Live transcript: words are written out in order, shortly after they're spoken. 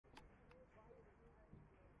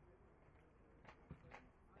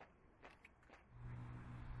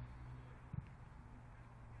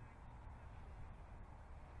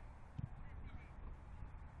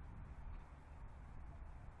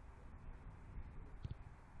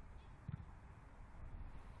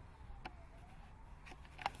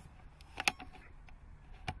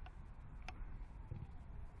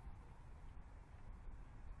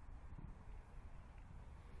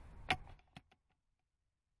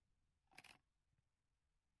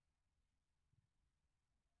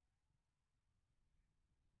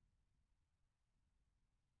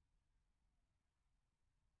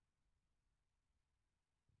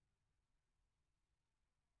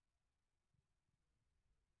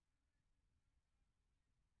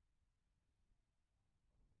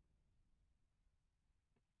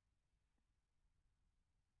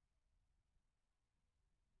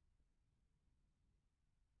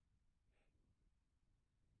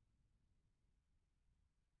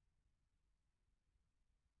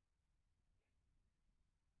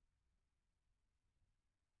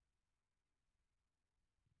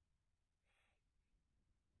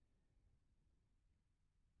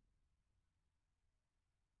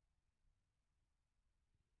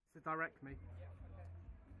direct me.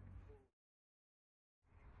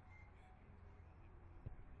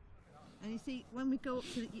 And you see, when we go up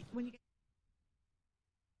to when you get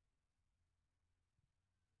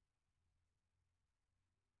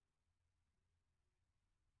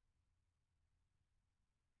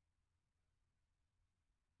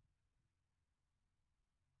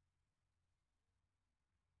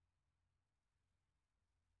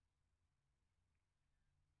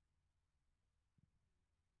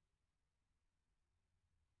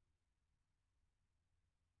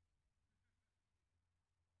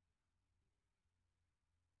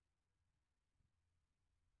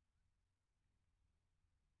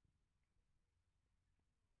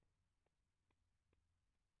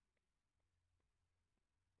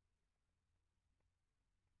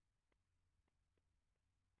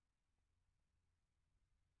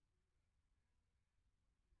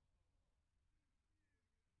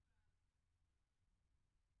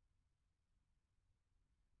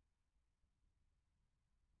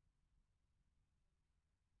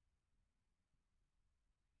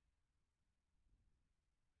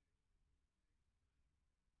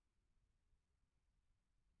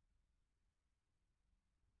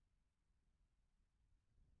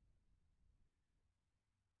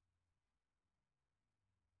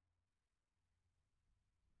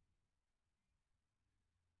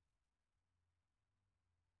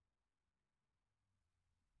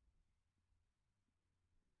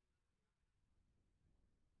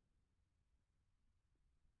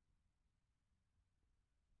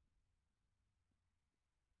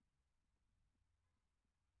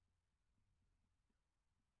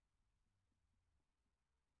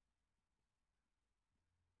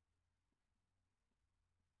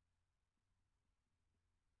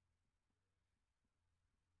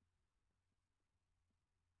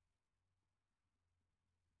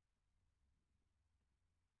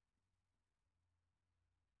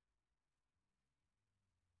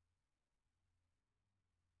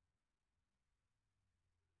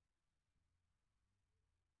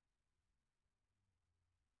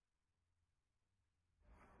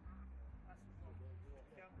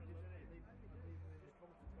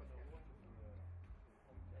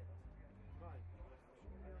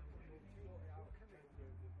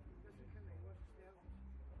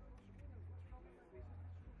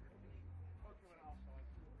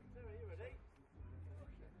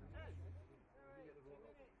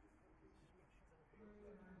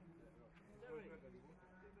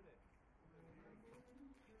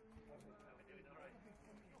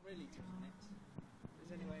Really 2 minutes.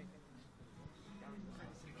 Is anyway.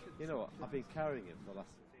 You know what? I've been carrying him for the last.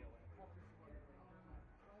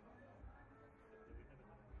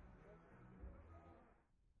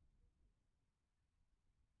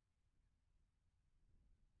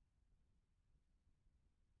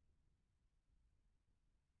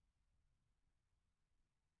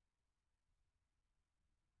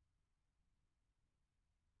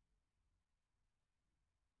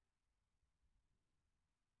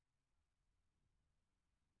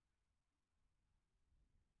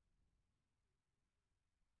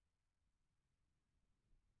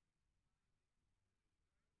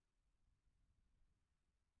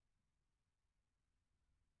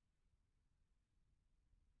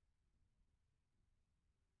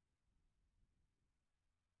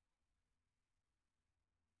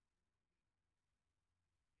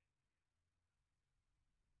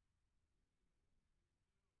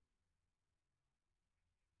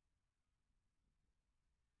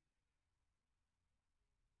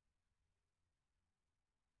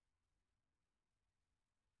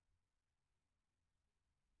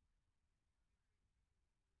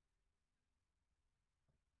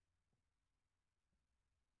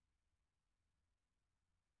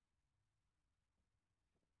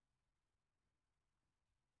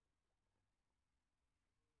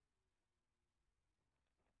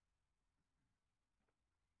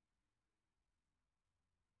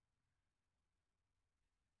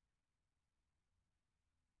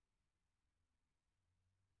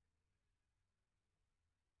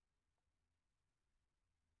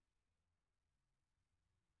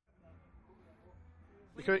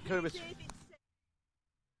 Come here, Mr.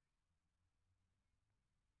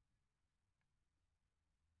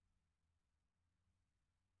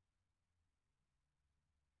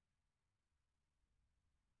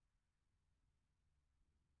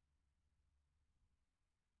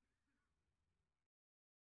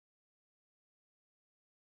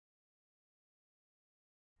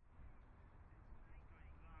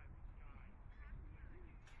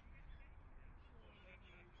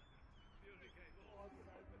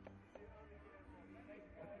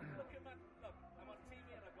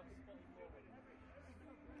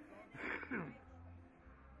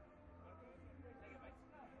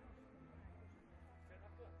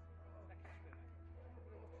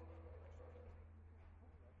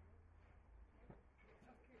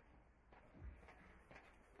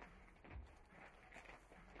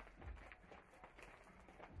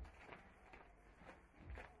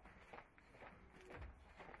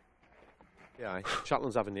 Yeah,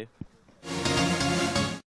 Chatlands Avenue.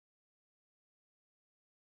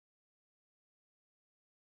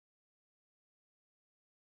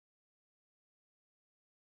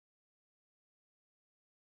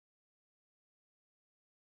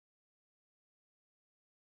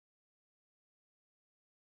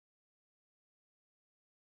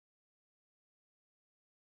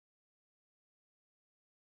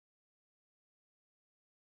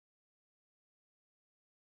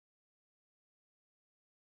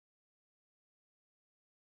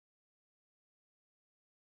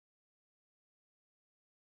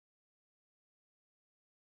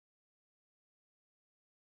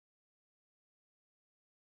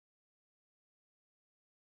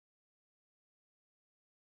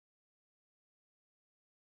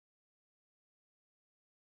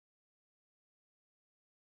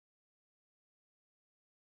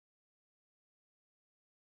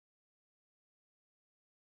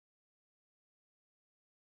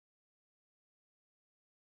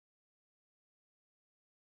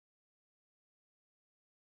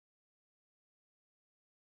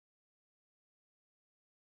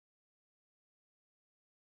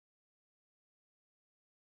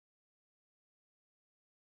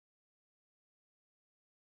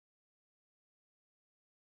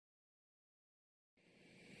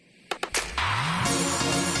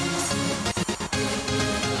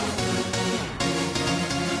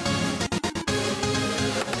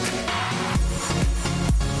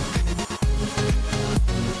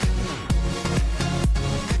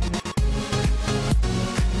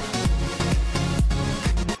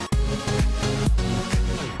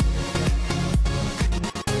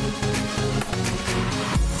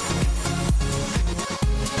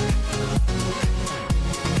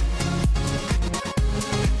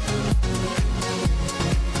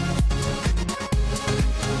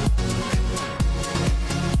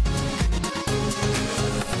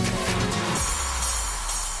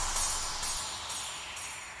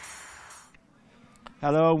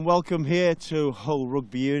 Hello and welcome here to Hull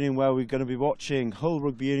Rugby Union, where we're going to be watching Hull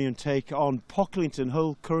Rugby Union take on Pocklington.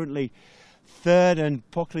 Hull currently third and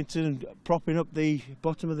Pocklington propping up the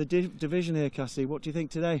bottom of the division here. Cassie, what do you think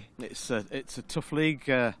today? It's a tough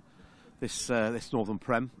league, this Northern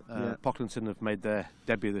Prem. Yeah. Pocklington have made their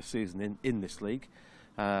debut this season in this league,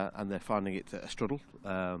 and they're finding it a struggle.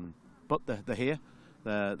 But they're here.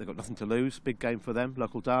 They've got nothing to lose. Big game for them,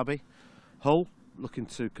 local derby. Hull looking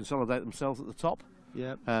to consolidate themselves at the top.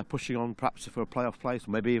 Yeah. Pushing on perhaps for a playoff place,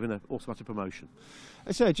 or maybe even an automatic promotion.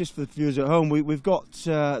 I say, just for the viewers at home, we've got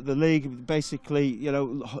the league basically, you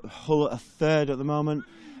know, Hull at a third at the moment,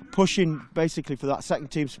 pushing basically for that second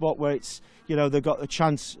team spot where it's, you know, they've got a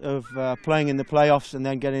chance of playing in the playoffs and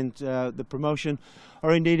then getting the promotion,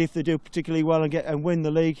 or indeed if they do particularly well and win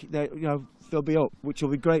the league, they'll be up, which will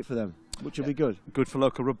be great for them. Which will be good. Good for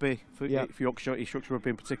local rugby, for Yorkshire, East Yorkshire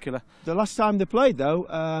rugby in particular. The last time they played, though,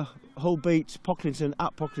 Hull beat Pocklington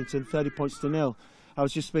at Pocklington 30 points to 0. I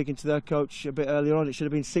was just speaking to their coach a bit earlier on. It should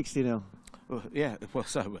have been 60-0. Well, yeah, well,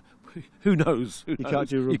 so who knows? You can't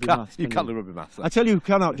do rugby maths. You can't do rugby maths. I tell you, who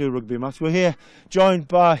cannot do rugby maths. We're here, joined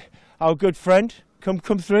by our good friend. Come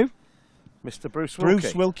through, Mr. Bruce Wilkie.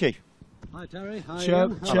 Bruce Wilkie. Hi Terry. Hi.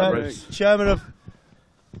 Chairman of.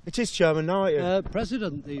 It is chairman now, aren't you?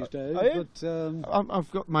 President these days. Are you? But I've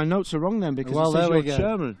got my notes are wrong then because well, it says there we you're go.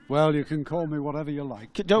 chairman. Well, you can call me whatever you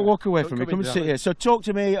like. Don't walk away from me. come Come in, and sit here. So talk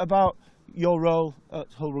to me about your role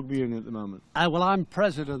at Hull Rugby Union at the moment. Well, I'm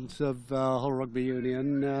president of Hull Rugby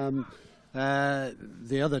Union.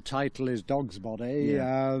 The other title is Dog's Body.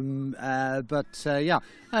 Yeah.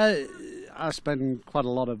 I spend quite a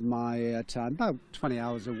lot of my time, about 20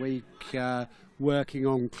 hours a week, working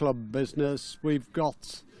on club business. We've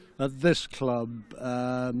got at this club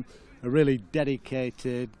a really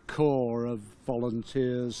dedicated core of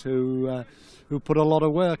volunteers who put a lot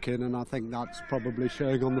of work in, and I think that's probably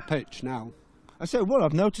showing on the pitch now. I say what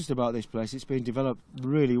I've noticed about this place, it's been developed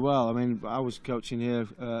really well. I mean, I was coaching here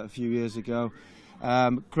a few years ago.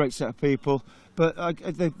 Great set of people, but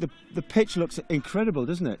the pitch looks incredible,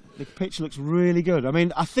 doesn't it? The pitch looks really good. I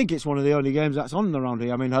mean, I think it's one of the only games that's on around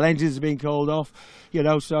here. I mean, Hallenses have been called off, you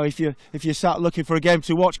know. So if you sat looking for a game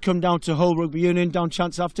to watch, come down to Hull Rugby Union, down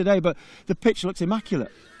Chance Ave today. But the pitch looks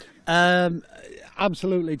immaculate.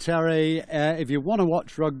 Absolutely, Terry. If you want to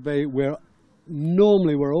watch rugby, we're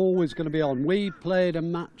always going to be on. We played a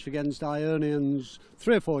match against Ionians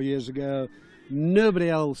 3 or 4 years ago. Nobody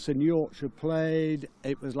else in Yorkshire played.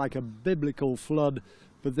 It was like a biblical flood.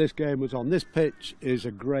 But this game was on. This pitch is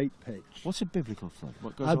a great pitch. What's a biblical flood?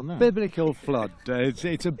 What goes A on there? biblical flood.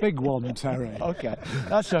 It's a big one, Terry. Okay,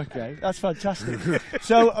 that's okay. That's fantastic.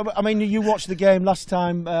 So, I mean, you watched the game last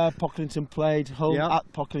time Pocklington played Hull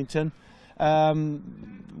at Pocklington.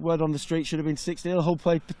 Word on the street should have been 6-0. Hull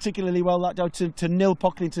played particularly well that day to nil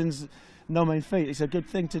Pocklington's no main feet. It's a good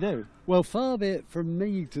thing to do. Well, far be it from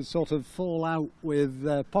me to sort of fall out with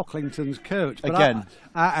Pocklington's coach. But Again.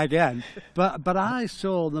 Again. But I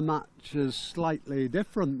saw the match as slightly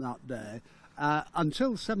different that day.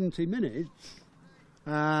 Until 70 minutes,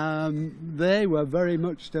 they were very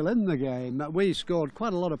much still in the game. We scored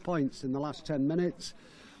quite a lot of points in the last 10 minutes.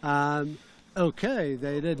 Okay,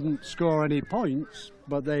 they didn't score any points,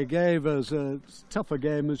 but they gave us a tougher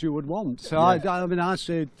game as you would want. So I mean, I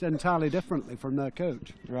see it entirely differently from their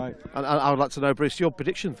coach. Right. And I would like to know, Bruce, your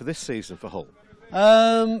prediction for this season for Hull.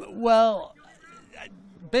 Well,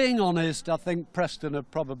 being honest, I think Preston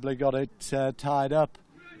have probably got it tied up.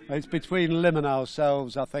 It's between Lim and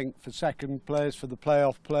ourselves, I think, for second place, for the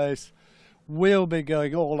playoff place. We'll be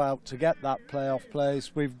going all out to get that playoff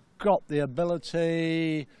place. We've got the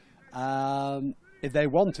ability. If they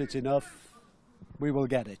want it enough, we will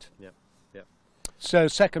get it. Yeah, yeah. So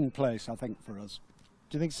second place, I think, for us.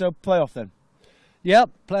 Do you think so? Playoff then?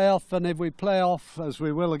 Yep, playoff, and if we play off, as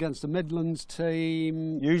we will against the Midlands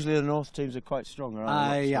team... Usually the North teams are quite stronger,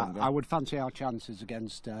 aren't they? Yeah, I would fancy our chances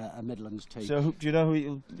against a Midlands team. So do you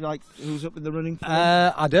know who's up in the running for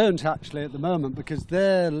I don't actually at the moment, because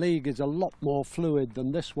their league is a lot more fluid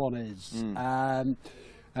than this one is.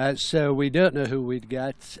 So we don't know who we'd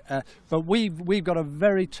get, but we've got a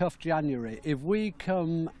very tough January. If we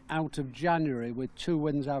come out of January with 2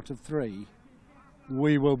 wins out of 3,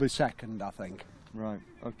 we will be second, I think. Right,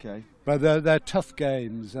 okay. But they're tough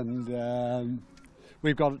games, and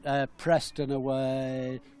we've got Preston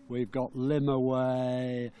away, we've got Lim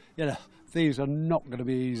away. You know, these are not going to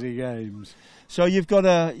be easy games. So you've got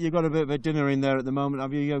a bit of a dinner in there at the moment,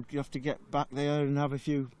 have you? You have to get back there and have a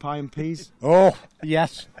few pie and peas. Oh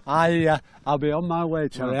yes, I'll be on my way,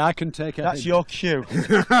 Terry. I can take it. That's your cue.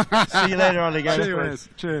 See you later on again.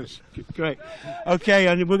 Cheers. Great. Okay,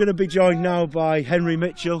 and we're going to be joined now by Henry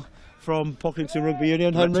Mitchell from Pocklington Rugby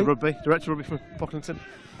Union. Henry, Director of Rugby from Pocklington.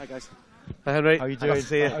 Hi guys. Hi Henry. How are you doing? Nice to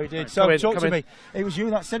see you. How are you doing? So talk to me. It was you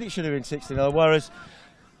that said it should have been 16-0, whereas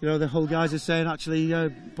you know the whole guys are saying actually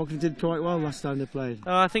Pocklington did quite well last time they played.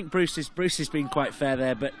 I think Bruce has been quite fair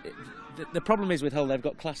there, but the problem is with Hull, they've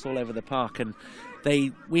got class all over the park, and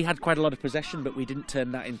we had quite a lot of possession, but we didn't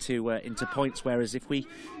turn that into points. Whereas if we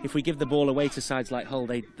give the ball away to sides like Hull,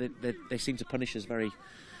 they seem to punish us very,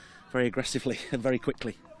 very aggressively and very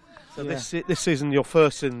quickly. So this season you're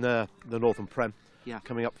first in the Northern Prem. Yeah.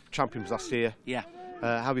 Coming up champions last year. Yeah.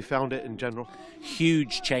 How have you found it in general?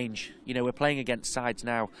 Huge change. You know, we're playing against sides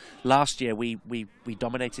now. Last year we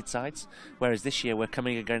dominated sides, whereas this year we're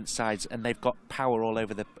coming against sides and they've got power all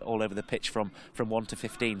over the pitch from 1 to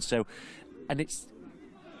 15. So, and it's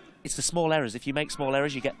the small errors. If you make small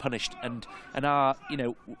errors, you get punished. And our, you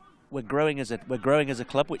know, we're growing as a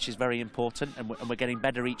club, which is very important, and we're getting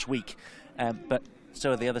better each week. But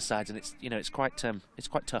so are the other sides, and it's quite tough. It's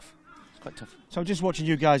quite tough. So just watching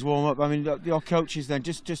you guys warm up, I mean, your coaches then,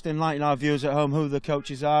 just enlighten our viewers at home who the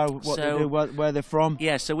coaches are, what they do, where they're from.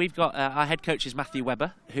 Yeah, so we've got our head coach is Matthew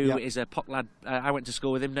Webber, who is a Pock lad. I went to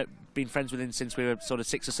school with him, been friends with him since we were sort of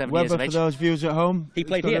 6 or 7 years of Webber, age. for those viewers at home. He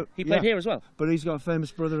played here. He played here as well. But he's got a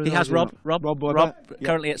famous brother. He has Rob Webber.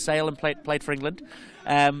 Currently at Sale and played for England.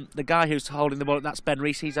 The guy who's holding the ball, that's Ben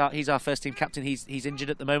Rees. He's our first team captain. He's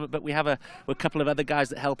injured at the moment, but we have a couple of other guys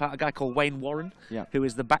that help out. A guy called Wayne Warren, who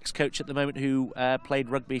is the backs coach at the moment, who played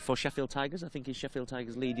rugby for Sheffield Tigers. I think he's Sheffield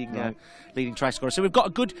Tigers leading try scorer. So we've got a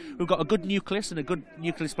good nucleus and a good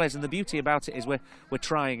nucleus players. And the beauty about it is we're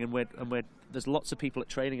trying and we're there's lots of people at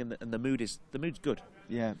training and the mood's good.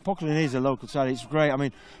 Yeah, Pocklington is a local side. It's great. I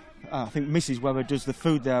mean, I think Mrs. Webber does the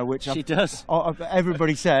food there, which she does.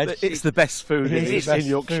 Everybody said it's the best food in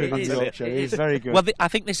Yorkshire. It's very good. Well, I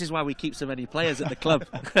think this is why we keep so many players at the club.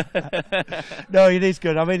 No, it is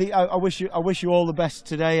good. I mean, I wish you all the best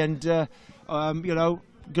today, and you know,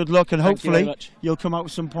 good luck, and hopefully you'll come out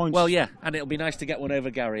with some points. Well, yeah, and it'll be nice to get one over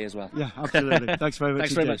Gary as well. Yeah, absolutely. Thanks very much.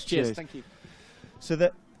 Thanks very much. Cheers. Thank you.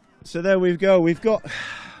 So there we go. We've got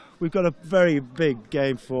a very big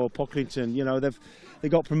game for Pocklington. You know, they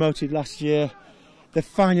got promoted last year. They're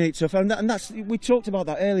finding it tough, and that's, we talked about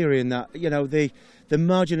that earlier. In that, you know, the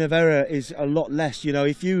margin of error is a lot less. You know,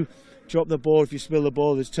 if you drop the ball, if you spill the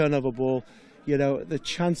ball, there's turnover ball. You know, the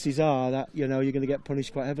chances are that, you know, you're going to get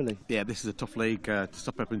punished quite heavily. Yeah, this is a tough league to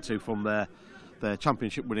stop up into from their their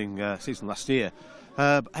championship-winning season last year.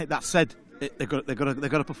 Hey, that said, they've got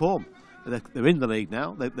to perform. They're in the league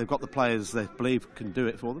now. They've got the players they believe can do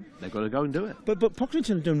it for them. They've got to go and do it. But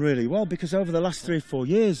Pocklington have done really well, because over the last 3 or 4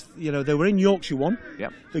 years, you know, they were in Yorkshire 1.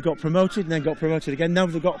 Yep. They got promoted and then got promoted again. Now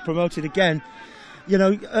they've got promoted again. You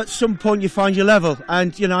know, at some point you find your level,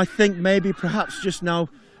 and you know, I think maybe perhaps just now,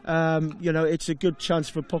 you know, it's a good chance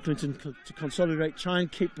for Pocklington to consolidate, try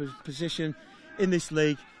and keep a position in this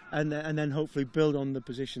league, and then hopefully build on the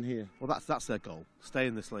position here. Well, that's their goal. Stay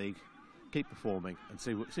in this league, keep performing, and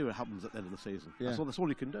see what happens at the end of the season. Yeah. That's all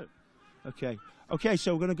you can do. Okay,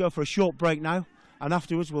 so we're going to go for a short break now, and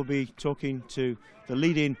afterwards we'll be talking to the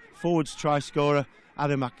leading forwards try scorer,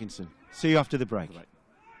 Adam Atkinson. See you after the break. Right.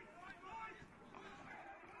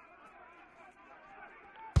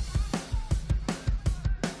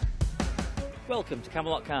 Welcome to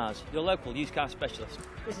Camelot Cars, your local used car specialist.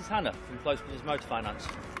 This is Hannah from Close Brothers Motor Finance.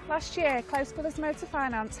 Last year, Close Brothers Motor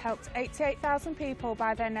Finance helped 88,000 people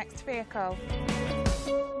buy their next vehicle.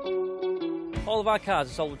 All of our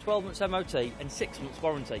cars are sold with 12 months MOT and 6 months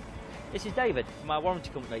warranty. This is David from our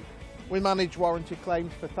warranty company. We manage warranty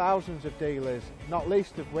claims for thousands of dealers, not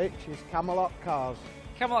least of which is Camelot Cars.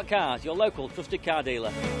 Camelot Cars, your local trusted car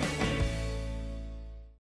dealer.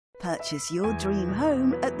 Purchase your dream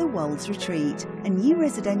home at the Wolds Retreat, a new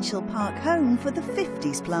residential park home for the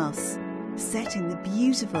 50s plus. Set in the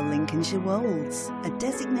beautiful Lincolnshire Wolds, a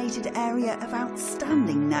designated area of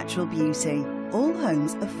outstanding natural beauty. All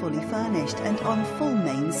homes are fully furnished and on full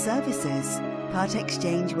mains services. Part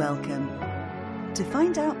exchange welcome. To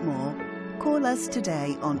find out more, call us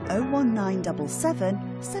today on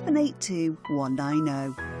 01977 782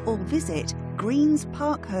 190 or visit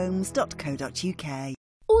greensparkhomes.co.uk.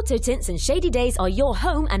 Auto Tints and Shady Days are your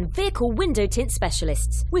home and vehicle window tint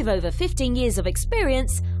specialists. With over 15 years of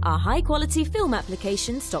experience, our high-quality film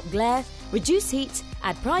applications stop glare, reduce heat,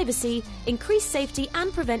 add privacy, increase safety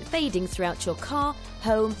and prevent fading throughout your car,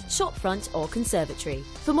 home, shop front or conservatory.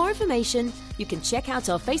 For more information, you can check out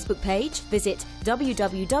our Facebook page, visit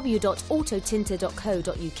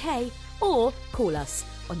www.autotinter.co.uk or call us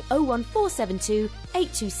on 01472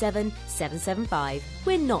 827 775.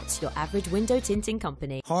 We're not your average window tinting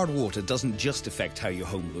company. Hard water doesn't just affect how your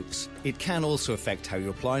home looks, it can also affect how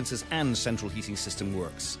your appliances and central heating system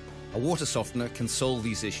works. A water softener can solve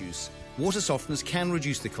these issues. Water softeners can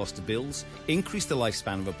reduce the cost of bills, increase the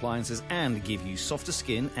lifespan of appliances and give you softer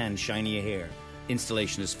skin and shinier hair.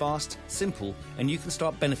 Installation is fast, simple, and you can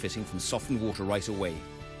start benefiting from softened water right away.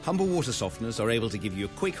 Humber water softeners are able to give you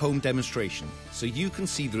a quick home demonstration so you can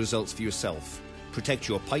see the results for yourself. Protect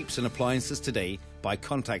your pipes and appliances today by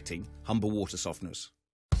contacting Humber Water Softeners.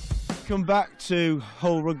 Come back to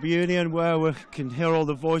Hull Rugby Union, where we can hear all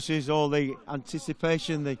the voices, all the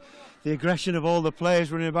anticipation, the aggression of all the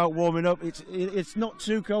players running about, warming up. It's not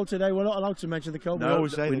too cold today. We're not allowed to mention the cold. No, we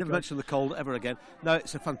always say we never mention the cold ever again. No,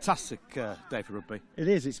 it's a fantastic day for rugby. It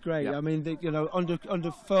is. It's great. Yep. I mean, you know,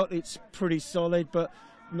 underfoot, it's pretty solid, but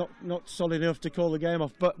not solid enough to call the game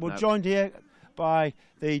off. But we're joined here by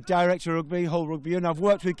the Director of Rugby, Hull Rugby Union. I've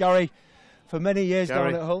worked with Gary for many years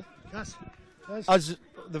down at Hull. Yes. As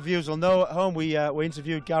the viewers will know at home, we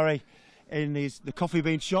interviewed Gary in the coffee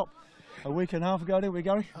bean shop a week and a half ago, didn't we,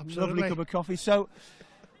 Gary? Absolutely. Lovely cup of coffee. So,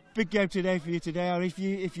 big game today for you today. And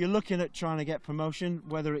if you're looking at trying to get promotion,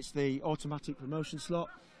 whether it's the automatic promotion slot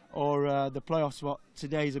or the playoff slot,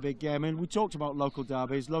 today is a big game. And we talked about local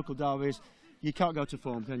derbies. Local derbies, you can't go to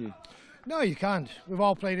form, can you? No, you can't. We've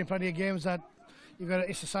all played in plenty of games that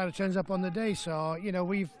it's the side that turns up on the day. So, you know,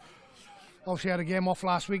 we've obviously had a game off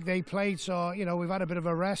last week. They played, so, you know, we've had a bit of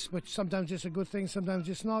a rest, which sometimes it's a good thing, sometimes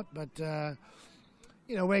it's not. But,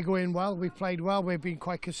 you know, we're going well. We've played well. We've been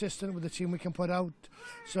quite consistent with the team we can put out.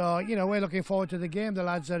 So, you know, we're looking forward to the game. The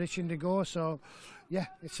lads are itching to go. So, yeah,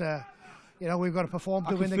 it's you know, we've got to perform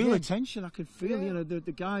to win the game. I can feel the tension. I can feel, you know, the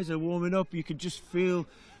guys are warming up. You can just feel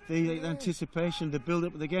the anticipation, the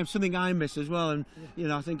build-up of the game. Something I miss as well. And, you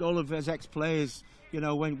know, I think all of us ex-players, you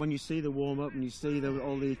know, when you see the warm-up and you see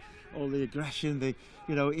all the aggression,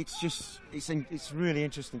 you know, it's really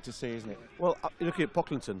interesting to see, isn't it? Well, looking at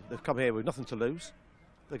Pocklington, they've come here with nothing to lose.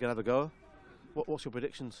 They're going to have a go. What's your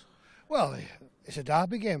predictions? Well, it's a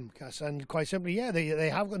derby game, Cass, and quite simply, yeah, they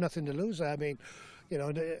have got nothing to lose. I mean, you know,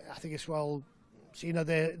 I think it's well. So, you know,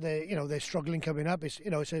 they're struggling coming up.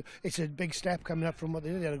 It's a big step coming up from what they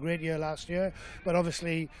did. They had a great year last year, but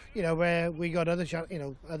obviously, you know, where we got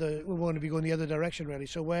we want to be going the other direction really.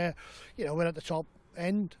 So we're at the top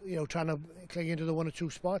end, you know, trying to cling into the 1 or 2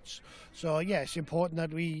 spots. So yeah, it's important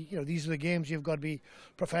that these are the games you've got to be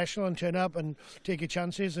professional and turn up and take your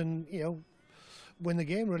chances, and you know, win the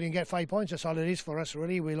game really and get 5 points. That's all it is for us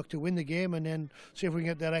really. We look to win the game and then see if we can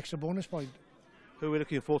get that extra bonus point. Who are we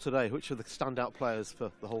looking for today? Which are the standout players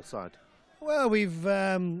for the whole side? Well, we've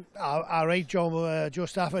our 8 Joe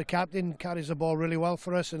Stafford, captain, carries the ball really well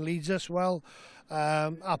for us and leads us well.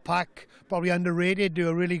 Our pack, probably underrated, do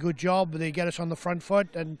a really good job. They get us on the front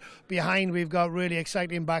foot, and behind we've got really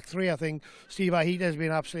exciting back 3. I think Steve Ahita has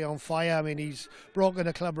been absolutely on fire. I mean, he's broken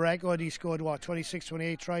the club record. He scored, 26,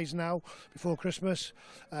 28 tries now before Christmas.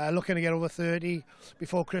 Looking to get over 30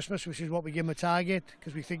 before Christmas, which is what we give him a target,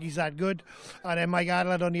 because we think he's that good. And then Mike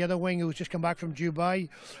Adelaide on the other wing, who's just come back from Dubai,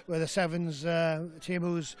 where the Sevens team,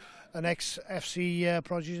 who's an ex-FC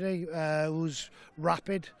prodigy, who's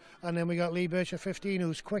rapid. And then we got Lee Birch at 15,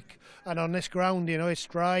 who's quick. And on this ground, it's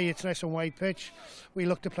dry, it's nice and wide pitch. We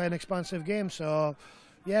look to play an expansive game. So,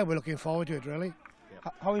 yeah, we're looking forward to it, really.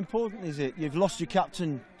 How important is it? You've lost your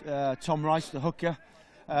captain, Tom Rice, the hooker.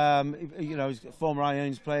 He's a former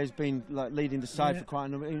Irons player, has been leading the side for quite a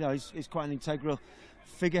number. He's quite an integral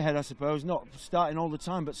figurehead, I suppose. Not starting all the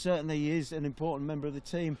time, but certainly he is an important member of the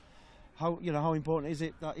team. How important is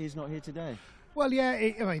it that he's not here today? Well, yeah,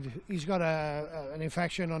 he's got an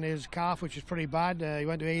infection on his calf, which is pretty bad. He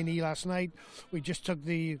went to A&E last night. We just took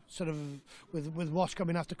the sort of, with what's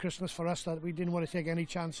coming after Christmas for us, that we didn't want to take any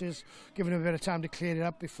chances, giving him a bit of time to clear it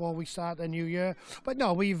up before we start the new year. But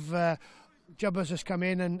no, we've... Jubbers has come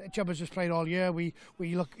in and Jubbers has played all year. We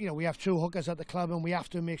look, we have 2 hookers at the club and we have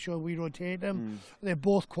to make sure we rotate them. They're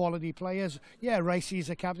both quality players. Yeah, Ricey's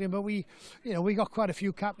a captain, but we got quite a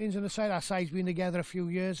few captains on the side. Our side's been together a few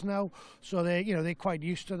years now, so they're quite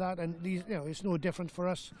used to that. And these, it's no different for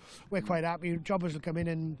us. We're quite happy. Jubbers will come in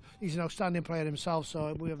and he's an outstanding player himself,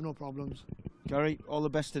 so we have no problems. Gary, all the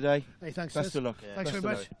best today. Hey, thanks. Best of luck. Yeah. Thanks very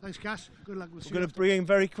much. Thanks, Cass. Good luck. We're going to bring in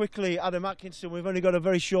very quickly Adam Atkinson. We've only got a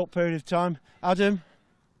very short period of time. Adam.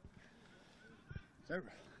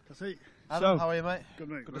 Adam, how are you, mate? Good,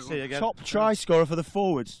 mate. Good to see you again. Top try scorer for the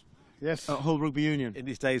forwards. Yes. At Hull Rugby Union. In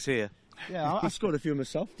his days here. Yeah, I scored a few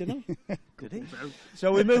myself, didn't I? Did he?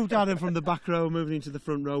 So we moved Adam from the back row, moving into the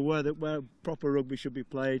front row, where proper rugby should be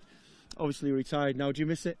played. Obviously retired now. Do you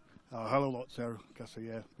miss it? Oh, hell a lot, sir. Cassie,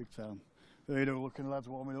 yeah, big time. Looking lads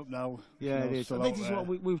warming up now. Yeah, it is. I think this is what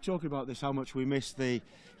we were talking about. This, how much we miss the,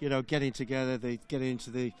 getting together, the getting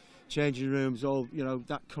into the changing rooms, all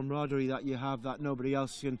that camaraderie that you have that nobody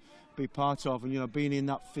else can be part of, and being in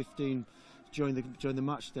that 15 during the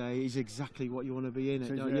match day is exactly what you want to be in.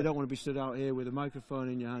 You don't want to be stood out here with a microphone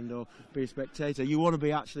in your hand or be a spectator. You want to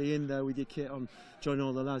be actually in there with your kit on, joining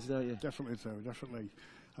all the lads, don't you? Definitely, sir. Definitely.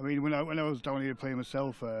 I mean, when I was down here playing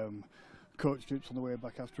myself. Coach trips on the way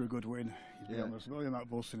back after a good win. You'd be on that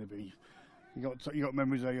bus and you got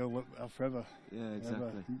memories that you'll have forever. Yeah,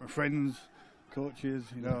 exactly. Friends, coaches,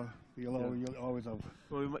 you'll always have.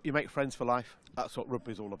 Well, you make friends for life. That's what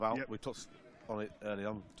rugby's all about. Yep. We touched on it early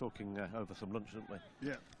on, talking over some lunch, didn't we?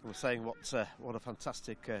 Yeah. We were saying what a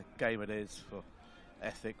fantastic game it is for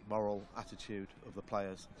ethic, moral, attitude of the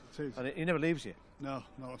players. It is. And it never leaves you. No,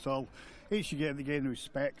 not at all. Each you gain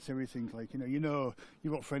respect, everything.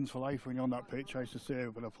 You've got friends for life when you're on that pitch. I used to say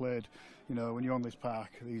when I played, when you're on this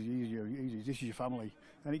park, this is your family,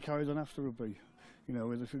 and it carries on after rugby.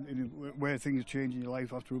 Where things change in your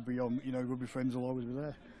life after rugby, rugby friends will always be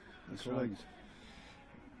there. That's right.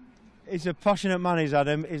 He's a passionate man,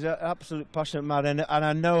 Adam. He's an absolute passionate man, and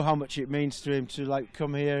I know how much it means to him to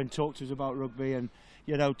come here and talk to us about rugby and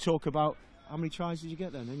talk about. How many tries did you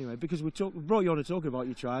get then, anyway? Because we brought you on to talk about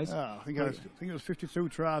your tries. I think it was 52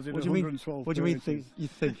 tries in 112. What do you mean? You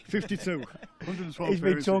think 52? 112. He's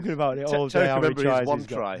been talking about it all day. How many tries one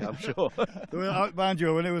try, I'm sure. Mind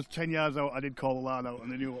you, when it was 10 yards out, I did call the line out,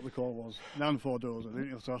 and they knew what the call was. Now in 4 doors, I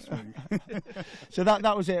didn't have to ask me. So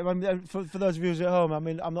that was it. I mean, for those of you at home, I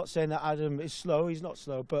mean, I'm not saying that Adam is slow. He's not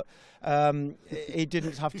slow, but he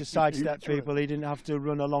didn't have to sidestep people. He didn't have to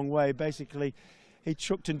run a long way. Basically, he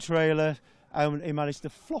trucked and trailer. He managed to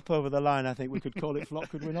flop over the line. I think we could call it flop,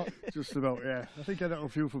 could we not? Just about, yeah. I think I got a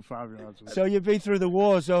few from 5 yards. So you've been through the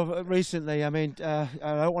wars recently. I mean, I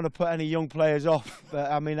don't want to put any young players off,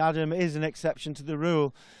 but I mean, Adam is an exception to the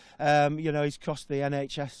rule. He's cost the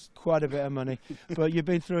NHS quite a bit of money. But you've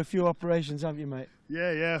been through a few operations, haven't you, mate?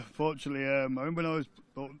 Yeah. Fortunately, I remember when I was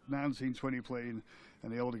about 19, 20 playing,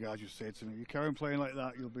 and the older guys just said to me, "You carry on playing like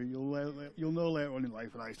that, you'll know later on in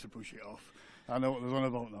life." And I used to push it off. I know what they're on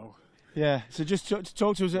about now. Yeah, so just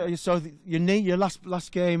talk to us. So your knee, your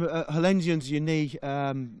last game at Hellensians, your knee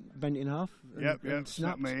bent in half. Yep.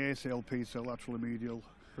 Snapped my ACL, so lateral medial.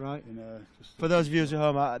 Right. For those viewers at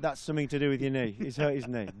home, that's something to do with your knee. He's hurt his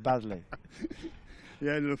knee badly.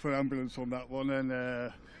 Yeah, ended up for ambulance on that one,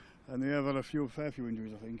 and And they have had a fair few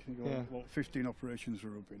injuries, I think. They've got, Yeah. what, 15 operations for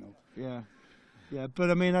rugby now. Yeah. Yeah,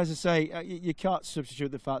 but I mean, as I say, you can't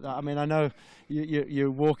substitute the fact that, I mean, I know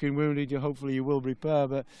you're walking wounded, hopefully you will repair,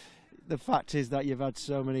 but the fact is that you've had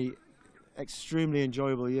so many extremely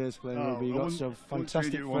enjoyable years playing rugby. You've got some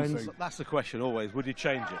fantastic friends. That's the question always, would you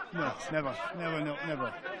change it? No, never.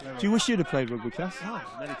 Do you wish you'd have played rugby, Cass? No,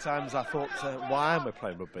 many times I thought, why am I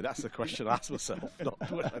playing rugby? That's the question I asked myself,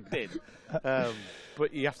 not what I did.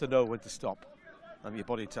 But you have to know when to stop. And your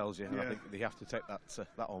body tells you, and I think you have to take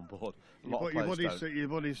that on board. Your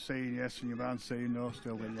body's saying yes and your mind's saying no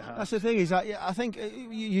still in your heart. That's the thing, is that I think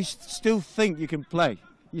you still think you can play.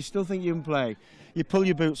 You still think you can play. You pull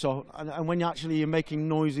your boots off, and when you're making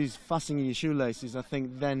noises, fastening your shoelaces, I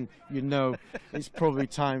think then you know it's probably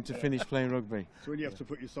time to finish playing rugby. So when you have to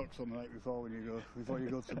put your socks on the night before you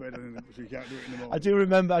go to bed, and so you can't do it in the morning. I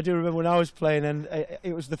do remember when I was playing, and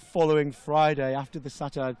it was the following Friday after the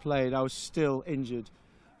Saturday I'd played. I was still injured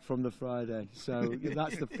from the Friday, so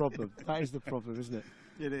that's the problem. That is the problem, isn't it?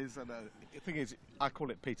 It is. And the thing is, I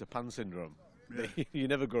call it Peter Pan syndrome. Yeah. You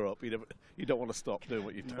never grow up. You don't want to stop doing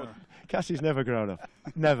what you've done. Cassie's never grown up.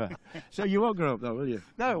 Never. So you won't grow up though, will you?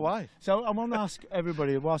 No, why? So I want to ask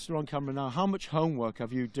everybody, whilst we're on camera now, how much homework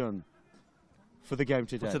have you done for the game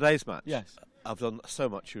today? For today's match? Yes. I've done so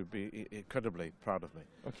much. You'd be incredibly proud of me.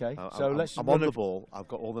 Okay. I'm on the ball. I've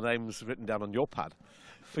got all the names written down on your pad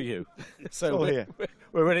for you. So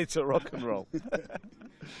we're ready to rock and roll.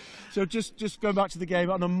 So just going back to the game,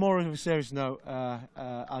 on a more of a serious note,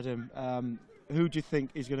 Adam, who do you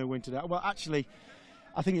think is going to win today? Well, actually,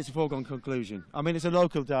 I think it's a foregone conclusion. I mean, it's a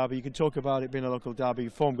local derby. You can talk about it being a local derby.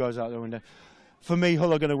 Form goes out the window. For me,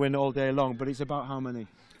 Hull are going to win all day long, but it's about how many?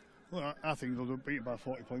 Well, I think they'll beat it by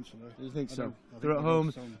 40 points today. You think so? They're at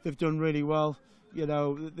home. They've done really well. You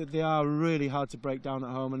know, they are really hard to break down at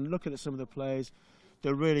home. And looking at some of the players,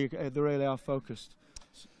 they really are focused.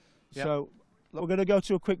 Yep. So we're going to go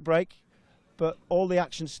to a quick break, but all the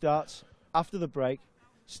action starts after the break.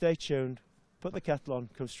 Stay tuned. Put the kettle on.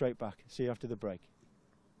 Come straight back. See you after the break.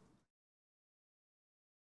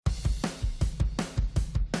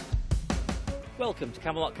 Welcome to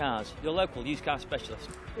Camelot Cars, your local used car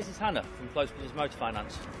specialist. This is Hannah from Close Brothers Motor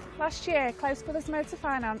Finance. Last year, Close Brothers Motor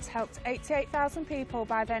Finance helped 88,000 people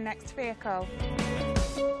buy their next vehicle.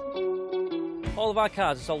 All of our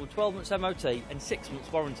cars are sold with 12 months MOT and 6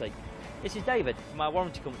 months warranty. This is David from our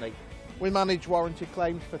warranty company. We manage warranty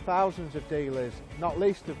claims for thousands of dealers, not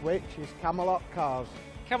least of which is Camelot Cars.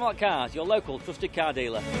 Camelot Cars, your local trusted car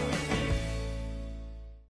dealer.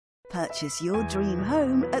 Purchase your dream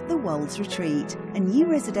home at the Wolds Retreat, a new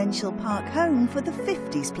residential park home for the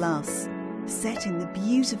 50s plus. Set in the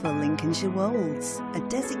beautiful Lincolnshire Wolds, a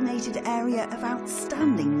designated area of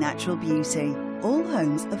outstanding natural beauty. All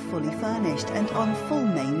homes are fully furnished and on full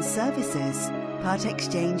mains services. Part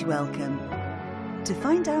exchange welcome. To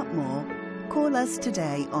find out more, call us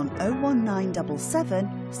today on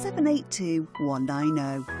 01977 782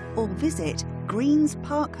 190 or visit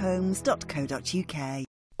greensparkhomes.co.uk.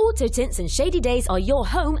 Auto Tints and Shady Days are your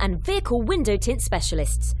home and vehicle window tint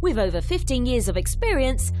specialists. With over 15 years of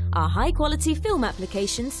experience, our high-quality film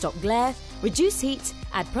applications stop glare, reduce heat,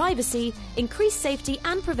 add privacy, increase safety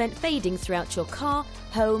and prevent fading throughout your car,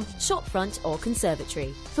 home, shop front or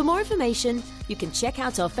conservatory. For more information, you can check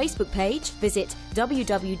out our Facebook page, visit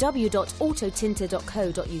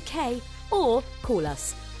www.autotinter.co.uk or call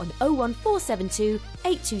us on 01472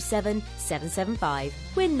 827 775.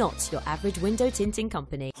 We're not your average window tinting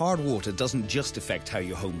company. Hard water doesn't just affect how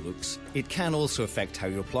your home looks, it can also affect how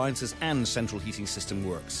your appliances and central heating system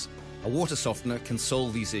works. A water softener can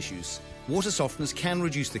solve these issues. Water softeners can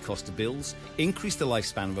reduce the cost of bills, increase the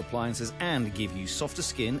lifespan of appliances and give you softer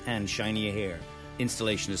skin and shinier hair.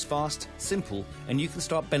 Installation is fast, simple and you can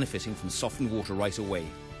start benefiting from softened water right away.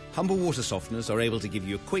 Humber water softeners are able to give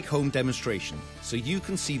you a quick home demonstration so you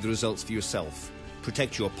can see the results for yourself.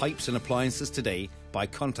 Protect your pipes and appliances today by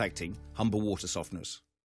contacting Humber Water Softeners.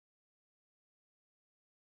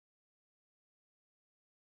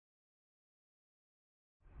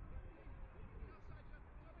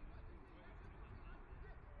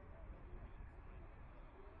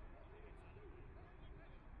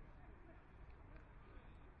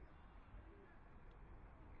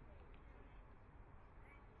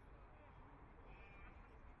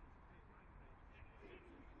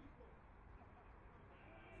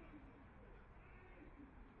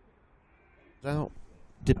 Out,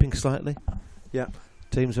 dipping slightly. Yeah.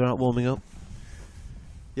 Teams are out warming up.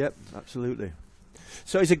 Yep, absolutely.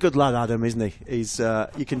 So he's a good lad, Adam, isn't he? He's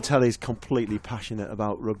you can tell he's completely passionate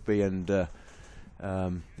about rugby, and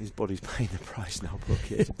his body's paying the price now, poor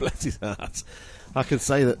kid. Bless his heart. I can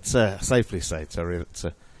say that, safely say, Terry,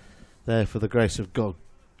 that there, for the grace of God,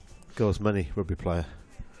 goes many rugby player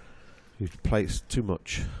who plays too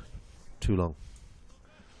much, too long.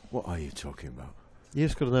 What are you talking about? You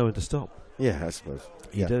just got to know when to stop. Yeah, I suppose.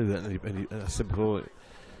 You do, and that's simple.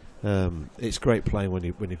 It's great playing when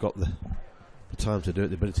you've got the time to do it,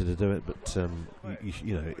 the ability to do it, but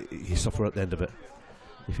you suffer at the end of it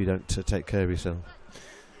if you don't take care of yourself.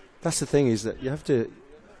 That's the thing, is that you have to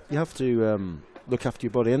look after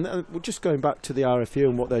your body. And we're just going back to the RFU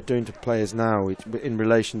and what they're doing to players now in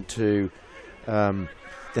relation to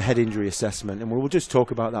the head injury assessment, and we'll just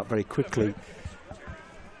talk about that very quickly.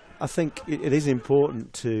 I think it is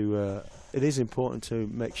important to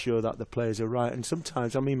make sure that the players are right, and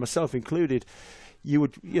sometimes, I mean, myself included,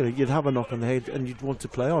 you'd have a knock on the head and you'd want to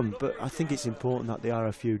play on, but I think it's important that the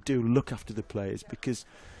RFU do look after the players, because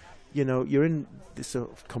you're in this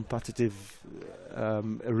sort of competitive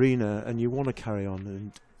arena and you want to carry on,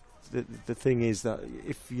 and the thing is that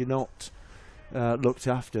if you're not looked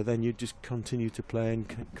after, then you just continue to play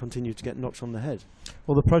and continue to get knocks on the head.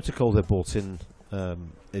 Well, the protocol they brought in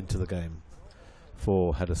into the game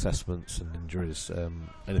for head assessments and injuries,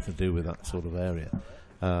 anything to do with that sort of area,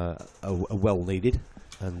 are well needed,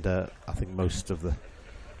 and I think most of the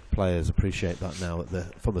players appreciate that now, that they're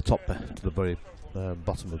from the top to the very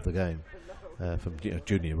bottom of the game, from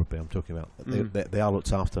junior rugby I'm talking about. They are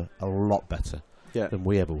looked after a lot better than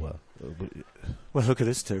we ever were. Well, look at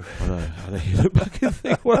us too. I know. You look back and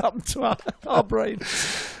think, what happened to our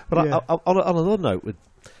brains? But on another note,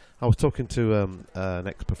 I was talking to an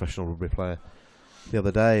ex-professional rugby player the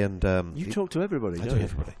other day, and you talk to everybody, don't you?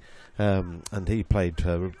 Everybody. And he played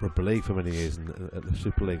rugby league for many years at the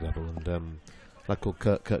Super League level, and a lad called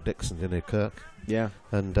Kirk Dixon, you know Kirk? Yeah.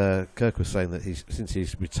 And Kirk was saying that since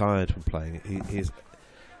he's retired from playing,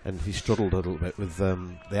 he struggled a little bit with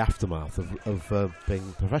the aftermath of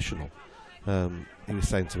being professional. He was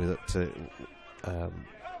saying to me that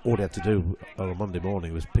all he had to do on a Monday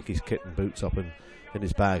morning was pick his kit and boots up in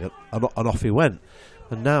his bag, and off he went.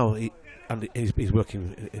 And now he's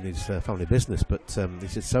working in his family business, but he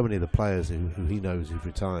said so many of the players who he knows who've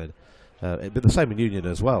retired, but the same in Union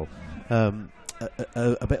as well,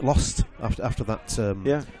 a bit lost after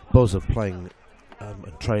that buzz of playing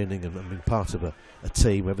and training and being part of a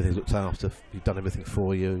team. Everything's looked after, you've done everything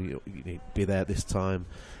for you, you need to be there at this time,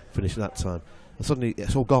 finish at that time, and suddenly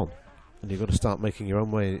it's all gone, and you've got to start making your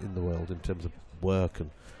own way in the world in terms of work and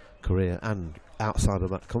career and outside of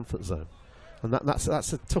that comfort zone. And that's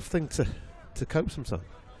a tough thing to cope sometimes.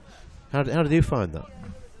 How did you find that?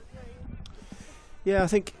 Yeah, I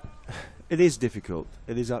think it is difficult.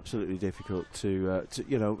 It is absolutely difficult to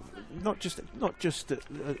not just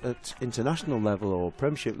at international level or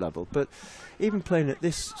Premiership level, but even playing at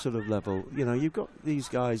this sort of level. You've got these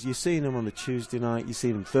guys. You're seeing them on a Tuesday night. You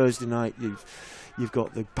see them Thursday night. You've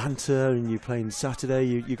got the banter, and you're playing Saturday.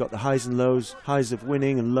 You've got the highs and lows, highs of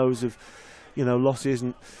winning and lows of losses,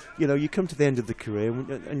 and you come to the end of the career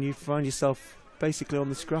and you find yourself basically on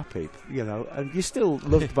the scrap heap, and you're still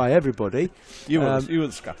loved by everybody. You were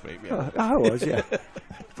the scrap heap, yeah. I was, yeah,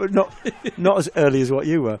 but not as early as what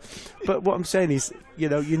you were. But what I'm saying is,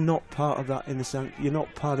 you're not part of that you're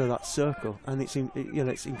not part of that circle, and it's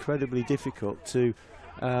it's incredibly difficult to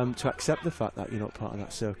accept the fact that you're not part of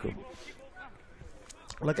that circle.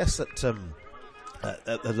 Well, I guess that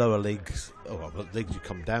at the lower leagues, or the leagues you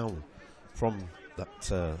come down from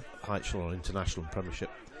that high echelon international Premiership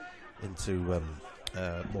into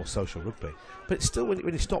more social rugby, but it's still when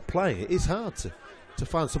you stop playing, it is hard to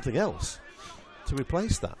find something else to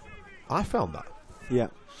replace that. I found that. Yeah.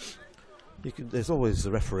 There's always the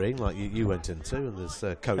refereeing, like you went into, and there's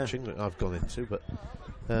coaching that I've gone into, but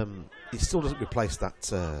it still doesn't replace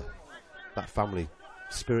that family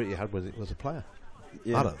spirit you had when it was a player.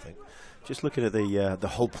 Yeah. I don't think. Just looking at the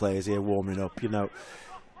whole players here warming up,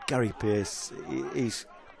 Gary Pearce, he's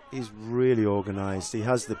really organised. He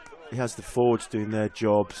has the forwards doing their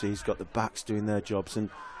jobs. He's got the backs doing their jobs, and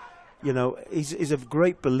he's a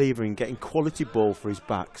great believer in getting quality ball for his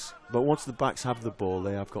backs. But once the backs have the ball,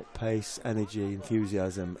 they have got pace, energy,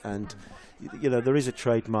 enthusiasm, and there is a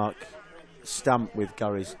trademark stamp with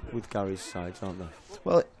Gary's sides, aren't there?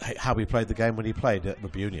 Well, how he played the game when he played at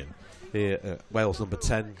Rugby Union, Wales number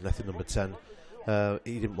 10, Lethe number 10.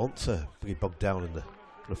 He didn't want to be bogged down in the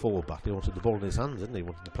forward back. He wanted the ball in his hands, didn't he? He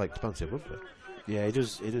wanted to play expansive rugby. Yeah, he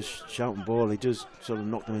does shout and ball. He does sort of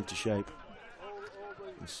knock them into shape.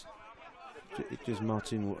 It does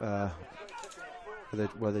Martin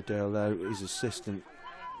Weatherdale there, his assistant,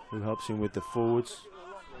 who helps him with the forwards.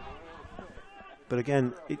 But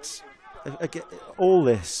again, it's again, all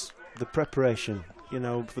this, the preparation, you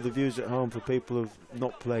know, for the viewers at home, for people who've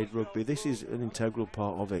not played rugby, this is an integral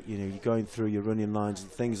part of it. You know, you're going through your running lines and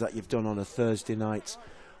things that you've done on a Thursday night,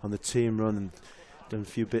 on the team run, and done a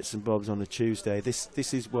few bits and bobs on a Tuesday.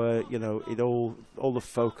 This is where, you know, it all the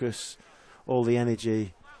focus, all the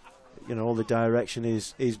energy, you know, all the direction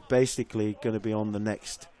is basically going to be on the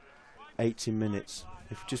next 80 minutes.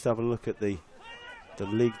 If you just have a look at the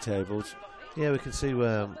league tables. Yeah, we can see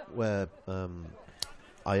where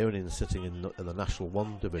Ionian's sitting in the National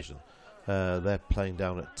 1 division. They're playing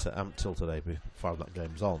down at Ampthill today before that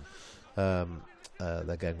game's on.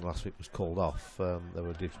 Their game last week was called off. They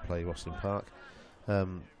were due to play Rosslyn Park.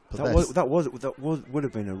 That would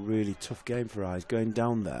have been a really tough game for us going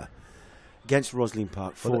down there against Rosslyn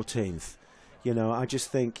Park, 14th. You know, I just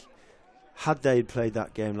think had they played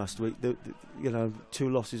that game last week, you know, 2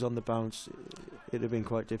 losses on the bounce, it'd have been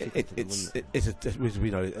quite difficult.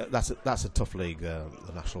 We know that's a tough league, the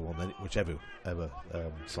National 1. Whichever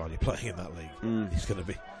side you're playing in that league, is going to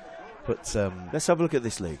be. But let's have a look at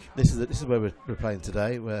this league. This is where we're playing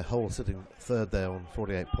today. Where Hull sitting third there on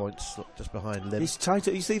 48 points, just behind Lim. It's tight.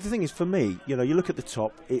 You see, the thing is, for me, you know, you look at the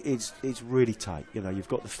top, it's really tight. You know, you've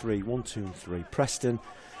got the 3, 1, 2, and 3: Preston,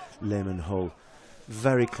 Lim, and Hull.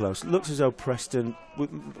 Very close. It looks as though Preston,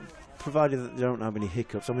 provided that they don't have any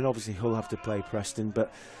hiccups. I mean, obviously Hull have to play Preston,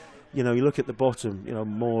 but you know, you look at the bottom. You know,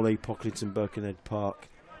 Morley, Pocklington, Birkenhead Park.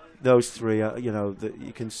 Those 3, you know, that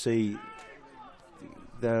you can see.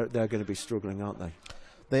 They're going to be struggling, aren't they?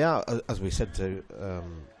 They are, as we said to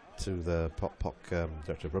the POC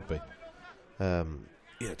director of rugby.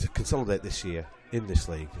 To consolidate this year in this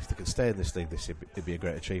league, if they can stay in this league this year, it'd be a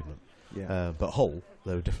great achievement. Yeah. But Hull,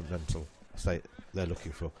 they're a different mental state. They're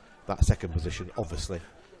looking for that second position, obviously.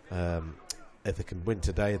 If they can win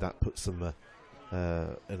today, that puts them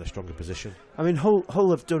in a stronger position. I mean,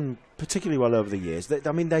 Hull have done particularly well over the years.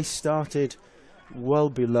 They started well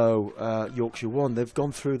below Yorkshire 1. They've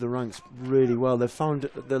gone through the ranks really well. They've found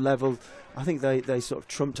the level. I think they sort of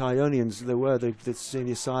trumped Ionians. They were the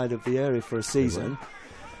senior side of the area for a season.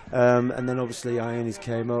 And then obviously Ionians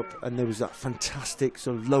came up, and there was that fantastic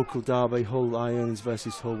sort of local derby, Hull Ionians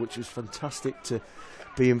versus Hull, which was fantastic to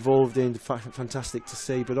be involved in, fantastic to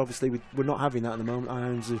see. But obviously we're not having that at the moment.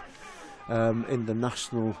 Ionians are in the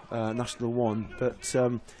national 1, but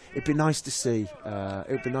it'd be nice to see.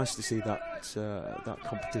 It'd be nice to see that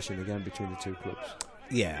competition again between the 2 clubs.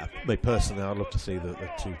 Yeah, me personally, I'd love to see the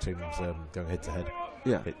 2 teams going head to head.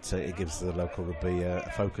 Yeah, it gives the local rugby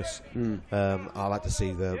a focus. I like to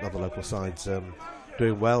see the other local sides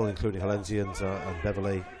doing well, including Hallensians and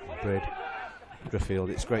Beverley, Brid, Driffield.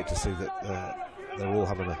 It's great to see that they're all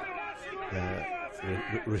having a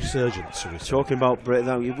resurgence. Talking about Brid,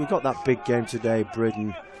 we've got that big game today, Brid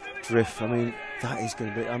and Drift. I mean, that is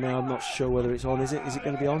going to be. I mean, I'm not sure whether it's on. Is it? Is it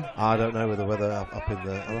going to be on? I don't know whether up in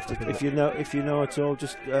the. I'll have to, if you know at all,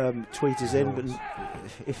 just tweet us in. But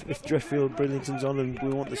if Driffield Bridlington's on and we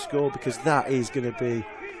want the score, because that is going to be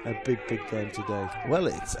a big game today. Well,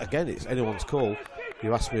 it's anyone's call.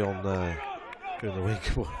 You asked me on during the week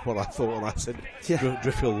what I thought, and I said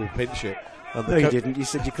Driffield will pinch it. No, you didn't. You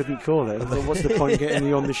said you couldn't call it. What's the point getting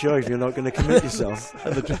you on the show if you're not going to commit yourself?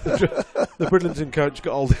 And the Bridlington coach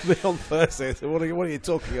got hold of me on Thursday and said, what are you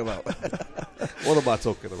talking about? What am I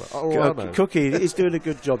talking about? Oh, Cookie, he's doing a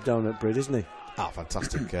good job down at Brid, isn't he?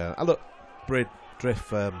 Fantastic. And look, Brid,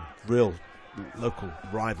 Drift, real local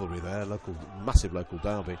rivalry there, massive local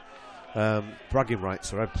derby. Bragging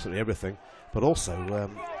rights are absolutely everything, but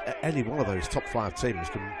also any one of those top 5 teams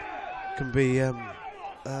can be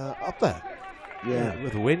up there. Yeah,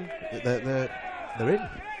 with a win, they're in.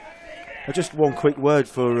 Just one quick word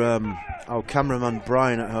for our cameraman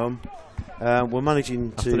Brian at home. We're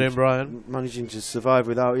managing to survive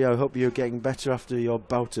without you. I hope you're getting better after your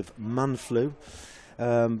bout of man flu.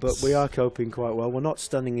 But we are coping quite well. We're not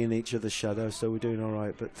standing in each other's shadows, so we're doing all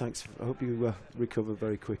right. But thanks. I hope you recover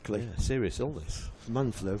very quickly. Yeah, serious illness.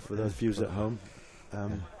 Man flu for those viewers at home.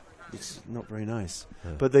 It's not very nice.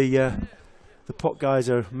 Yeah. But the pot guys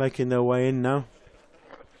are making their way in now.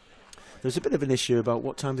 There's a bit of an issue about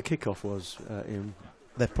what time the kick-off was.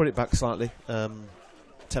 They've put it back slightly.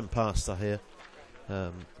 10 past, I hear.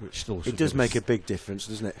 Which still it does make a big difference,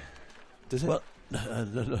 doesn't it? Does it? Well,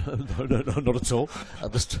 no, not at all.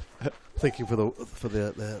 I'm just thinking for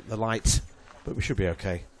the light, but we should be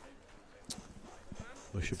okay.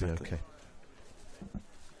 We should be okay.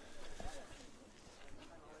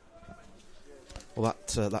 Well,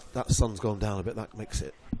 that sun's gone down a bit. That makes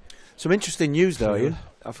it. Some interesting news, though, Sure. Ian.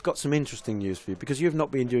 I've got some interesting news for you because you've not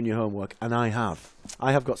been doing your homework, and I have.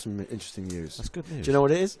 I have got some interesting news. That's good news. Do you know what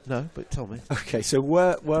it is? No, but tell me. Okay, so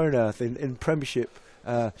where on earth in Premiership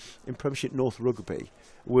North Rugby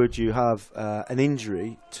would you have an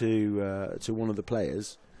injury to one of the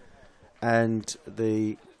players, and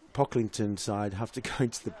the Pocklington side have to go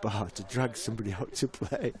into the bar to drag somebody out to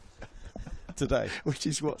play today? Which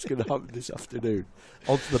is what's going to happen this afternoon.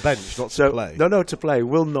 Onto the bench, not to play. No, to play.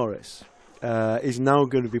 Will Norris is now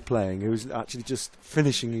going to be playing. He was actually just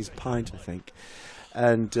finishing his pint, I think.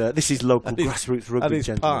 And this is local grassroots rugby, and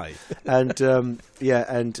gentlemen. And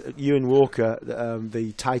and Ewan Walker,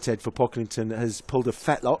 the tight head for Pocklington, has pulled a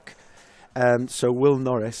fetlock. So Will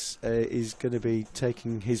Norris is going to be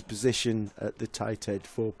taking his position at the tight head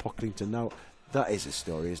for Pocklington. Now, that is a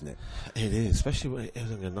story, isn't it? It is, especially when it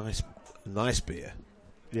was a nice beer,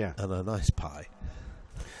 yeah, and a nice pie.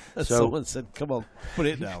 And So- someone said, "Come on, put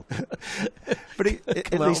it down." But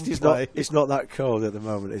at Come out least and it's play. not that cold at the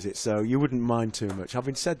moment, is it? So you wouldn't mind too much.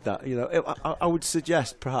 Having said that, I would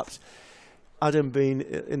suggest perhaps Adam being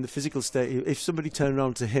in the physical state. If somebody turned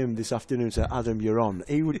around to him this afternoon and said, "Adam, you're on,"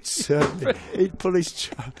 he would certainly he'd pull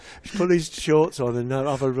his shorts on and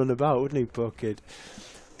have a run about, wouldn't he, poor kid?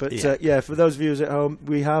 But for those viewers at home,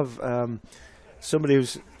 we have somebody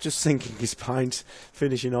who's just sinking his pint,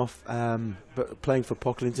 finishing off, but playing for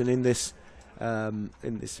Pocklington in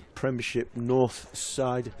this Premiership North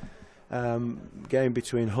side game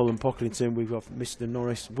between Hull and Pocklington. We've got Mr.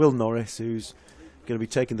 Norris, Will Norris, who's going to be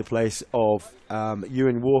taking the place of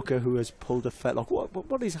Ewan Walker, who has pulled a fetlock.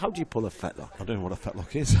 What is? How do you pull a fetlock? I don't know what a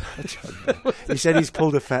fetlock is. He said he's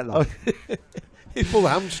pulled a fetlock. He pulled a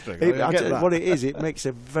hamstring. I get that. What it is, it makes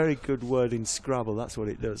a very good word in Scrabble. That's what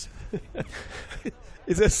it does.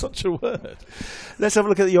 Is there such a word? Let's have a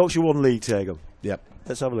look at the Yorkshire 1 League table. Yep.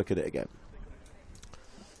 Let's have a look at it again.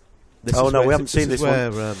 This Oh is no, where- we haven't seen this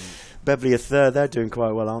where, one. Beverley are third. They're doing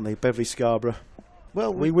quite well, aren't they? Beverley Scarborough.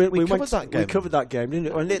 Well, we covered that game. We covered that game,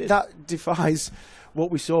 didn't we? And that defies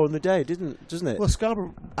what we saw on the day, doesn't it? Well,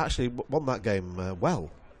 Scarborough actually won that game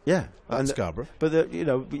well. Yeah, and Scarborough. But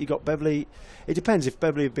you got Beverley. It depends if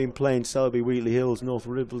Beverley have been playing Selby, Wheatley Hills, North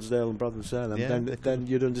Ribblesdale, and Bradford Salem. Yeah, then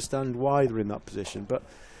you'd understand why they're in that position. But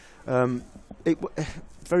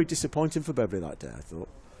very disappointing for Beverley that day, I thought.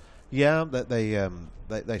 Yeah,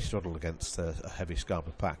 they struggled against a heavy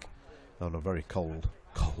Scarborough pack on a very cold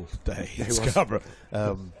day in Scarborough.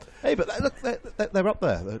 Hey, but look, they're up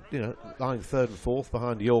there. They're, lying third and fourth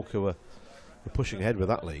behind York, who are pushing ahead with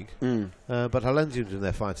that league. But Hallensians in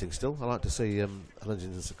there fighting still. I like to see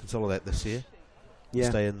Hallensians consolidate this year. Yeah.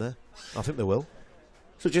 Stay in there. I think they will.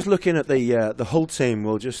 So just looking at the Hull team,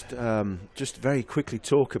 we'll just very quickly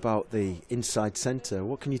talk about the inside centre.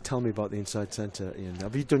 What can you tell me about the inside centre, Ian?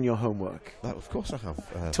 Have you done your homework? Of course I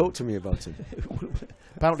have. Talk to me about him.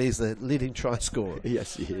 Apparently he's the leading try scorer.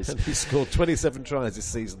 Yes, he is. And he's scored 27 tries this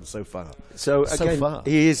season so far. So far.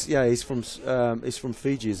 he is. Yeah, he's from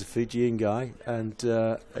Fiji. He's a Fijian guy, and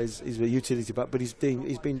he's a utility back. But he's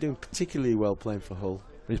been doing particularly well playing for Hull.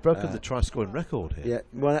 He's broken the try-scoring record here. Yeah,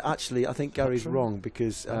 well, actually, I think Gary's wrong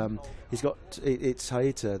because he's got it's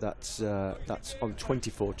Haita that's on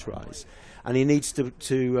 24 tries, and he needs to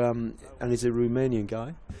and he's a Romanian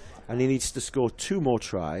guy, and he needs to score 2 more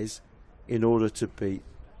tries in order to beat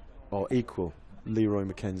or equal Leroy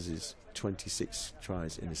Mackenzie's 26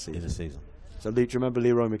 tries in a season. So do you remember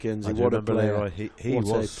Leroy Mackenzie? I do What a remember player! Leroy. He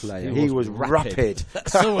was rapid.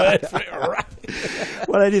 That's the word for it, rapid.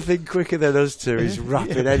 Well, anything quicker than us two is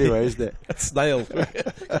rapid anyway, isn't it? Snail.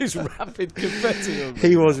 He's rapid confetti.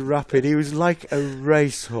 He was rapid. He was like a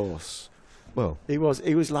racehorse. Well, he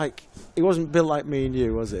wasn't built like me and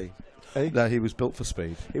you, was he? Eh? No, he was built for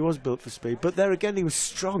speed. He was built for speed, but there again, he was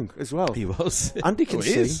strong as well. He was. And he can he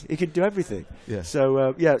sing. is. He could do everything. Yeah.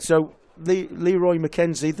 So So Leroy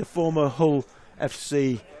Mackenzie, the former Hull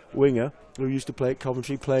FC winger who used to play at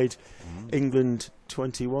Coventry, played England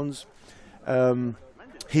 21s.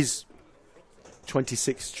 His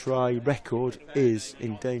 26 try record is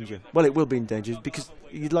in danger. Well, it will be in danger because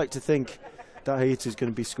you'd like to think that Haita's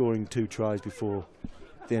going to be scoring 2 tries before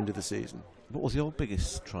the end of the season. What was your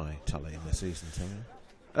biggest try tally in the season,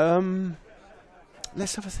 Terry?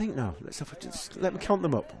 Let's have a think now. Let me count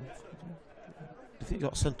them up. Do you think you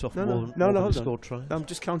got sent off No, more than hold on. scored tries? I'm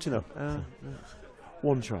just counting up.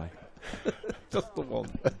 1 try. Just the one.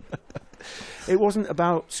 It wasn't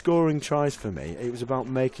about scoring tries for me. It was about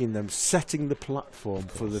making them, setting the platform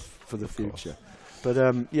for the future. But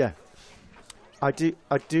I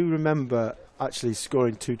do remember actually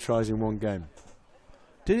scoring 2 tries in one game.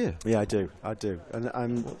 Do you? Yeah, I do.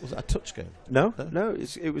 And was it a touch game? No.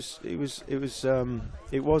 It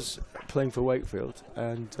was playing for Wakefield,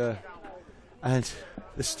 and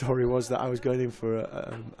the story was that I was going in for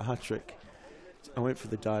a hat trick. I went for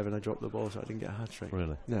the dive and I dropped the ball, so I didn't get a hat trick.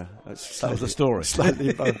 Really? No, that was the story. Slightly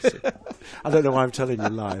embarrassing. I don't know why I'm telling you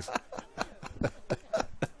live.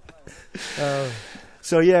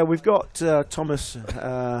 So yeah, we've got Thomas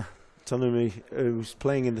Tonumi, who's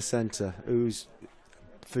playing in the centre, who's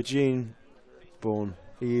Fijian born.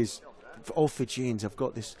 He is. All Fijians have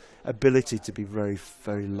got this ability to be very,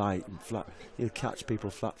 very light and flat. You catch people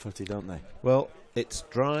flat-footed, don't they? Well, it's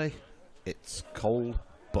dry, it's cold,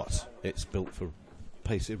 but it's built for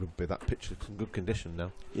pace. It would be that pitch is in good condition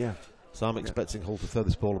now. Yeah. So I'm expecting Hull to throw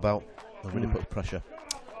this ball about and really put pressure.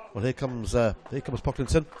 Well, here comes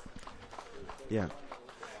Pocklington. Yeah.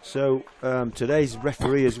 So today's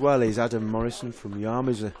referee as well is Adam Morrison from Yarm.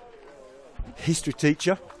 He's a history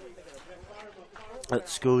teacher at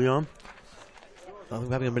School Yarm. I think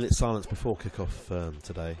we're having a minute's silence before kick-off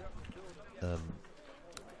today,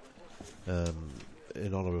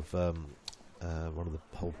 in honour of one of the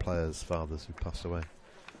Hull players' fathers who passed away,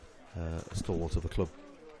 a stalwart of the club.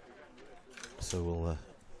 So we'll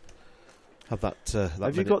have that.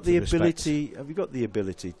 Have you got the ability? Have you got the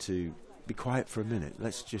ability to be quiet for a minute?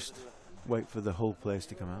 Let's just wait for the Hull players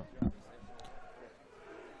to come out.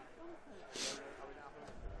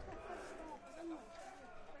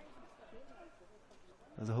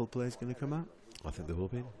 Are the Hull players going to come out? I think they will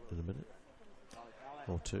be in a minute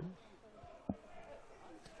or two.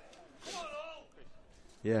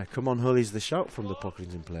 Yeah, come on, Hull is the shout from the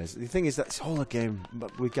Pocklington players. The thing is, that's all a game,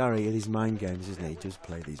 but with Gary, it is mind games, isn't he? He does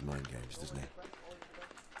play these mind games, doesn't he?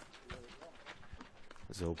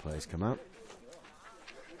 As all players come out.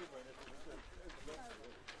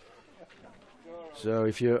 So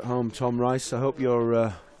if you're at home, Tom Rice, I hope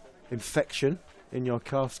your infection in your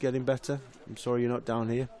calf's getting better. I'm sorry you're not down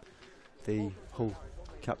here. The Hull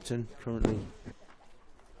captain currently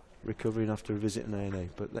recovering after a visit in A&E.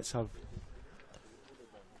 But let's have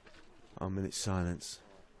a minute's silence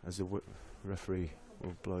as the referee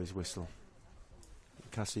will blow his whistle.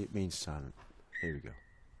 Cassie, it means silent. Here we go.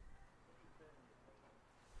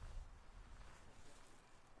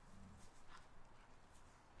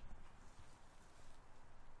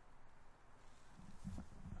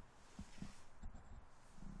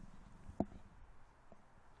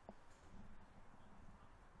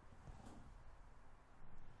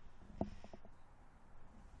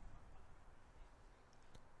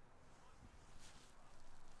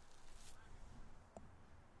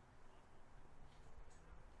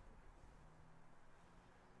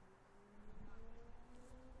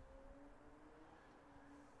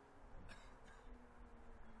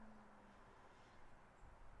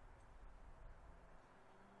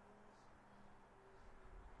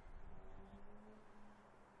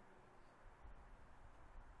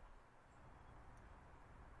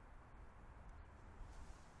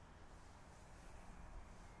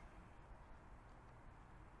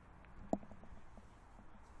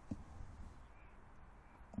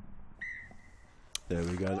 There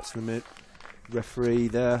we go, that's the minute. Referee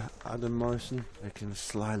there, Adam Morrison, taking a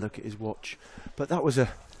sly look at his watch. But that was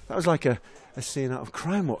like a scene out of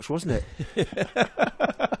Crime Watch, wasn't it?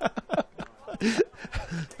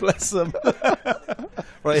 Bless them.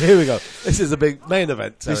 Right, here we go. This is a big main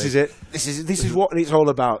event. This is it. This is what it's all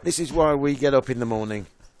about. This is why we get up in the morning.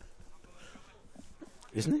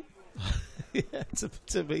 Isn't it? Yeah,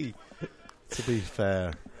 to be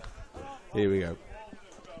fair. Here we go.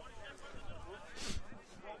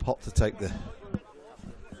 Pot to take the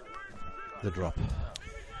drop.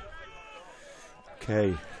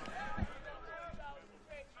 Okay.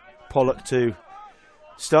 Pollock to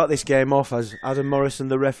start this game off as Adam Morrison,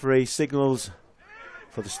 the referee, signals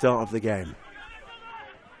for the start of the game.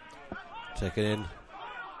 Taken in.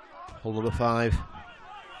 Hole number 5.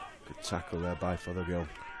 Good tackle there by Fothergill.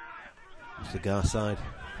 It's the Gar side.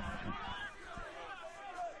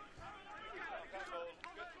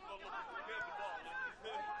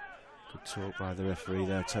 Good talk by the referee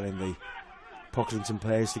there, telling the Pocklington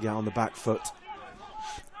players to get on the back foot.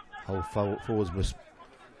 Whole forwards was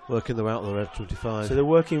working them out of the red 25. So they're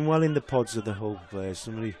working well in the pods of the Hull players.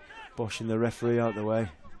 Somebody boshing the referee out the way.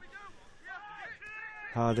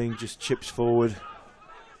 Harding just chips forward.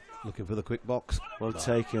 Looking for the quick box. Well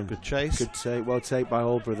taken. Good chase. Good take. Well take by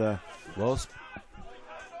Alborough there. Was.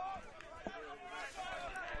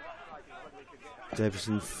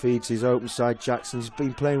 Davison feeds his open side Jackson. He's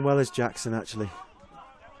been playing well as Jackson actually.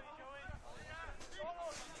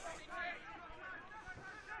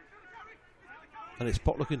 And it's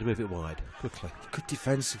Pot looking to move it wide quickly. Good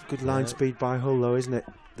defence, good line speed by Hull, though, isn't it?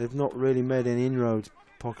 They've not really made any inroads,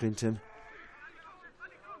 Pocklington.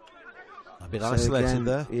 A bit isolated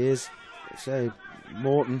there. He is. Say,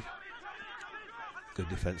 Morton. Good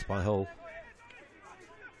defence by Hull.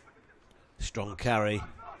 Strong carry.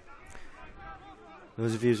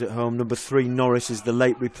 Those of you at home, number 3 Norris is the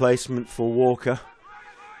late replacement for Walker.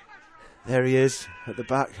 There he is at the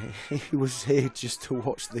back. He was here just to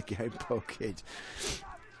watch the game, poor kid.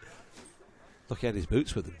 Look, he had his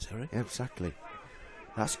boots with him, Terry. Yeah, exactly.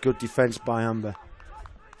 That's good defence by Amber.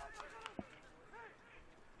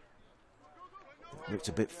 Looked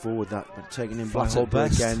a bit forward, that, but taking him by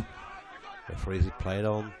Holbert again. Referees played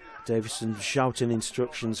on. Davison shouting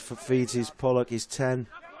instructions for feeds his Pollock, his 10.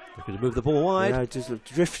 Looking to move the ball wide. Yeah, just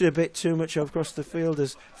drifted a bit too much across the field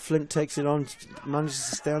as Flint takes it on, manages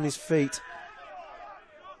to stay on his feet.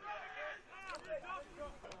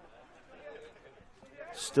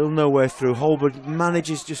 Still nowhere through. Holbert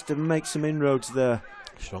manages just to make some inroads there.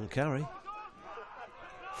 Strong carry.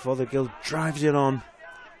 Fothergill drives it on.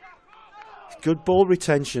 Good ball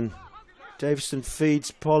retention. Davison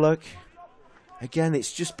feeds Pollock. Again,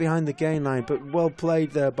 it's just behind the gain line, but well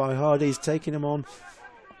played there by Hardy. He's taking him on.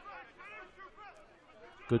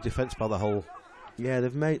 Good defence by the Hull. Yeah,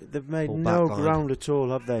 they've made no ground at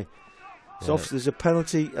all, have they? So there's a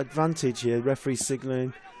penalty advantage here. Referee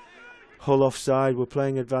signalling Hull offside. We're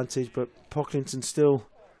playing advantage, but Pocklington still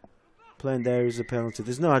playing there as a penalty.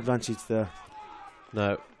 There's no advantage there.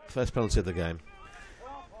 No, first penalty of the game.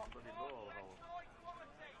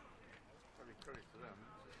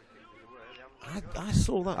 I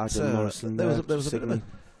saw that. Adam Morrison there was a bit of a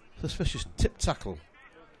suspicious tip tackle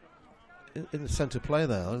in the centre play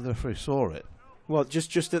there. The referee saw it. Well,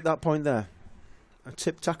 just at that point there, a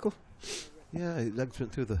tip tackle. Yeah, his legs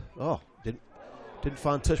went through the. Didn't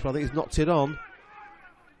find touch, but I think he's knocked it on.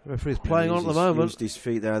 The referee's playing on at the moment. Used his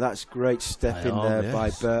feet there. That's great step in there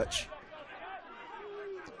by Birch.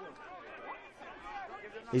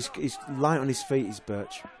 He's light on his feet. He's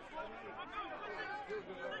Birch.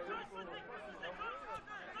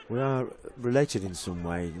 We are related in some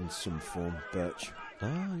way, in some form, Birch.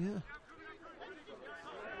 Oh, yeah.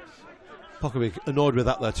 Pock will be annoyed with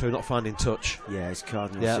that, though, too, not finding touch. Yeah, it's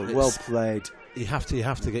Cardinals. Yeah, so well played. You have to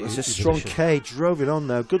get. It's a strong K. Drove it on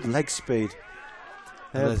there. Good leg speed.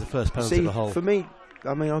 And there's the first penalty of the Hull. For me,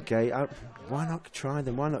 I mean, okay, why not try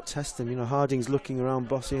them? Why not test them? You know, Harding's looking around,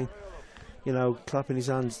 bossing, clapping his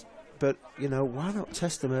hands. But why not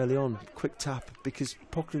test them early on? Quick tap, because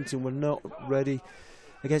Pocklington were not ready.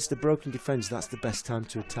 Against the broken defence, that's the best time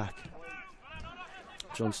to attack.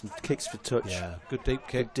 Johnson kicks for touch. Yeah, good deep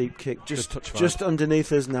kick. Good deep kick. Just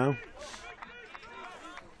underneath us now.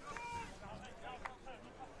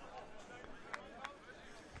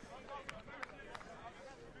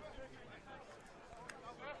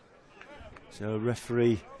 So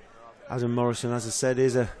referee Adam Morrison, as I said,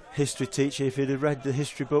 is a history teacher. If he'd have read the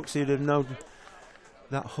history books, he'd have known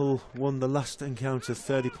that Hull won the last encounter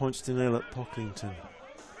 30 points to 0 at Pocklington.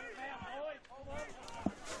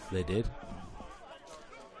 They did.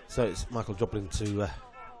 So it's Michael Joplin to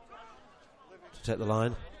take the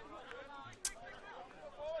line.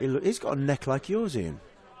 He's got a neck like yours, Ian.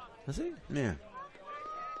 Has he? Yeah.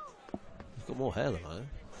 He's got more hair than I.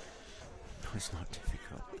 It's not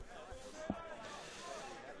difficult.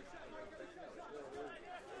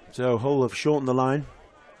 So Hull have shortened the line.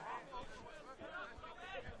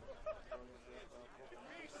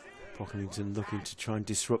 Pocklington looking to try and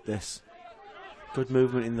disrupt this. Good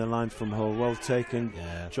movement in the line from Hull. Well taken.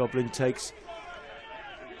 Yeah. Joplin takes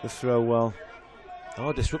the throw well.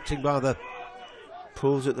 Oh, disrupting by the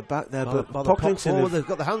pulls at the back there, by but the Pocklington they've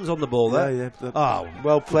got the hands on the ball there. Yeah,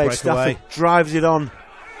 well played. Stafford drives it on.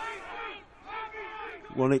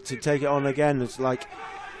 Wanted to take it on again. It's like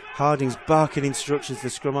Harding's barking instructions to the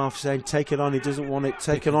scrum half saying take it on. He doesn't want it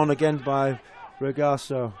taken on again by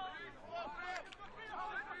Regasso.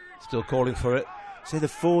 Still calling for it. See, the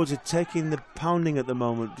forwards are taking the pounding at the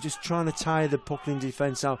moment, just trying to tire the Pocklington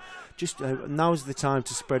defence out. Just now's the time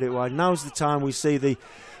to spread it wide. Now's the time we see the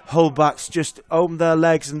Hull backs just open their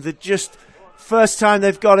legs, and they're just first time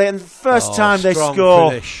they've got it, and the first time they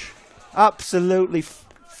score. Finish. Absolutely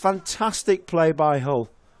fantastic play by Hull.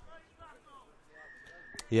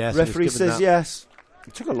 Yes, referee says yes.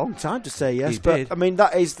 It took a long time to say yes, but did. I mean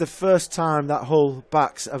that is the first time that Hull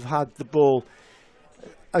backs have had the ball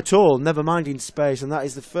at all, never mind in space, and that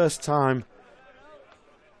is the first time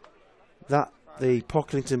that the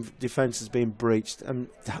Pocklington defence has been breached, and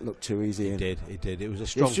that looked too easy. It did. It was a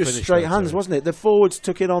strong finish. It's just straight hands, wasn't it? The forwards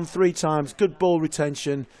took it on 3 times. Good ball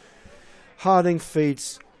retention. Harding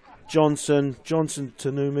feeds. Johnson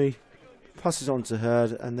to Numi, passes on to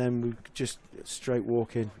Hurd, and then we just straight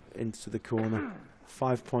walking into the corner.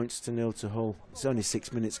 5 points to 0 to Hull. It's only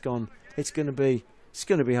 6 minutes gone. It's going to be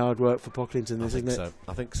hard work for Pocklington, isn't it?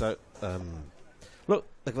 I think so. Look,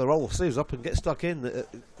 they're going to roll the sleeves up and get stuck in. The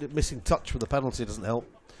missing touch for the penalty doesn't help.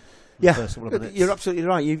 Yeah, you're absolutely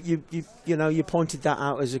right. You pointed that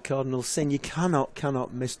out as a cardinal sin. You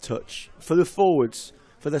cannot miss touch. For the forwards,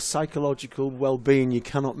 for their psychological well-being, you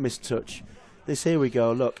cannot miss touch. Here we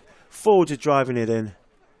go. Look, forwards are driving it in.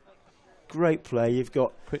 Great play. You've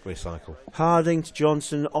got quick recycle. Harding to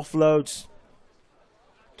Johnson, offloads.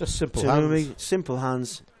 Just simple hands. Simple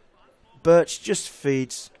hands. Birch just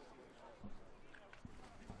feeds.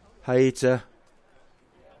 Hayita.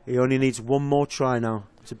 He only needs one more try now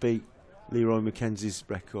to beat Leroy Mackenzie's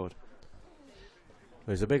record.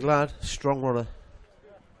 He's a big lad, strong runner.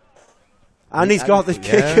 And he's got the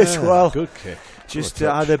kick as well. Good kick. Just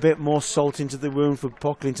to add a bit more salt into the wound for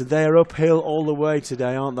Pocklington. They're uphill all the way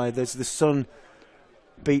today, aren't they? There's the sun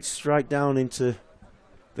beats straight down into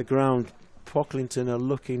the ground. Pocklington are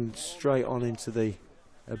looking straight on into the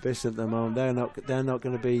abyss at the moment. They're not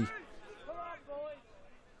going to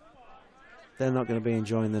be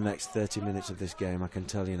enjoying the next 30 minutes of this game, I can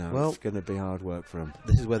tell you now. Well, it's going to be hard work for them.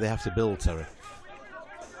 This is where they have to build, Terry.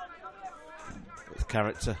 It's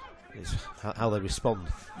character. It's how they respond,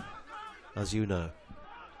 as you know.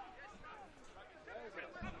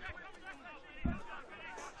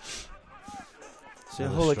 So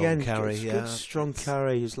Hull again, good strong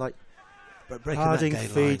carry. He's like Harding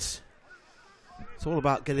feeds. It's all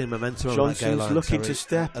about getting momentum. Johnson's line, looking Terry, to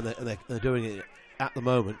step, and they're doing it at the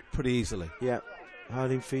moment pretty easily. Yeah,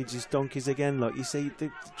 Harding feeds his donkeys again. Look, you see,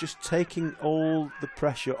 they're just taking all the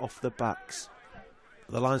pressure off the backs.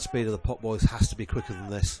 The line speed of the Pot Boys has to be quicker than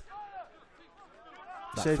this.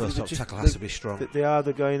 That first tackle has to be strong. They're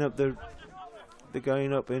going up. They're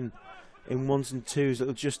going up in ones and twos.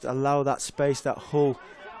 That'll just allow that space that Hull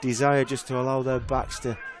desire, just to allow their backs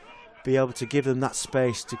to be able to give them that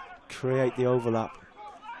space to create the overlap.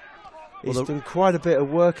 He's done quite a bit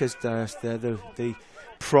of work as Dias there. The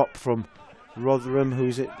prop from Rotherham,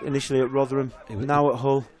 who's initially at Rotherham, now at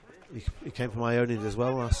Hull. He came from Ionians as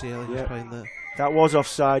well last year. He was playing there. That was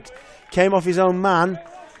offside. Came off his own man.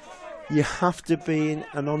 You have to be in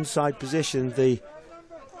an onside position. The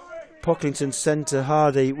Pocklington centre,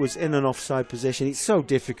 Hardy, was in an offside position. It's so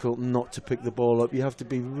difficult not to pick the ball up. You have to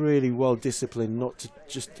be really well disciplined not to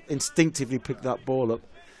just instinctively pick that ball up.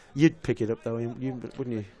 You'd pick it up though, wouldn't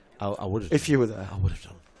you? I would have. If you were there. I would have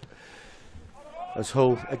done. As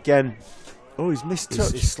Hull again. Oh, he's missed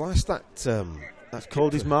touch. He's sliced that. That's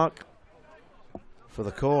called his mark. For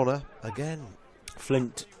the corner again.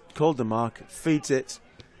 Flint called the mark, feeds it,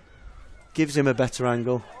 gives him a better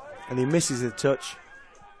angle, and he misses the touch.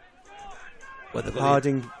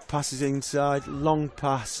 Harding passes inside, long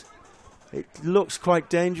pass. It looks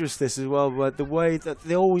quite dangerous, this as well, but the way that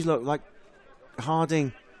they always look, like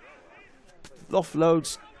Harding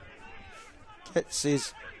offloads, gets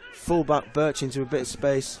his fullback Birch into a bit of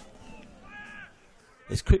space.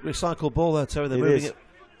 It's quick recycle ball there, Terry. They're moving it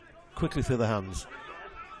quickly through the hands.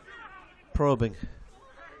 Probing.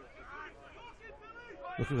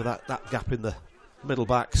 Looking for that gap in the middle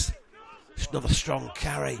backs. Just another strong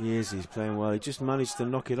carry. He's playing well. He just managed to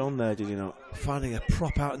knock it on there, did he not? Finding a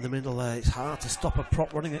prop out in the middle there. It's hard to stop a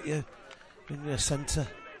prop running at you in your centre.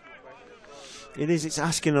 It is. It's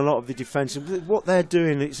asking a lot of the defence. What they're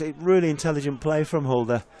doing, it's a really intelligent play from Hull.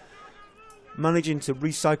 They're managing to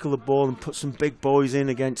recycle the ball and put some big boys in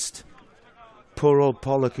against poor old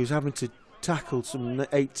Pollock, who's having to tackle some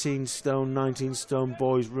 18 stone, 19 stone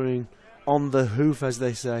boys running on the hoof, as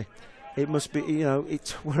they say. It must be,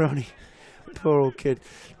 we're only, poor old kid,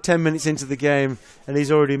 10 minutes into the game and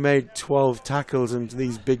he's already made 12 tackles, and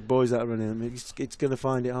these big boys that are running him, it's going to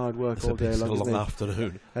find it hard work all day long. It's a long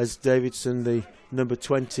afternoon. As Davidson, the number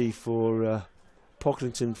 20 for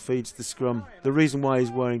Pocklington, feeds the scrum. The reason why he's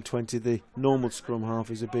wearing 20, the normal scrum half,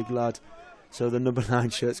 is a big lad, so the number 9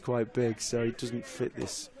 shirt's quite big, so it doesn't fit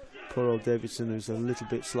this poor old Davidson, who's a little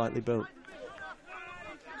bit slightly built.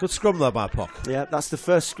 Good scrum though by Pock. Yeah, that's the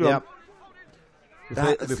first scrum. Yep.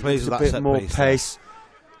 That's a bit more pace.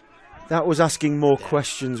 That was asking more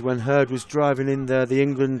questions when Hurd was driving in there, the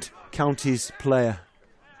England counties player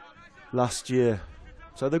last year.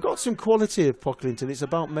 So they've got some quality of Pocklington. It's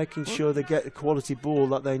about making sure they get the quality ball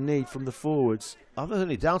that they need from the forwards. I don't have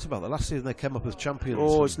any doubt about that. Last season they came up as champions.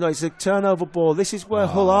 Oh, it's a turnover ball. This is where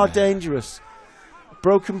Hull are dangerous.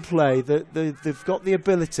 Broken play. They've got the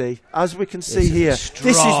ability, as we can see here.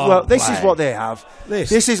 This is what they have.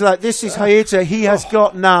 This is Hayita. He has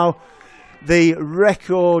got now the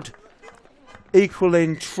record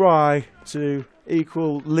equaling try to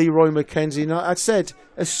equal Leroy Mackenzie. Now, I said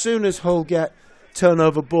as soon as Hull get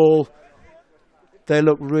turnover ball, they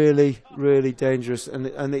look really, really dangerous, and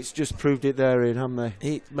it's just proved it there, Ian, haven't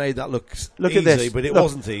they? It made that look at easy, this. but it Look,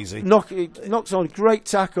 wasn't easy. It knocks on, great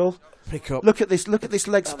tackle. Pick up. Look at this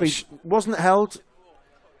leg speed. Wasn't held.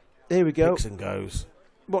 Here we go. Picks and goes.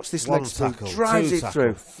 Watch this One leg speed. tackle, Drives two it tackle,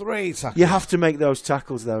 through. 3 tackles. You have to make those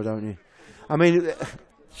tackles, though, don't you? I mean,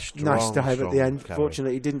 nice dive at the end. Gary.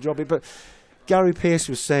 Fortunately, he didn't drop it. But Gary Pearce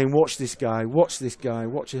was saying, watch this guy, watch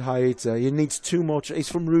Haita. He needs 2 more. He's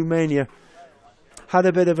from Romania. Had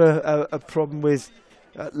a bit of a problem with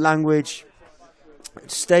language.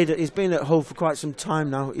 He's been at Hull for quite some time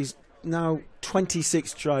now. He's now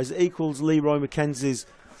 26 tries. It equals Leroy Mackenzie's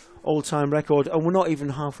all-time record. And we're not even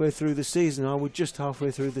halfway through the season. We're just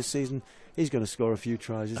halfway through the season. He's going to score a few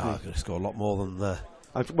tries, isn't he? He's going to score a lot more than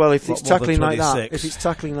well, if it's tackling like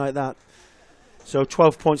that. So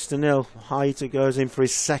 12 points to 0. Haita goes in for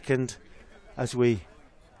his second as we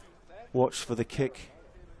watch for the kick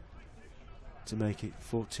to make it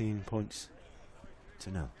 14 points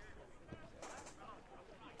to 0.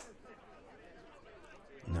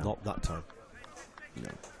 No. Not that time.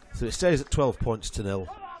 No. So it stays at 12 points to 0.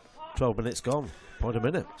 12 minutes gone. Point a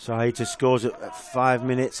minute. So Haita scores at 5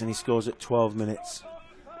 minutes and he scores at 12 minutes.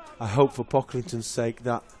 I hope for Pocklington's sake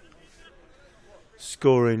that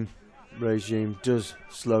scoring regime does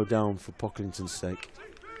slow down for Pocklington's sake.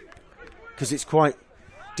 Because it's quite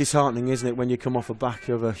disheartening, isn't it, when you come off the back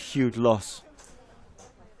of a huge loss.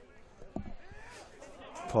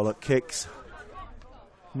 Pollock kicks.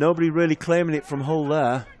 Nobody really claiming it from Hull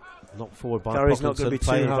there. Not forward by Gary's Pocklington. not going to be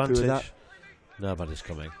too happy with that. Nobody's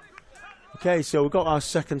coming. Okay, so we've got our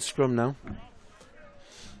second scrum now.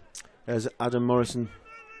 As Adam Morrison,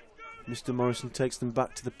 Mr. Morrison takes them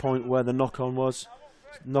back to the point where the knock-on was.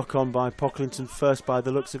 Knock-on by Pocklington first by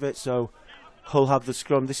the looks of it, so Hull have the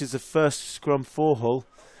scrum. This is the first scrum for Hull,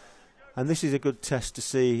 and this is a good test to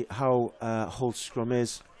see how Hull's scrum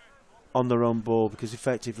is on their own ball, because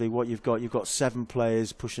effectively what you've got 7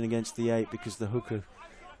 players pushing against the 8 because the hooker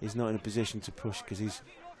is not in a position to push because he's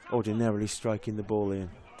ordinarily striking the ball in.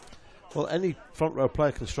 Well, any front row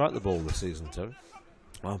player can strike the ball this season, Terry.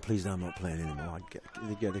 Oh, please, I'm not playing anymore.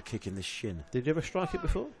 I'd get a kick in the shin. Did you ever strike it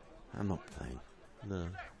before? I'm not playing. No.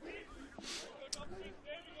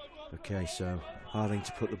 Okay, so Harding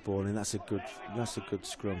to put the ball in. That's a good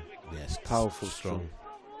scrum. Yes, powerful scrum.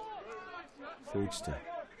 Foodster.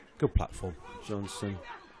 Good platform. Johnson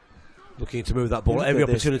looking to move that ball Look every at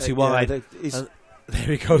this. opportunity wide. There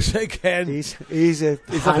he goes again. He's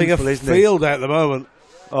having a field out at the moment.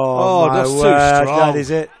 Oh my just word! too strong. That is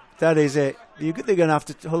it. That is it. They're going to have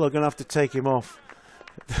to. Hull are going to have to take him off.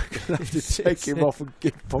 They're going to have to take him off and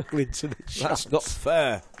give Pocklington a chance. That's not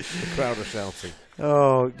fair. The crowd are shouting.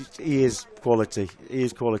 Oh, he is quality. He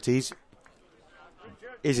is quality.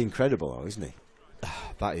 He's incredible, though, isn't he?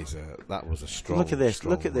 That was a strong. Look at this.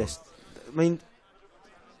 Look at this. I mean,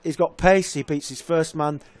 he's got pace. He beats his first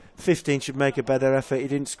man. 15 should make a better effort. He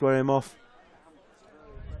didn't square him off.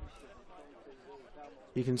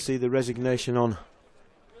 You can see the resignation on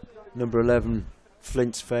number 11,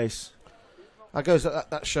 Flint's face. I guess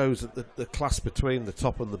that shows that the class between the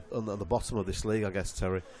top and the bottom of this league, I guess,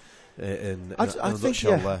 Terry. I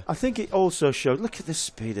think it also showed. Look at the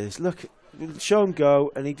speed of this. Look, show him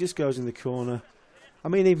go, and he just goes in the corner. I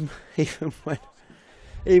mean,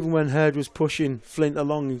 even when Hurd was pushing Flint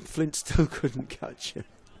along, Flint still couldn't catch him.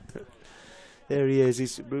 There he is.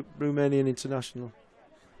 He's Romanian international.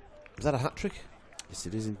 Is that a hat trick? Yes,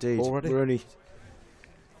 it is indeed. Already? We're only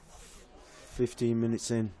 15 minutes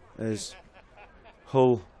in as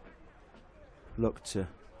Hull look to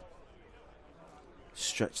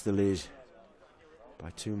stretch the lead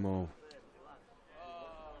by 2 more.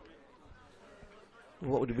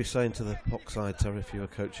 What would you be saying to the Pock side, Terry, if you were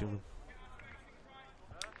coaching them?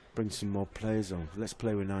 Bring some more players on. Let's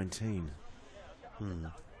play with 19.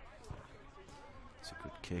 It's a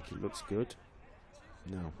good kick. It looks good.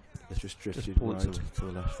 No, it's just drifted wide to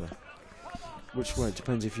the left there. Which way? It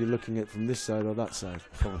depends if you're looking at from this side or that side.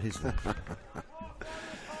 From his left. I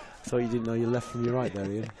thought you didn't know your left from your right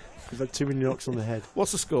there, Ian. You've had too many knocks on the head.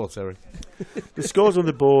 What's the score, Terry? The score's on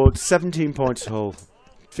the board. 17 points Hull.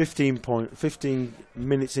 15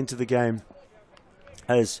 minutes into the game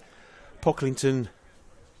as Pocklington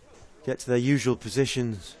get to their usual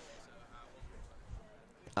positions.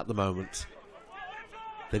 At the moment,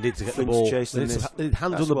 they need to get Flint's the ball. chasing They need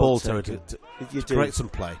hands on the ball, Terry, to create some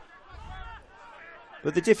play.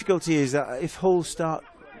 But the difficulty is that if Hull start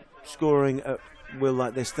scoring at will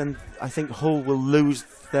like this, then I think Hull will lose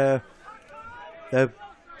their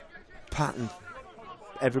pattern.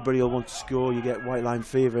 Everybody will want to score. You get white line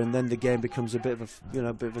fever, and then the game becomes a bit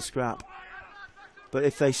of a scrap. But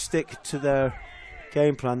if they stick to their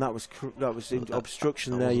game plan, that was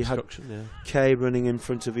obstruction there. You had Kay running in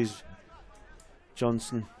front of his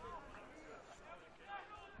Johnson.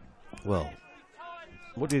 Well,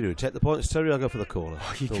 what do you do? Take the points, Terry? I'll go for the corner.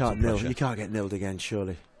 Oh, you can't get nilled again,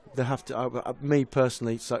 surely. They have to. Me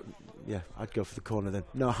personally, it's like, yeah, I'd go for the corner then.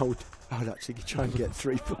 No, I would actually try and get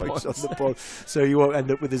 3 points on the ball, so you won't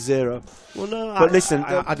end up with a 0. Well, no, but listen,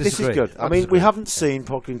 I this is good. I mean, we haven't seen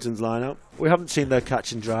Pocklington's lineup. We haven't seen their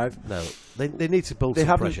catch and drive. No, they need to build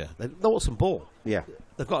some pressure. They want some ball. Yeah,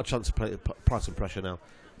 they've got a chance to apply some pressure now.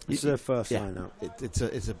 It's their first lineup.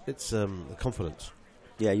 It's confidence.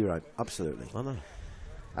 Yeah, you're right. Absolutely. I know.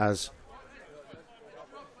 As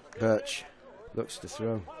Birch looks to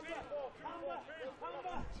throw.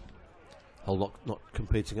 Hull not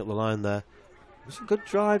competing at the line there. It's a good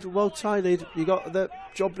drive, well tidied. You got the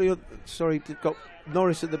Jobley. Sorry, you've got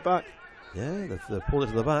Norris at the back. Yeah, they've pulled it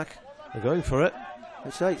to the back. They're going for it.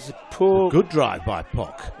 It's a poor, good drive by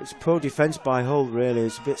Pock. It's poor defence by Hull. Really,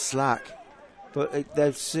 it's a bit slack. But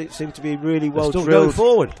they seem to be really well drilled. Going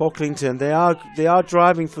forward. Pocklington, they are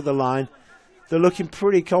driving for the line. They're looking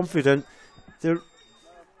pretty confident.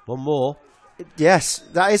 One more. Yes,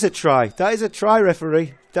 that is a try. That is a try,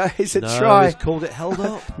 referee. That is a No, try. he's called it held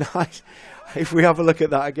up. Nice. If we have a look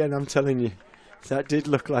at that again, I'm telling you, that did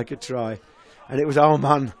look like a try. And it was our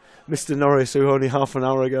man, Mr. Norris, who only half an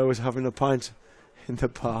hour ago was having a pint in the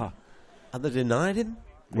bar. And they denied him?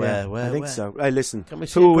 Where? I think so. Hey, listen, Can we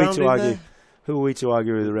see who are we ground to in argue? there? Who are we to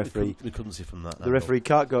argue with the referee? We couldn't see from that. The referee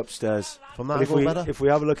can't go upstairs. From that But angle better? if we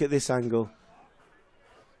have a look at this angle.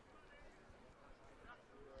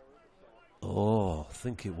 Oh, I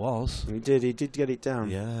think it was. He did get it down.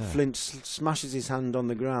 Yeah. Flint smashes his hand on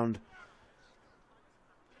the ground.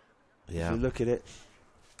 Yeah. If you look at it.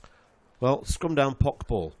 Well, scrum down, Pock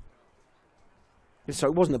ball. So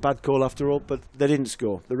it wasn't a bad call after all, but they didn't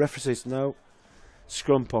score. The referee says no.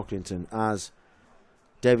 Scrum Pocklington as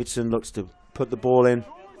Davidson looks to put the ball in.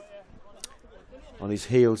 On his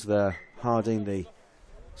heels there, Harding, the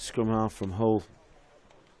scrum half from Hull.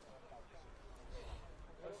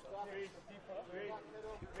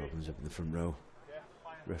 Few problems up in the front row.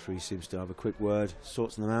 Referee seems to have a quick word,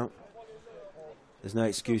 sorts them out. There's no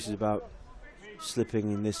excuses about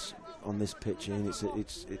slipping in this on this pitch. And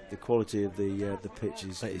the quality of the pitch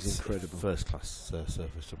is incredible. First class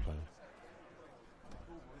surface to play.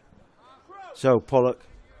 So Pollock,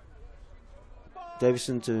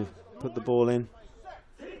 Davison to put the ball in.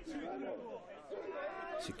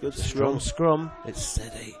 It's a good strong scrum. It's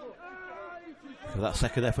steady. For that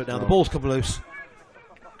second effort now, the ball's come loose.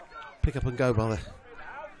 Pick up and go, brother.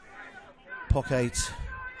 Pock 8,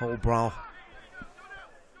 Hull brow.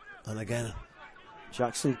 And again,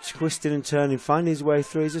 Jackson twisting and turning, finding his way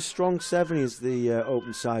through. He's a strong 7 is the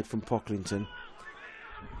open side from Pocklington.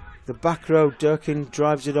 The back row, Durkin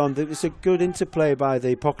drives it on. It's a good interplay by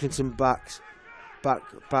the Pocklington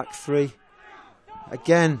back 3.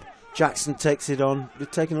 Again, Jackson takes it on. They're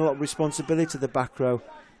taking a lot of responsibility to the back row.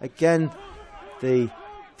 Again, the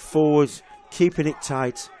forwards keeping it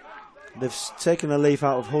tight. They've taken a leaf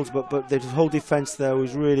out of Hull's, but the whole defence there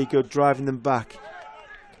was really good, driving them back.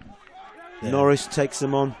 Yeah. Norris takes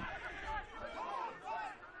them on.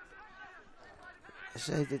 I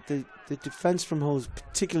say that the defence from Hull is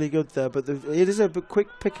particularly good there, but it is a quick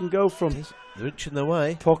pick and go from they're inching their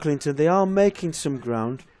way. Pocklington. They are making some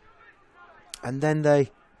ground, and then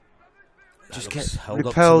they just get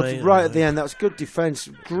repelled right at the end. That was good defence.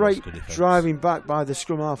 Great driving back by the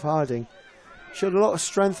scrum half Harding. Showed a lot of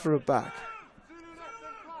strength for a back.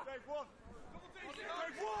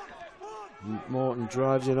 Morton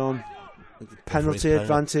drives it on. Penalty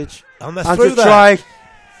advantage. And they're through there. Try.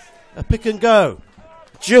 A pick and go.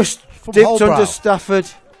 Just from dipped Holbrow. Under Stafford.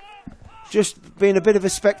 Just being a bit of a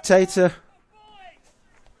spectator.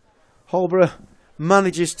 Holbrow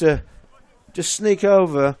manages to just sneak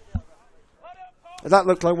over. That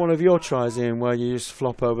looked like one of your tries, Ian, where you just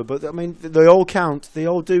flop over. But I mean, they all count. They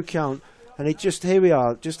all do count. And here we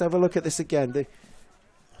are. Just have a look at this again. The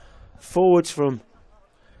forwards from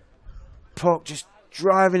Pock just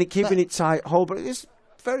driving it, keeping it tight. Holbrook, it's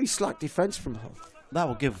very slack defence from Hull. That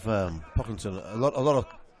will give Pocklington a lot of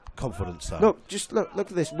confidence. Though. Look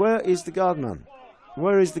at this. Where is the guard man?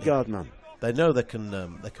 Where is the guard man? They know they can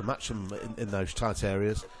match them in those tight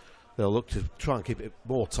areas. They'll look to try and keep it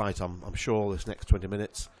more tight. I'm sure this next 20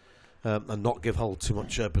 minutes, and not give Hull too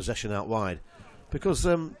much possession out wide, because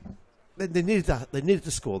they needed that. They needed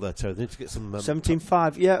to score there too. They need to get some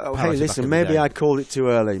 17-5. Yeah. Oh, hey, listen. Maybe I called it too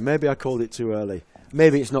early.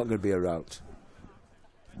 maybe it's not going to be a rout.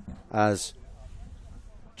 As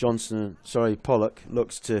Pollock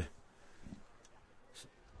looks to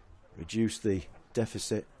reduce the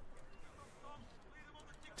deficit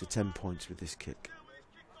to 10 points with this kick.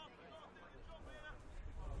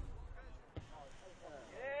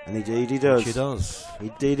 And indeed he does. He does.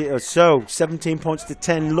 Indeed it does. So 17 points to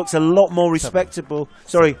 10 looks a lot more respectable.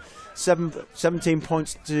 17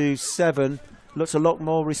 points to 7 looks a lot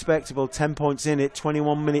more respectable. 10 points in it,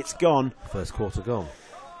 21 minutes gone. First quarter gone.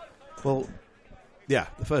 Well, yeah,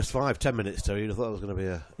 the first 5-10 minutes, Terry, I thought it was going to be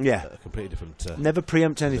a completely different. Never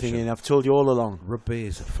preempt anything in. I've told you all along. Rugby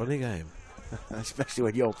is a funny game, especially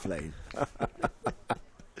when you're playing.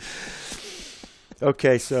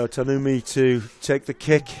 Okay, so Tanumi to take the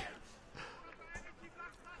kick.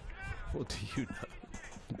 What do you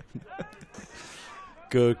know?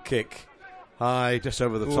 Good kick. High, just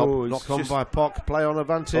over the top. Knocked on by Pock. Play on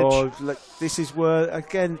advantage. Oh, look, this is where,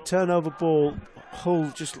 again, turnover ball.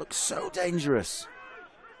 Hull just looks so dangerous.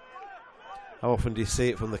 How often do you see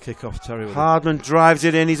it from the kick-off, Terry? Hardman drives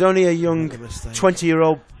it in. He's only a young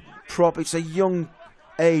 20-year-old prop. It's a young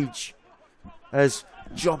age as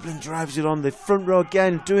Joplin drives it on the front row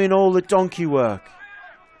again, doing all the donkey work.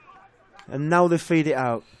 And now they feed it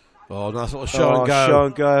out. Oh, nice little show and go. Show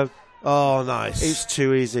and go. Oh, nice. It's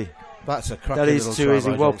too easy. That's a cracking That is little too try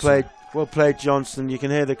easy. by Well Johnson. played. Well played, Johnston. You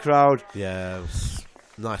can hear the crowd. Yeah, it was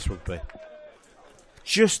nice rugby.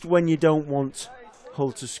 Just when you don't want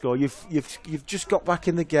Hull to score, you've just got back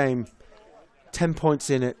in the game, 10 points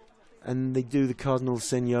in it, and they do the cardinal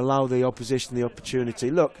sin. You allow the opposition the opportunity.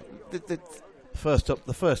 Look, the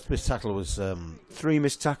first missed tackle was 3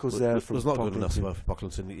 missed tackles there. Was not good enough for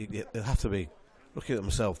Pocklington. They have to be looking at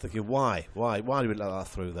themselves, thinking, why do we let that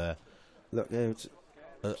through there? Look, it's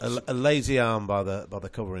a lazy arm by the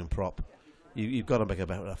covering prop. You've got to make a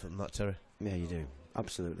better effort than that, Terry. Yeah, you do.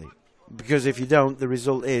 Absolutely. Because if you don't, the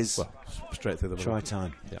result is straight through the middle. Try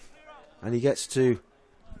time. Yeah. And he gets to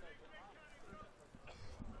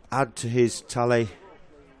add to his tally,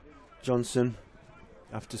 Johnson,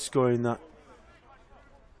 after scoring that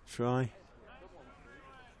try.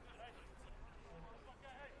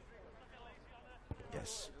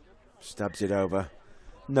 Yes. Stabs it over.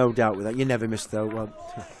 No doubt with that. You never miss though. Well,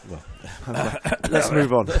 let's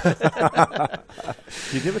move on.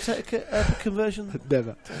 You never take a conversion?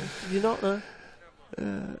 Never. You not, no?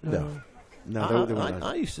 No.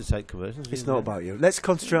 I used to take conversions. It's not about you. Let's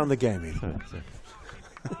concentrate on the game, Ian.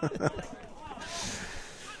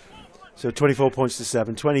 So 24 points to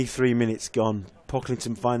 7, 23 minutes gone.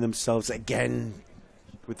 Pocklington find themselves again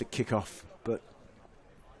with the kick-off, but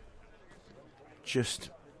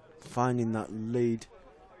just finding that lead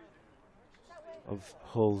of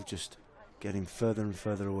Hull just getting further and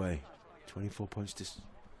further away. 24 points to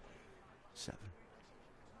 7.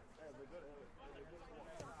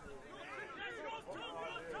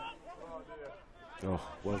 Oh,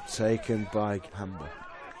 well taken by Hamber.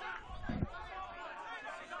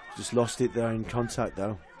 Just lost it there in contact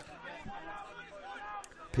though.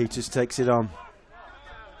 Peters takes it on.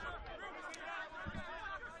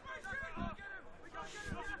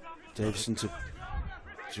 Davison to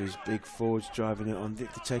his big forwards driving it on. They're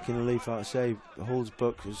taking a leaf out of say. Hull's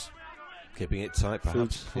book was keeping it tight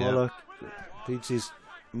perhaps. Peters,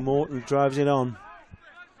 Morton drives it on.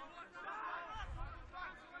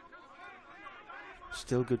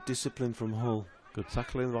 Still good discipline from Hull. Good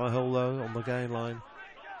tackling by Hull though on the gain line.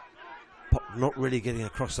 Pop not really getting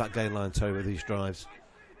across that gain line, Terry, with these drives.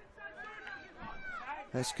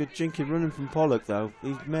 That's good jinky running from Pollock though.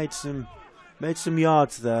 He made some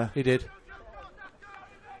yards there. He did.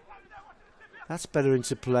 That's better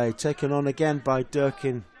into play. Taken on again by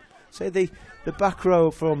Durkin. Say the back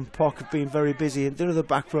row from Pock have been very busy. And the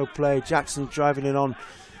back row play, Jackson driving it on.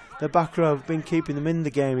 The back row have been keeping them in the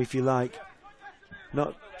game, if you like.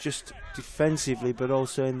 Not just defensively, but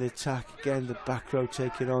also in the attack. Again, the back row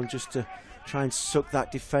taking on just to try and suck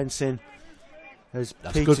that defence in. As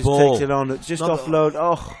That's Peters good ball. takes it on, just offload.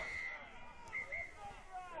 Oh,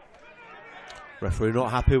 referee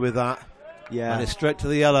not happy with that. Yeah, and it's straight to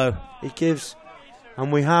the yellow. He gives,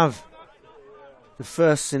 and we have the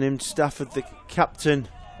first in him. Stafford, the captain,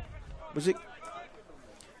 was it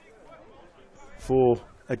for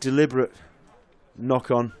a deliberate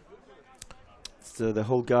knock on? So the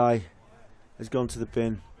whole guy has gone to the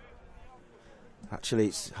bin. Actually,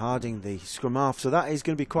 it's Harding, the scrum half. So that is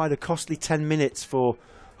going to be quite a costly 10 minutes for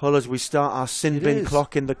Hull as we start our sin bin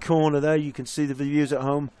clock in the corner there. You can see the viewers at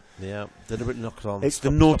home. Yeah, deliberate knock on. It's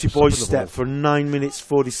the naughty boy step for 9 minutes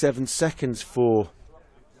 47 seconds for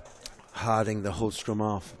Harding, the Hull scrum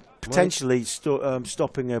half. potentially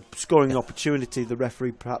stopping a scoring opportunity, the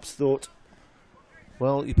referee perhaps thought.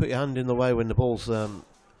 Well, you put your hand in the way when the ball's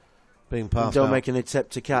being passed out. Don't make an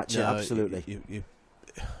attempt to catch it, absolutely. You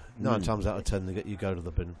 9 times out of 10, you go to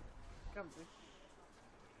the bin.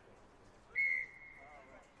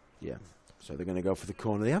 Yeah, so they're going to go for the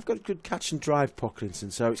corner. They have got a good catch and drive,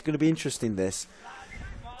 Pocklington, so it's going to be interesting, this.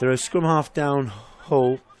 They're a scrum half down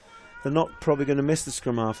Hull. They're not probably going to miss the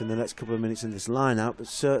scrum half in the next couple of minutes in this line-out, but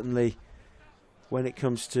certainly when it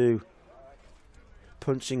comes to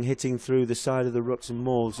punching, hitting through the side of the rucks and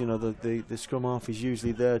mauls, you know, the scrum half is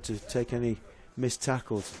usually there to take any missed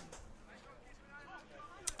tackles.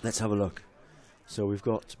 Let's have a look. So we've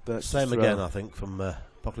got Bert's same throw. again, I think, from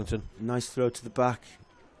Pocklington. Nice throw to the back.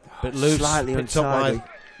 Bit loose, slightly picked up untidy.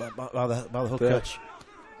 by the hooker.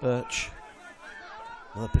 Birch.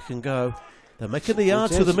 Another pick and go. They're making the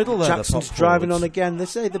yard to the middle there. Jackson's driving on again. They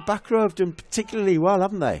say the back row have done particularly well,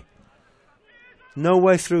 haven't they? No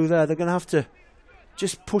way through there. They're going to have to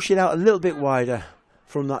just push it out a little bit wider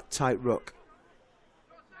from that tight ruck.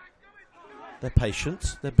 They're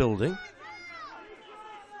patient. They're building.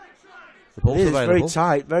 The ball's it is available. Very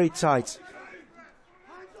tight, very tight.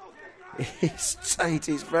 It's tight.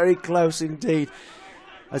 It's very close indeed.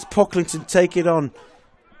 As Pocklington take it on,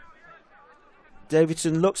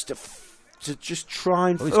 Davidson looks to just try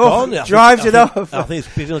and drives it off. I think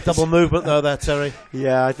he's doing a double movement though there, Terry.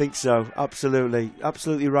 Yeah, I think so. Absolutely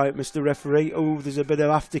right, Mr. Referee. Oh, there's a bit of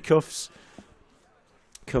aftercuffs.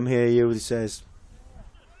 Come here, you. He says.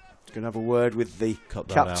 He's going to have a word with the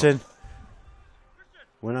captain.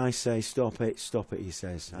 When I say stop it, he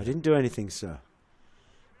says. I didn't do anything, sir.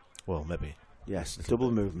 Well, maybe. Yes,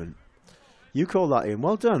 double movement. You call that in.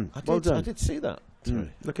 Well done. Well done. I did see that.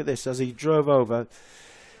 Look at this as he drove over.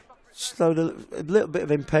 Slowed a little bit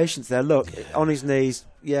of impatience there. Look, on his knees.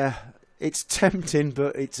 Yeah, it's tempting,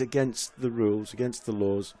 but it's against the rules, against the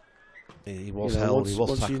laws. He was held. He was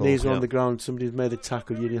once tackled. Your knees are on the ground, somebody's made a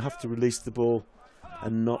tackle. You have to release the ball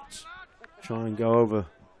and not try and go over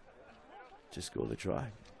to score the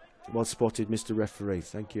try. Well spotted, Mr. Referee.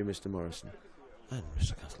 Thank you, Mr. Morrison. And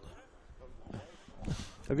Mr. Castler.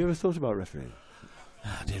 Have you ever thought about refereeing?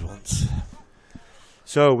 I did once.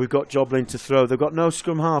 So we've got Joblin to throw. They've got no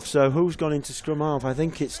scrum half, so who's gone into scrum half? I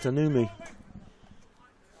think it's Tanumi.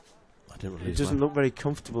 I didn't He doesn't look very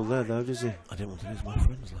comfortable there, though, does he? I didn't want to lose my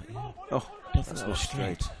friends like you. Oh, that's not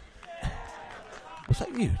straight. Was that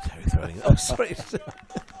you, Terry, throwing it? Oh, straight.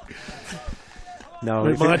 No,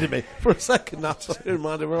 reminded me for a second. That's what it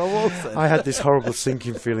reminded me where I was then. I had this horrible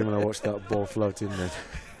sinking feeling when I watched that ball float in there.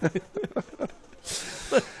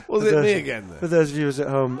 Was it me again then? For those viewers at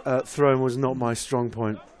home, throwing was not my strong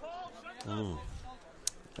point. Oh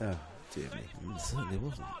dear me. It certainly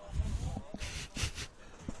wasn't.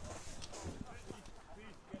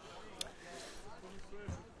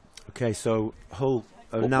 Okay, so Hull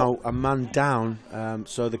are now a man down.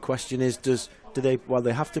 So the question is, do they? Well,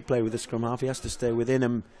 they have to play with the scrum half. He has to stay within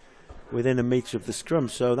a metre of the scrum.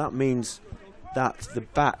 So that means that the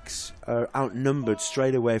backs are outnumbered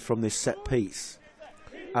straight away from this set piece.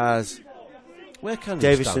 As where can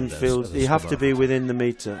Davison feels you have to be within the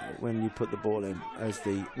metre when you put the ball in. As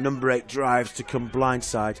the number 8 drives to come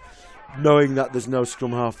blindside, knowing that there's no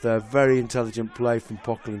scrum half there. Very intelligent play from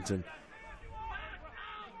Pocklington.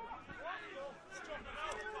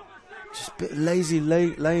 Just a bit lazy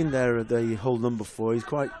laying there at the Hull number 4. He's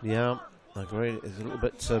quite... Yeah, I agree. He's a little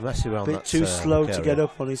bit messy around that. A bit too slow to get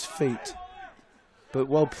up on his feet. But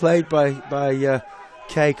well played by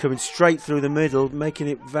Kay, coming straight through the middle, making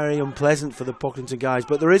it very unpleasant for the Pocklington guys.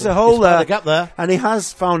 But there is a hole there. A gap there. And he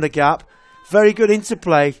has found a gap. Very good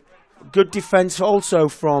interplay. Good defence also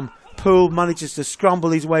from Poole. Manages to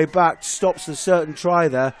scramble his way back. Stops a certain try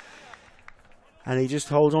there. And he just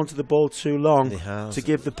holds on to the ball too long to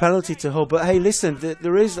give the penalty to Hull. But hey, listen,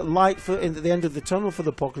 there is light at the end of the tunnel for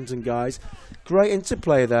the Pocklington guys. Great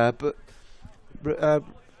interplay there, but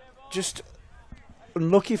just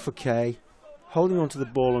unlucky for Kay, holding onto the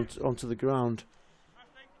ball onto the ground.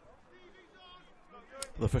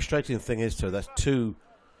 The frustrating thing is, too, there's 2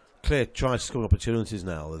 clear try-scoring opportunities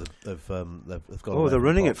now. They've got. Oh, they're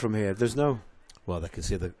running it from here. There's no. Well, they can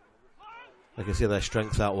see their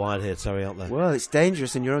strengths out wide here, Terry, aren't they? Well, it's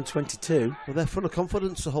dangerous, and you're on 22. Well, they're full of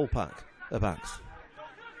confidence, the whole pack, their backs.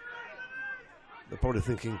 They're probably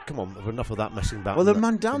thinking, come on, we've enough of that messing about. Well, they're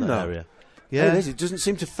man down now. Area. Yeah, it doesn't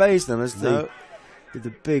seem to faze them as the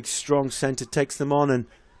big, strong centre takes them on,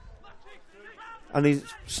 and he's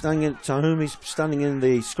standing Tahumi's standing in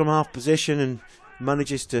the scrum half position and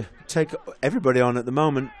manages to take everybody on at the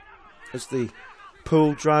moment as the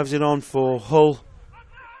Poole drives it on for Hull.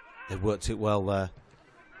 They've worked it well there.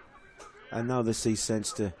 and now they see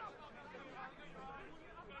sense to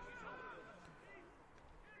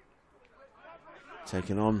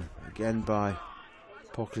taken on again by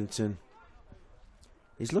Pocklington.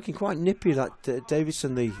 He's looking quite nippy, that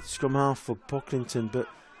Davison, the scrum half for Pocklington, but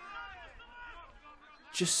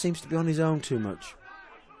just seems to be on his own too much.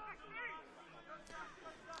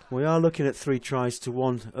 We are looking at 3 tries to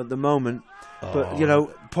 1 at the moment, but you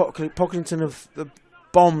know, Pocklington have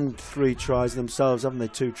bombed 3 tries themselves, haven't they?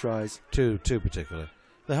 2 tries. Two particularly.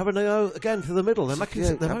 They're having to go again for the middle. They're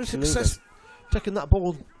having success taking that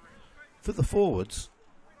ball for the forwards.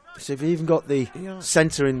 So if you even got the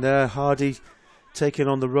centre in there, Hardy taking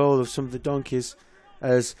on the role of some of the donkeys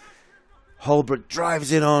as Holbrook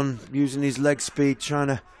drives in on, using his leg speed, trying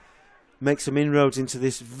to make some inroads into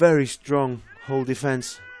this very strong Hull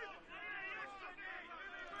defence.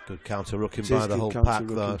 Good counter-rucking by the whole pack,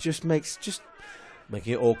 though. Just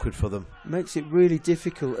making it awkward for them. Makes it really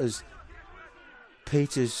difficult as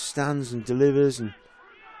Peters stands and delivers and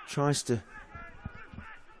tries to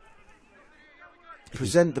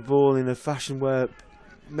present the ball in a fashion where it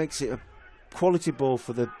makes it a quality ball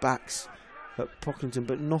for the backs at Pocklington,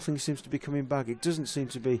 but nothing seems to be coming back. It doesn't seem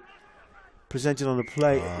to be presented on the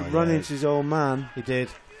plate. Run into his old man. He did.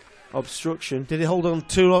 Obstruction. Did he hold on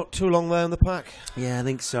too long there in the pack? Yeah, I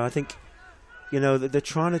think so. I think, you know, that they're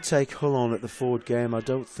trying to take Hull on at the forward game. I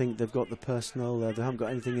don't think they've got the personnel there. They haven't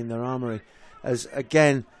got anything in their armoury. As,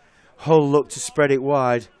 again, Hull look to spread it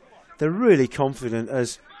wide. They're really confident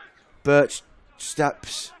as Birch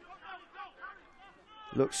steps.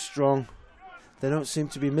 Looks strong. They don't seem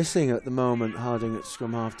to be missing at the moment, Harding at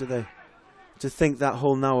scrum half, do they? To think that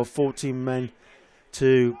Hull now are 14 men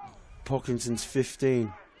to Pocklington's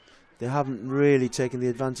 15. They haven't really taken the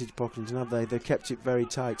advantage, Pocklington, have they? They've kept it very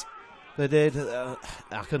tight. They did.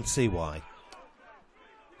 I can see why.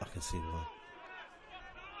 I can see why.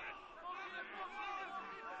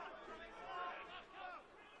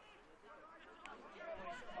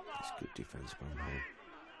 It's good defence by Hull.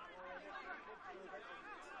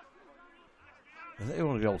 I think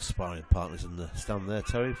one of the old sparring partners in the stand there,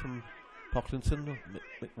 Terry, from Pocklington,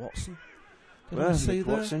 Mick Watson. Did I see Mick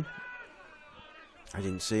Watson. I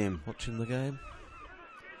didn't see him. Watching the game.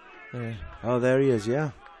 Yeah. Oh, there he is,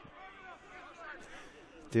 yeah.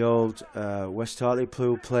 The old West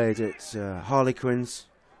Hartlepool played at Harlequins,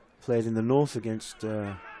 played in the north against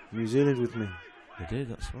New Zealand with me. They did,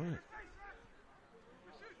 that's right.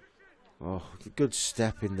 Oh, good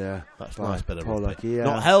step in there. That's a nice bit of Pollock, rugby. yeah.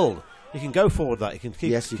 Not held. You can go forward that. You can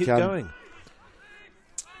keep, keep going.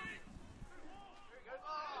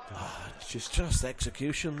 It's just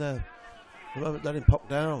execution there. The moment letting Pock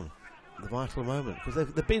down. The vital moment.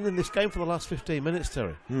 Because they've been in this game for the last 15 minutes,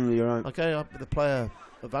 Terry. You're right. Okay, the player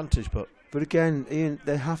advantage, but again, Ian,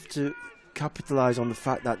 they have to capitalise on the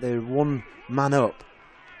fact that they're 1 man up.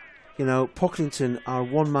 You know, Pocklington are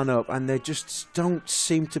 1 man up, and they just don't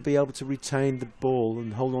seem to be able to retain the ball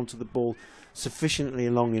and hold on to the ball sufficiently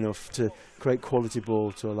long enough to create quality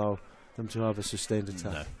ball to allow them to have a sustained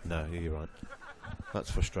attack. No, you're right.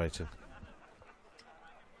 That's frustrating.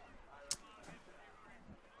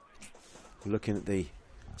 Looking at the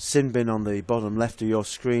sin bin on the bottom left of your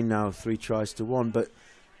screen now, 3 tries to 1, but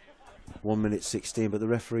 1 minute 16, but the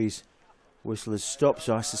referee's whistle has stopped,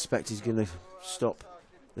 so I suspect he's going to stop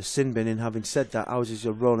the sin bin. And having said that, ours is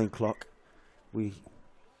a rolling clock. The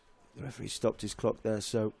referee stopped his clock there,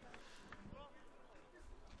 so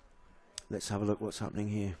let's have a look what's happening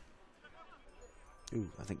here. Ooh,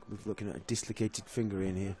 I think we're looking at a dislocated finger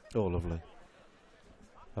in here. Oh, lovely.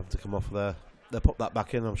 Have to come off there. They'll put that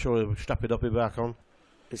back in. I'm sure he'll strap it up and back on.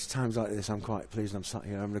 It's times like this I'm quite pleased I'm sat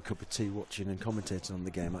here having a cup of tea watching and commentating on the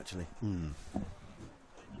game, actually.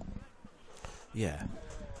 Yeah.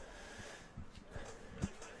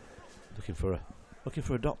 Looking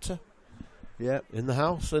for a doctor? Yeah. In the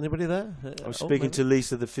house? Anybody there? I was speaking to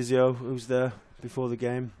Lisa, the physio, who was there before the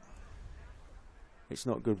game. It's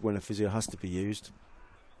not good when a physio has to be used,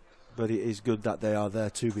 but it is good that they are there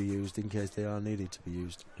to be used in case they are needed to be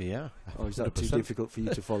used. Yeah. Or is that 100%. Too difficult for you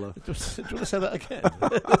to follow? Do you want to say that again?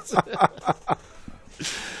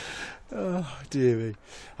 Oh, dear me.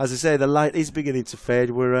 As I say, the light is beginning to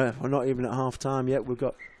fade. We're not even at half time yet. We've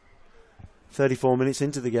got 34 minutes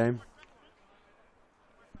into the game.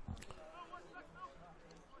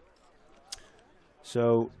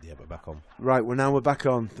 So, yeah, we're back on. Right, we're back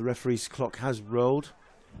on. The referee's clock has rolled.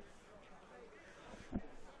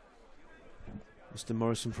 Mr.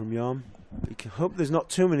 Morrison from Yarm. We can hope there's not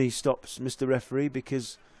too many stops, Mr. Referee,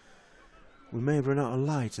 because we may have run out of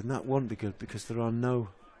light, and that won't be good because there are no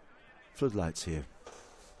floodlights here.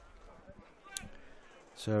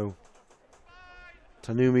 So,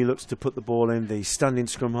 Tanumi looks to put the ball in. The standing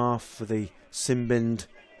scrum half for the Sinbind.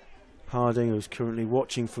 Harding, who's currently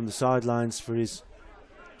watching from the sidelines for his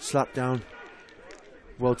slap down.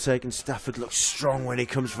 Well taken. Stafford looks strong when he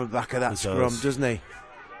comes from the back of that scrum, doesn't he?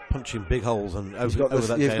 Punching big holes and over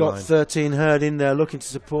that you've got 13 Hurd in there looking to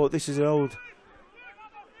support. This is an old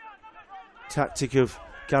tactic of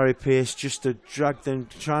Gary Pearce, just to drag them,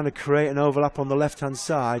 trying to create an overlap on the left-hand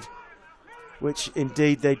side, which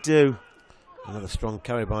indeed they do. Another strong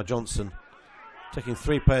carry by Johnson, taking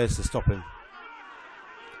 3 players to stop him.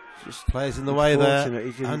 Just players in the way there, and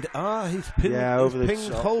he's pinned, over the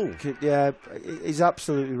pinged hole. Yeah, he's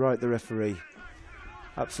absolutely right, the referee.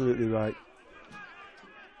 Absolutely right.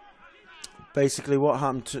 Basically, what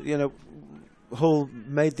happened to, Hull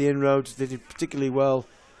made the inroads. They did particularly well.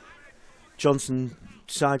 Johnson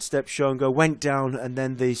sidestepped Shongo, went down, and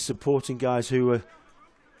then the supporting guys who were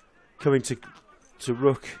coming to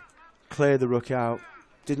ruck, clear the ruck out,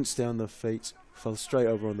 didn't stay on their feet, fell straight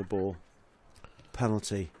over on the ball.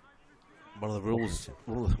 Penalty. One of the rules,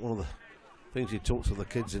 one of the things he talks to the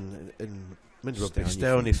kids in men's rugby, stay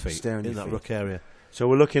on your feet in that ruck area. So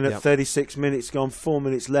we're looking at 36 minutes gone, 4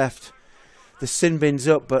 minutes left. The Sinbin's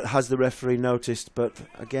up, but has the referee noticed? But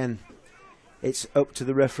again, it's up to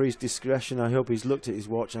the referee's discretion. I hope he's looked at his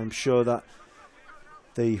watch. I'm sure that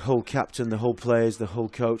the Hull captain, the Hull players, the Hull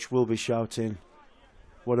coach will be shouting,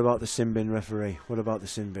 "What about the Sinbin referee? What about the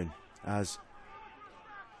Sinbin?" As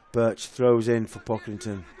Birch throws in for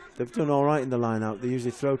Pocklington. They've done all right in the line-out. They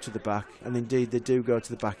usually throw to the back, and indeed they do go to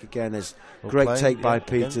the back again. As great take by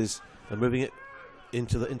Peters. They're moving it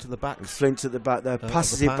into the back. Flint's at the back there,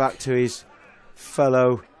 passes it back to his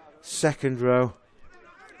fellow second row.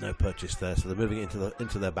 No purchase there, so they're moving it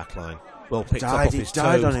into their back line. Well picked up off his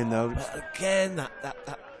died toes. on him though. But again,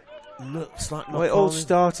 that looks like. Well, it all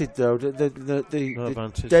started though.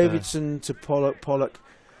 The Davidson to Pollock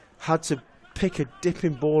had to pick a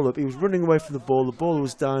dipping ball up. He was running away from the ball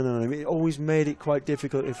was down on him. It always made it quite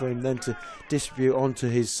difficult for him then to distribute onto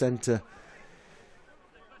his centre.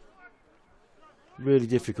 Really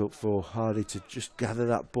difficult for Hardy to just gather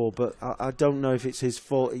that ball, but I don't know if it's his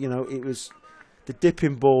fault. It was the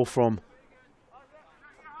dipping ball from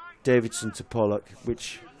Davidson to Pollock,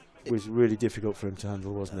 which was really difficult for him to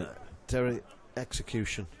handle, wasn't it? Terry,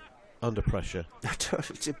 execution under pressure.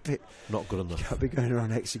 It's a bit not good enough. Can't be going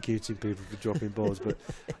around executing people for dropping balls, but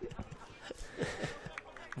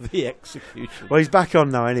the execution. Well, he's back on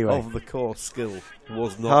now anyway. Of the core skill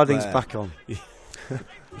was not Harding's there. back on.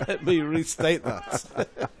 Let me restate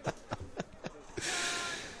that.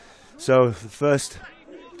 So the first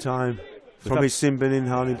time from his Sinbin in,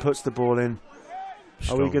 Harding puts the ball in.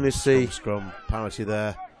 Are we going to see scrum parity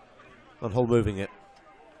there? And Hull moving it.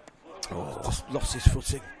 Just lost his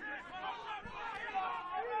footing.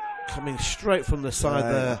 Coming straight from the side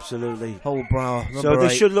there. Absolutely. Hull brow. So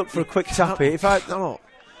they should look for a quick tappy.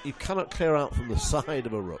 You cannot clear out from the side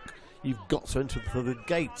of a ruck. You've got to enter for the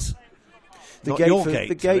gate. The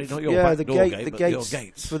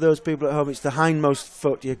gate for those people at home, it's the hindmost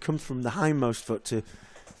foot. You come from the hindmost foot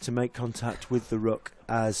to make contact with the ruck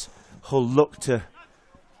as Hull look to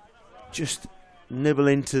just nibble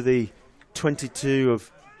into the 22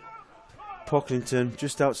 of Pocklington,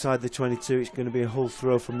 just outside the 22. It's going to be a Hull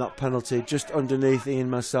throw from that penalty, just underneath Ian,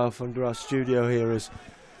 myself, under our studio here, as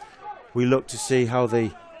we look to see how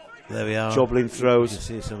the Joblin throws. You can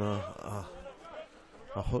see it's on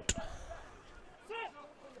a hut.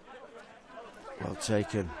 Well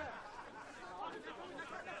taken.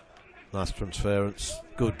 Nice transference.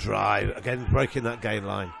 Good drive. Again, breaking that gain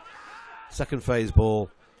line. Second phase ball.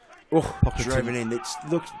 Driven in. It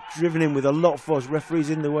looks driven in with a lot of force. Referee's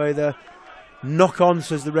in the way there. Knock on,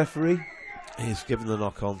 says the referee. He's given the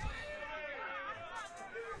knock on.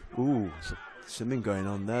 Ooh, something going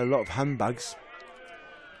on there. A lot of handbags.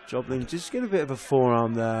 Joblin just get a bit of a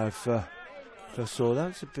forearm there. If I saw that,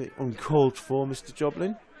 it's a bit uncalled for, Mr.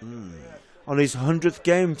 Joblin. On his 100th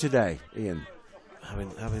game today, Ian.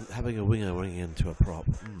 Having a winger running into a prop.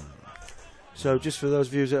 So just for those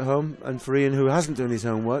viewers at home, and for Ian who hasn't done his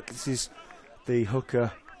homework, this is the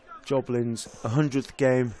hooker Joblin's 100th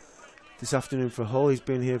game this afternoon for Hull. He's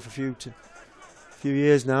been here for a few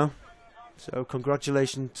years now. So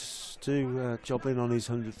congratulations to Joblin on his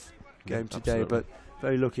 100th game today. But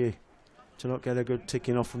very lucky to not get a good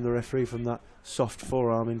ticking off from the referee from that soft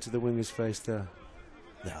forearm into the winger's face there.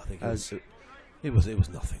 No, I think it was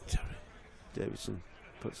nothing, Terry. Davidson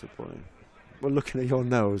puts the ball in. Well, looking at your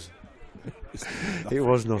nose, it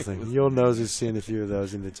was nothing. Your nose has seen a few of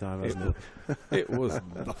those in the time, hasn't it? It was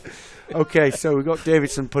nothing. Okay, so we've got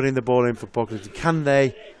Davidson putting the ball in for Pocklington. Can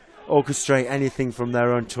they orchestrate anything from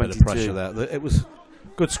their own 22? Bit of pressure there. It was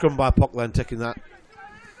Good scrum by Pocklington taking that.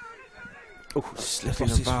 Oh, slipping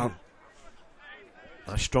Lost his about.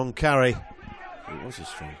 A strong carry. It was a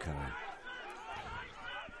strong carry.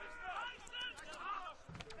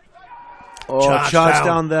 Oh, charge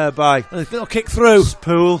down there by a little kick through.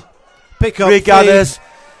 Poole. Pick up. Regathers.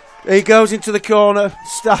 He goes into the corner.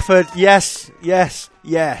 Stafford. Yes, yes,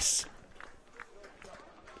 yes.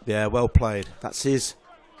 Yeah, well played. That's his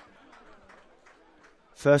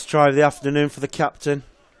first try of the afternoon for the captain.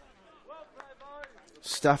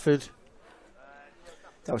 Stafford.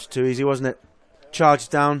 That was too easy, wasn't it?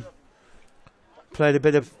 Charged down. Played a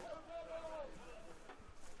bit of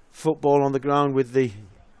football on the ground with the...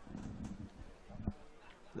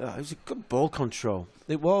 it was a good ball control.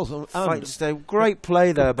 It was. Fight to stay. Great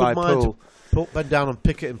play there by Poole. Bend down and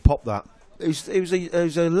pick it and pop that. It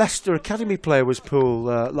was a Leicester Academy player, was Poole,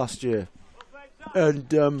 last year.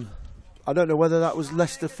 And I don't know whether that was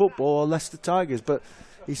Leicester football or Leicester Tigers, but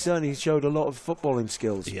he certainly showed a lot of footballing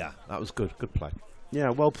skills. Yeah, that was good. Good play. Yeah,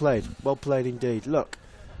 well played. Well played indeed. Look.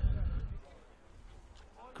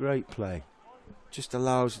 Great play. Just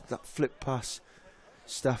allows that flip pass.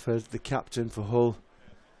 Stafford, the captain for Hull,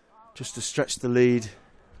 just to stretch the lead.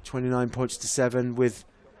 29 points to 7 with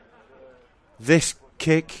this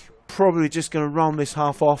kick. Probably just going to round this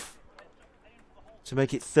half off to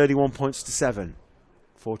make it 31 points to 7.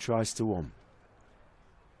 4 tries to 1.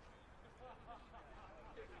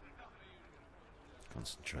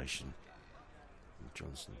 Concentration.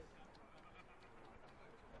 Johnson.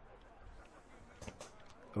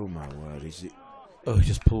 Oh my word, is it? Oh, he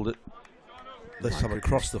just pulled it. This time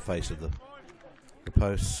across the face of the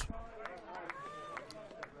posts.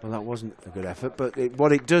 Well, that wasn't a good effort, but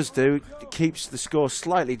what it does do, it keeps the score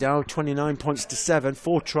slightly down, 29 points to 7,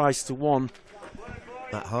 4 tries to 1.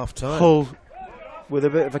 At half time. Hull with a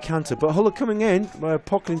bit of a canter, but Hull are coming in, where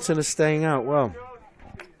Pocklington are staying out. Well,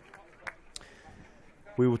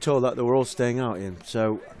 we were told that they were all staying out, Ian,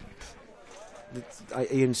 so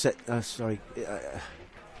Ian said,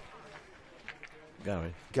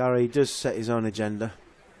 Gary does set his own agenda.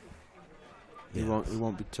 He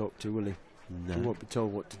won't be talked to, will he? No. He won't be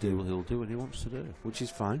told what to do. He'll do what he wants to do, which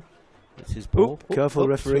is fine. It's his ball. Careful,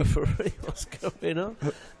 referee. What's going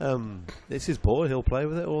on? It's his ball. He'll play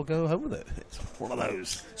with it or go home with it. It's one of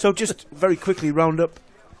those. So just very quickly round up.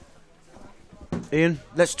 Ian,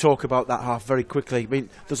 let's talk about that half very quickly. I mean,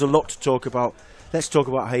 there's a lot to talk about. Let's talk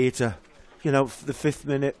about Hayita. You know, the 5th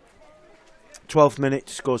minute, 12th minute,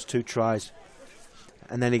 scores 2 tries.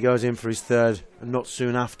 And then he goes in for his 3rd, and not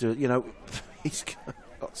soon after. You know, he's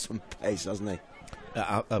got some pace, hasn't he?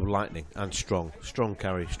 Lightning and strong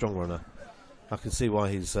carry, strong runner. I can see why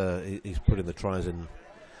he's putting the tries in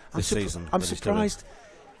this season. I'm surprised.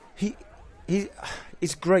 He's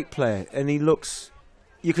a great player, and he looks.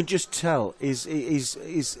 You can just tell he's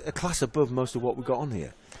a class above most of what we've got on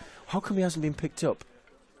here. How come he hasn't been picked up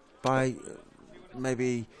by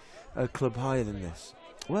maybe a club higher than this?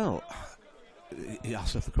 Well, he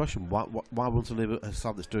asked the question: why won't he leave a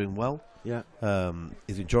side that's doing well? Yeah.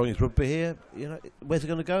 He's enjoying his rugby here. You know, where's he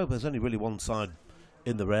going to go? There's only really one side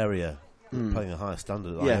in their area playing a higher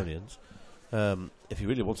standard than Ionians. If he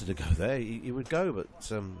really wanted to go there, he would go, but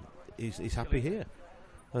he's happy here,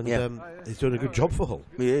 and he's doing a good job for Hull.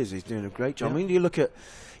 He is. He's doing a great job. Yeah. I mean, you look at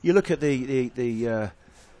the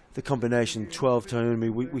combination 12 to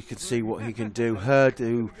Unumi. We could see what he can do. Hurd,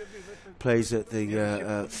 who plays at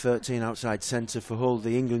the 13 outside centre for Hull.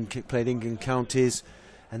 Played England counties.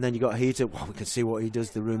 And then you got Hayita. Well, we can see what he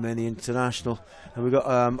does, the Romanian international. And we got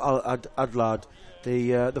Adlard,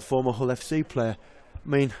 the former Hull FC player. I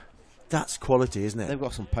mean, that's quality, isn't it? They've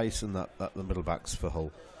got some pace in the middle backs for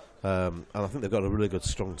Hull. And I think they've got a really good,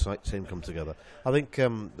 strong team come together. I think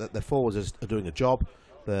that their forwards are doing a job.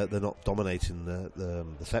 They're not dominating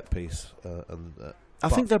the set piece. I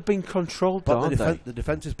think they're being controlled, aren't they? The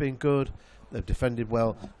defence has been good. They've defended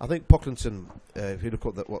well. I think Pocklington, if you look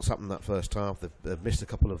at what's happened in that first half, they've missed a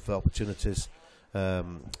couple of opportunities where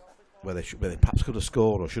they perhaps could have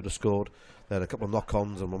scored or should have scored. They had a couple of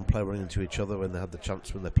knock-ons and one player running into each other when they had the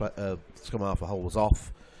chance when the scrum half a Hull was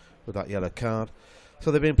off with that yellow card.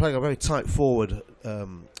 So they've been playing a very tight forward for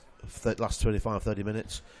the last 25-30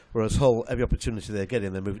 minutes, whereas Hull, every opportunity they're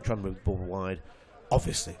getting, they're trying to move the ball wide.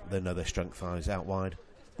 Obviously, they know their strength lies out wide.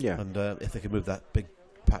 Yeah. And if they can move that big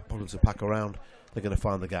pack around, they're going to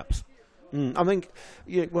find the gaps. I think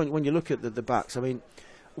when you look at the backs, I mean,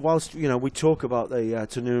 whilst we talk about the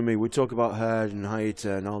Tanumi, we talk about Hurd and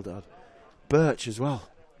Hayita and Aldad, Birch as well.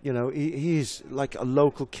 He is like a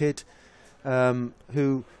local kid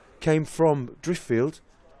who came from Driftfield,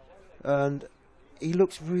 and he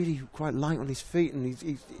looks really quite light on his feet, and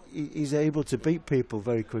he's able to beat people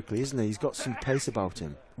very quickly, isn't he? He's got some pace about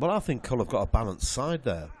him. Well, I think Hull have got a balanced side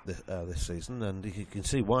there this season, and you can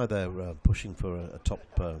see why they're pushing for a top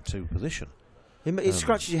 2 position. It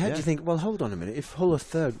scratches your head. Yeah. You think, well, hold on a minute. If Hull are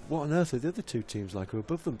third, what on earth are the other 2 teams like who are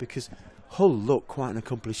above them? Because Hull look quite an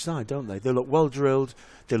accomplished side, don't they? They look well drilled.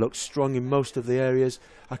 They look strong in most of the areas.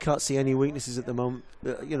 I can't see any weaknesses at the moment.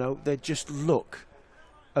 They just look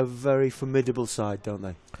a very formidable side, don't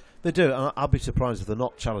they? They do, and I'll be surprised if they're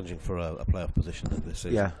not challenging for a playoff position this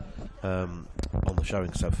season. Yeah. On the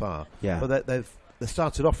showing so far. Yeah. But they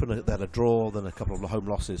started off and they had a draw, then a couple of home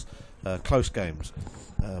losses, close games,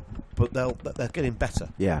 but they're getting better.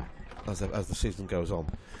 Yeah. As the season goes on,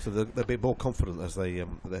 so they'll be more confident as they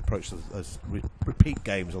approach those repeat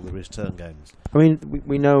games or the return games. I mean,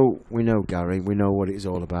 we know Gary. We know what it's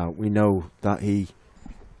all about. We know that he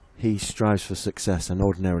strives for success, and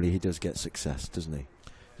ordinarily he does get success, doesn't he?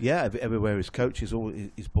 Yeah, everywhere he's coached,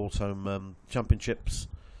 he's brought home championships,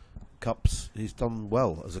 cups. He's done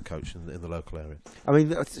well as a coach in the local area. I mean,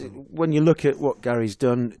 when you look at what Gary's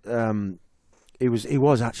done, he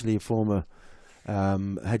was actually a former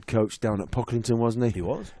head coach down at Pocklington, wasn't he? He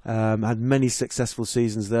was. Had many successful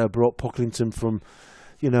seasons there. Brought Pocklington from,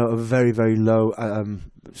 a very, very low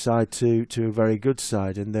side to a very good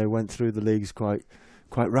side, and they went through the leagues quite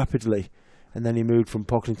rapidly. And then he moved from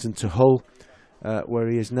Pocklington to Hull, where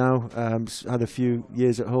he is now. Had a few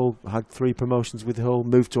years at Hull, had 3 promotions with Hull,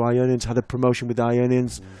 moved to Ionians, had a promotion with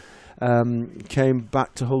Ionians, came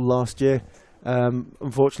back to Hull last year.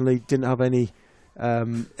 Unfortunately, didn't have any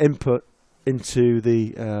input into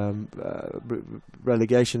the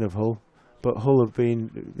relegation of Hull, but Hull have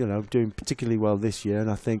been, doing particularly well this year, and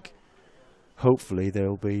I think hopefully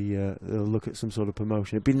they'll look at some sort of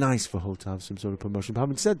promotion. It'd be nice for Hull to have some sort of promotion. But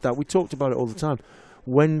having said that, we talked about it all the time.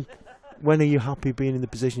 When are you happy being in the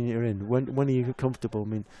position you're in? When are you comfortable? I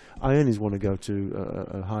mean, Ionians want to go to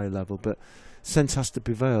a higher level, but sense has to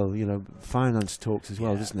prevail. Finance talks as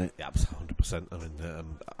well, doesn't it? Yeah, 100%. I mean,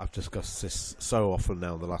 I've discussed this so often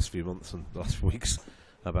now in the last few months and the last few weeks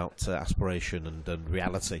about aspiration and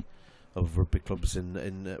reality of rugby clubs in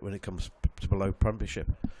when it comes to below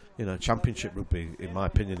Premiership. Championship rugby, in my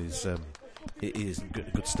opinion, is in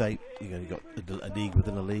a good state. You've got a league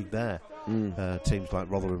within a league there. Teams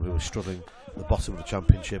like Rotherham who are struggling at the bottom of the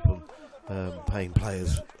Championship and paying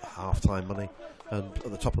players half-time money. And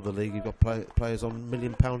at the top of the league, you've got players on £1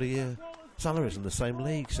 million a year salaries in the same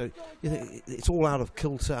league. So it's all out of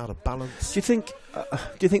kilter, out of balance. Do you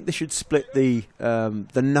think they should split the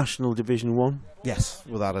National Division 1? Yes,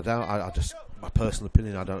 without a doubt. I just, my personal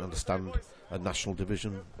opinion, I don't understand a National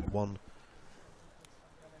Division 1.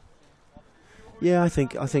 Yeah, I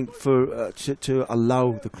think for to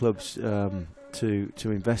allow the clubs to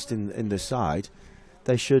invest in the side,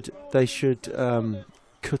 they should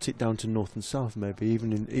cut it down to north and south, maybe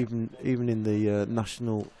even in the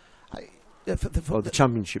national or the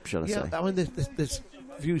championship, shall I say? I mean, there's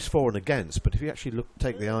views for and against, but if you actually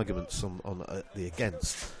take the arguments on the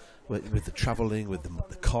against, with the travelling, with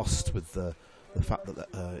the cost, with the fact that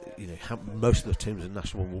most of the teams in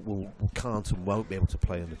national will can't and won't be able to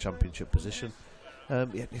play in the championship position.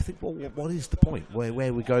 You think, well, what is the point? Where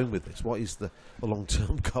are we going with this? What is the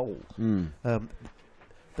long-term goal?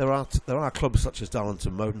 There are clubs such as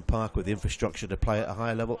Darlington Moden Park with the infrastructure to play at a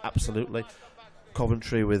higher level, absolutely.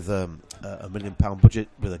 Coventry with a £1 million budget,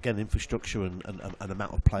 with again infrastructure and an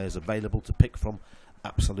amount of players available to pick from,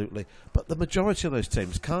 absolutely. But the majority of those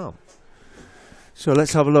teams can't. So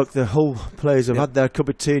let's have a look. The Hull players have had their cup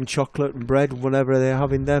of tea and chocolate and bread, whatever they're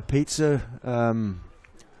having their pizza.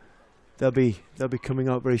 They'll be coming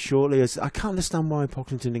out very shortly. I can't understand why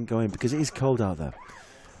Pocklington didn't go in, because it is cold out there.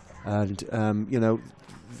 And the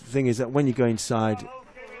thing is that when you go inside,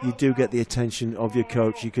 you do get the attention of your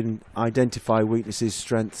coach. You can identify weaknesses,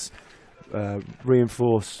 strengths,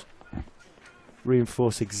 reinforce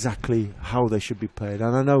exactly how they should be played.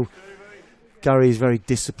 And I know Gary is very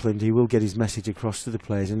disciplined. He will get his message across to the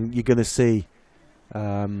players, and you're going to see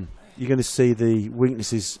the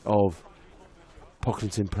weaknesses of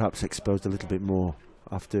Pocklington perhaps exposed a little bit more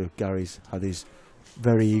after Gary's had his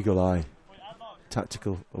very eagle-eye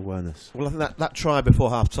tactical awareness. Well, I think that try before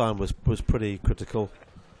half-time was pretty critical.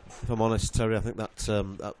 If I'm honest, Terry, I think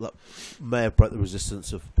that may have broke the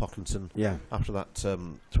resistance of Pocklington. Yeah. After that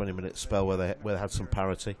 20-minute spell where they had some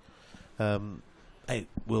parity. Hey,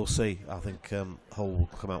 we'll see. I think Hull will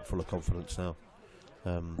come out full of confidence now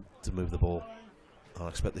to move the ball. I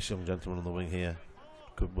expect this young gentleman on the wing here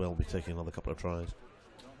could well be taking another couple of tries.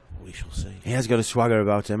 We shall see. He has got a swagger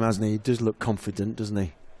about him, hasn't he? He does look confident, doesn't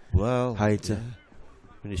he? Well, Hayter.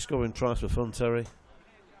 When you're scoring tries for fun, Terry.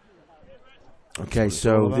 Okay,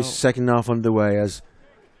 so this second half underway as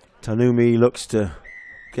Tanumi looks to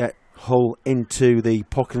get Hull into the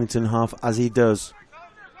Pocklington half as he does.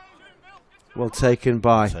 Well taken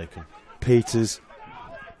by Peters.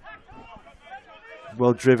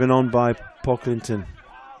 Well driven on by Pocklington.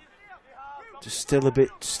 Just still a bit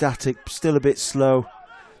static, still a bit slow.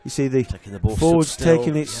 You see the forwards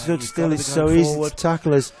taking it stood still. It's so easy to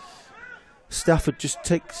tackle as Stafford just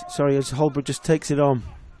takes, as Holbrook just takes it on.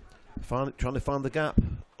 Trying to find the gap.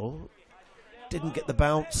 Oh, didn't get the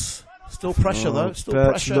bounce. Still pressure though. Still Birch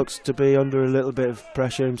pressure. looks to be under a little bit of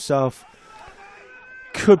pressure himself.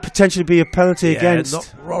 Could potentially be a penalty against.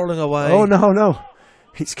 Not rolling away. Oh no!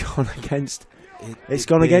 It's gone against. It's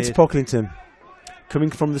gone against Pocklington. Coming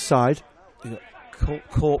from the side.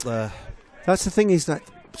 Caught there. That's the thing, is that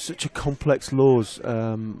such a complex laws.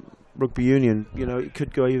 Rugby union, you know, it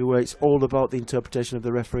could go either way. It's all about the interpretation of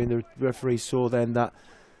the referee, and the referee saw then that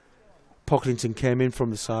Pocklington came in from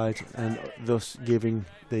the side and thus giving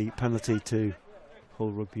the penalty to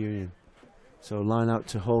Hull Rugby Union. So line out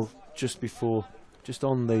to Hull just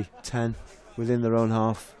on the 10 within their own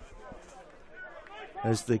half,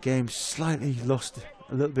 as the game slightly lost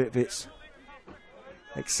a little bit of its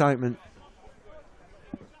excitement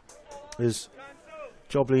as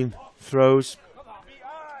Joblin throws.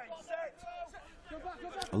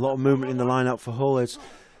 A lot of movement in the line out for Hull. It's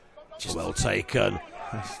just well taken.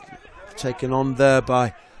 Taken on there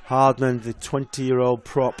by Hardman, the 20-year-old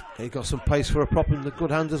prop. He got some pace for a prop in the good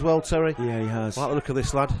hand as well, Terry. Yeah, he has. Like the look of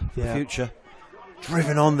this lad for the future.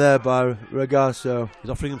 Driven on there by Regasso. He's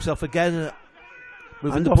offering himself again.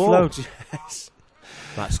 Moving And the ball. offload, yes.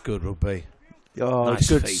 That's good rugby. Oh, nice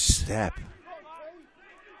good feet. step.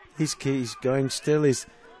 He's going still. Is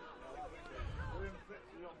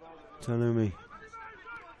Tanumi.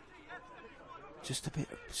 Just a bit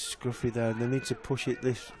scruffy there. They need to push it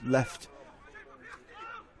this left.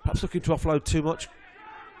 Perhaps looking to offload too much.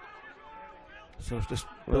 So just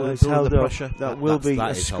It's held the up. pressure. That will be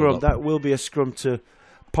a scrum. That will be a scrum to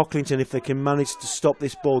Pocklington if they can manage to stop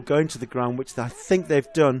this ball going to the ground, which I think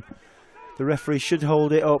they've done. The referee should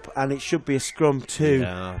hold it up, and it should be a scrum too.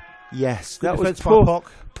 Yeah. Yes, Good that was defence by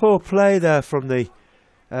poor play there from the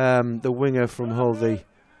winger from Hull, the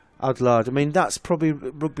Adlard. I mean, that's probably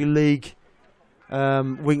rugby league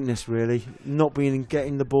weakness, really, not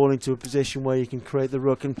getting the ball into a position where you can create the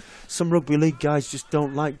ruck. And some rugby league guys just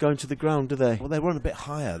don't like going to the ground, do they? Well, they run a bit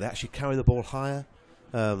higher. They actually carry the ball higher.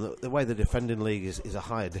 The way the defending league is a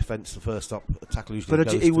higher defence. The first stop tackle usually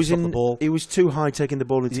goes to stop the ball. He was too high taking the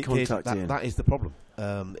ball into contact. That is the problem.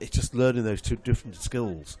 It's just learning those two different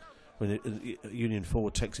skills. When a Union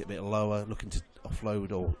forward takes it a bit lower, looking to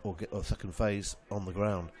offload or get a second phase on the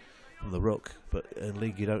ground from the ruck, but in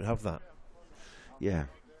league you don't have that. Yeah,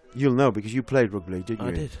 you'll know because you played rugby league, didn't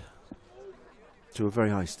you? I did. To a very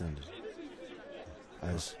high standard.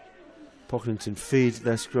 As Pocklington feed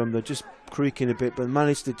their scrum, they're just creaking a bit, but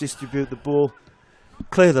managed to distribute the ball,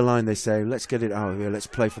 clear the line. They say, "Let's get it out of here. Let's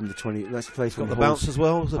play from the 20. Let's play from the Hull's bounce as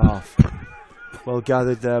well. Was it? Half. Well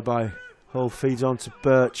gathered there by Hull. Feeds on to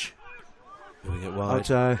Birch. We get wide.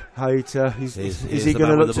 Haita. Is he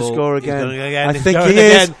going to look to score again? I He's think going he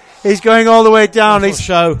is. again. He's going all the way down. He's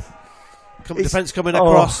show. Defence coming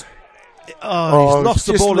across. He's lost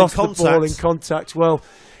the ball in contact. The ball in contact. Well,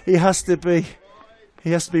 he has to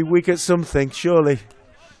be weak at something, surely.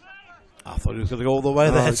 I thought he was going to go all the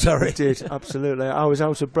way there. Sorry, he did absolutely. I was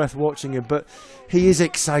out of breath watching him, but he is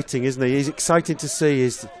exciting, isn't he? He's exciting to see.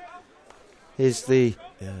 Is the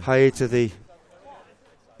Haita the? Is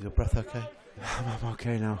your breath okay? I'm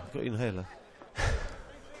okay now. Got your inhaler.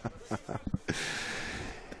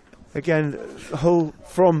 Again, Hull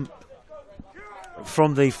from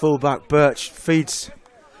the full-back. Birch feeds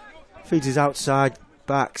his outside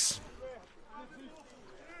backs.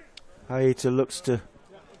 Haita looks to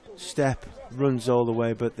step, runs all the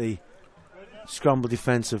way, but the scramble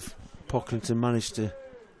defence of Pocklington managed to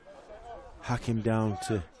hack him down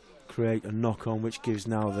to create a knock-on, which gives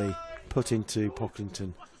now the put into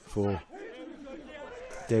Pocklington for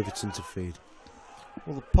Davidson to feed.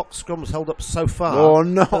 Well, the Pock scrum's held up so far. Oh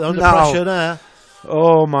no! Under pressure there.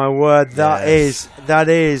 Oh my word! That is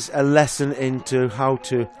a lesson into how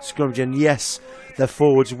to scrum. And yes, the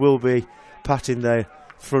forwards will be patting their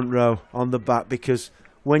front row on the back, because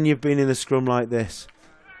when you've been in a scrum like this,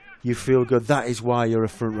 you feel good. That is why you're a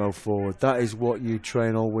front row forward. That is what you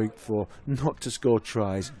train all week for. Not to score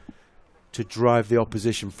tries, to drive the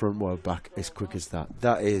opposition front row back as quick as that.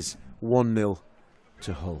 That is 1-0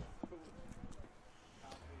 to Hull.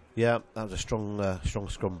 Yeah, that was a strong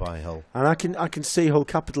scrum by Hull. And I can see Hull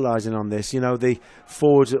capitalising on this. You know, the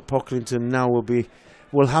forwards at Pocklington now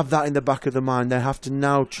will have that in the back of their mind. They have to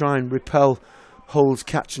now try and repel Hull's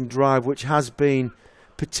catch and drive, which has been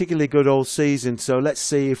particularly good all season. So let's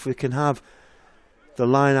see if we can have the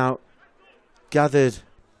line out gathered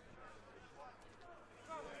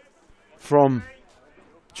from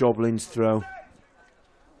Joblin's throw.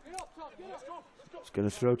 It's going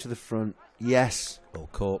to throw to the front. Yes. Well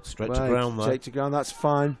caught. Straight to ground though. Straight to ground, that's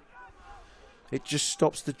fine. It just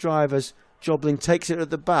stops the drivers. Joblin takes it at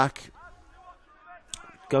the back.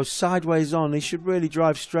 Goes sideways on. He should really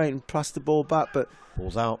drive straight and pass the ball back, but...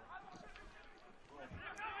 Ball's out.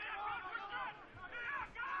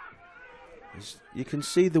 You can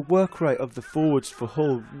see the work rate of the forwards for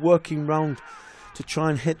Hull working round to try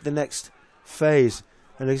and hit the next phase.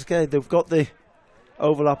 And again, they've got the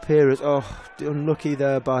overlap here. Unlucky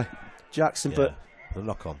there by Jackson, but the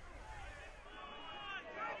knock on.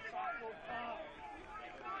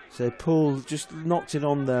 So Poole just knocked it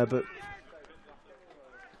on there, but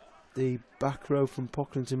the back row from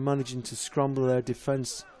Pocklington managing to scramble their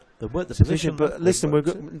defence. They worked the position. But listen, we've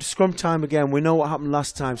got scrum time again. We know what happened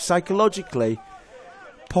last time. Psychologically,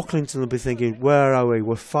 Pocklington will be thinking, where are we?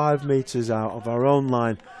 We're 5 metres out of our own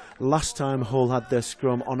line. Last time Hull had their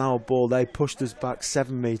scrum on our ball, they pushed us back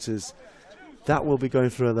 7 metres. That will be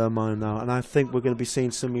going through their mind now, and I think we're going to be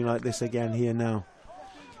seeing something like this again here now.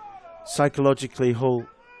 Psychologically, Hull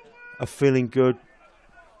are feeling good.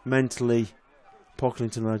 Mentally,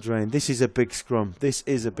 Pocklington are drained. This is a big scrum. This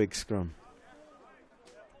is a big scrum.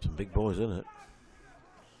 Some big boys, isn't it?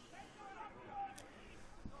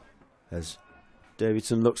 As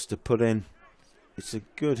Davidson looks to put in. It's a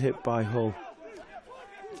good hit by Hull.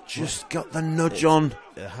 Just got the nudge on.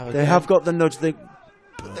 They have got the nudge. They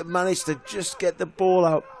managed to just get the ball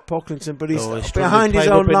out, Pocklington, but he's behind his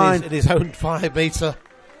own line. In his own 5 metre.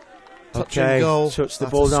 Okay, touch the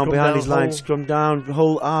ball down behind his line, scrum down.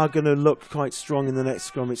 Hull are going to look quite strong in the next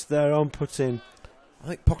scrum. It's their own put in. I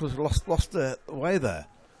think Pocklington lost their way there.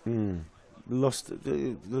 Lost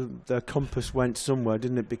their compass went somewhere,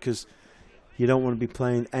 didn't it? Because you don't want to be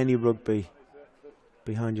playing any rugby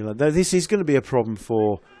behind your line. This is going to be a problem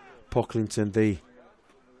for Pocklington. The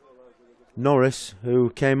Norris, who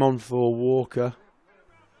came on for Walker,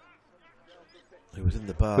 who was in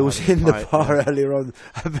the bar. Earlier on.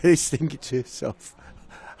 I bet he's thinking to himself,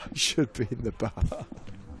 I should be in the bar.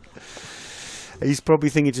 He's probably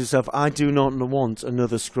thinking to himself, I do not want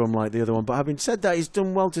another scrum like the other one. But having said that, he's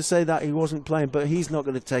done well to say that he wasn't playing, but he's not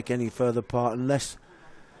going to take any further part unless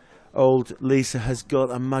old Lisa has got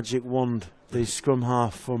a magic wand, the scrum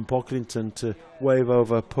half from Pocklington, to wave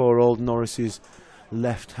over poor old Norris's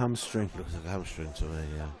left hamstring. Looks like a hamstring to me,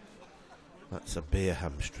 yeah. That's a beer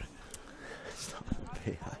hamstring. It's not a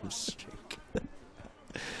beer hamstring.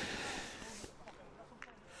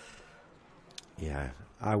 Yeah,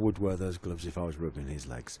 I would wear those gloves if I was rubbing his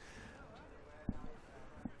legs.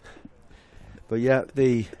 But yeah,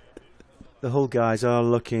 the Hull guys are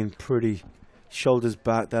looking pretty shoulders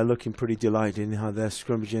back. They're looking pretty delighted in how they're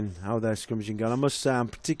scrummaging going. I must say I'm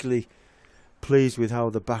particularly pleased with how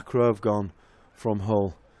the back row have gone from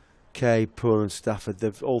Hull. Kay, Poole and Stafford.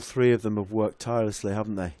 All three of them have worked tirelessly,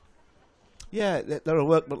 haven't they? Yeah, they're a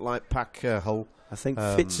workmanlike pack, Hull. I think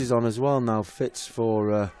Fitz is on as well now. Fitz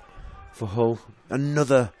for Hull.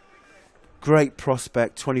 Another great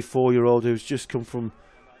prospect, 24-year-old who's just come from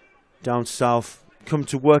down south, come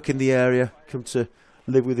to work in the area, come to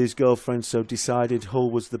live with his girlfriend, so decided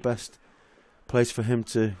Hull was the best place for him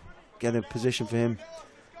to get a position for him.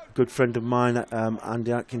 A good friend of mine,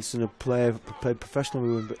 Andy Atkinson, played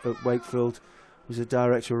professionally at Wakefield, was a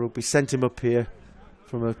director of rugby, sent him up here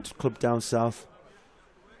from a club down south.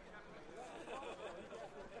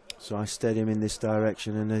 So I steered him in this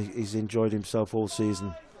direction, and he's enjoyed himself all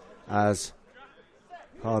season as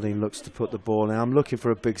Harding looks to put the ball in. I'm looking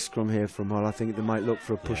for a big scrum here from Hull. I think they might look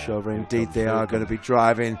for a pushover. Yeah, indeed, they are going to be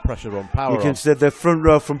driving. Pressure on, power. You can see the front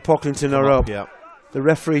row from Pocklington are up. Yeah. The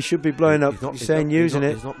referee should be blowing up. He's saying using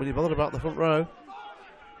it. He's not really bothered about the front row.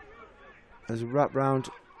 There's a wrap round.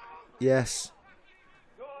 Yes.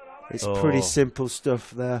 It's pretty simple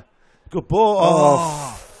stuff there. Good ball.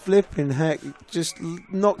 Oh, flipping heck. Just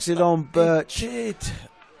knocks it on Birch.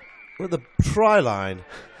 With the try line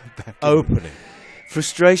opening.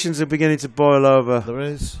 Frustrations are beginning to boil over. There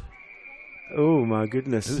is. Oh, my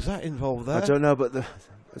goodness. Who's that involved there? I don't know, but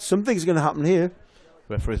something's going to happen here.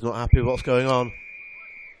 Referee's not happy with what's going on.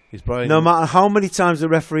 He's blowing. No matter how many times the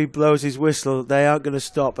referee blows his whistle, they aren't going to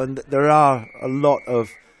stop. And there are a lot of...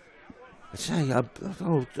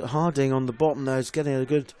 Harding on the bottom there is getting a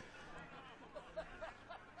good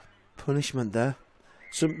punishment there.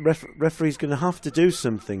 Some referee's going to have to do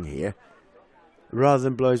something here rather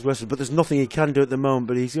than blow his whistle. But there's nothing he can do at the moment.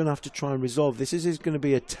 But he's going to have to try and resolve this. This is going to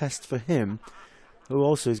be a test for him, who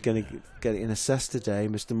also is going to get an assess today,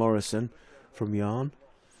 Mr. Morrison from Yarn.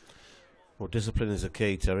 Well, discipline is a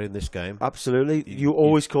key, Terry, in this game. Absolutely. You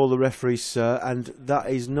always call the referee sir, and that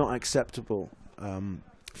is not acceptable.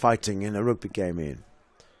 Fighting in a rugby game, Ian.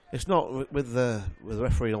 It's not with the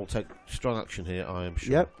referee. Will take strong action here, I am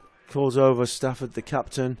sure. Yep. Calls over Stafford, the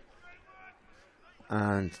captain,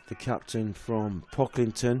 and the captain from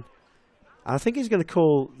Pocklington. I think he's going to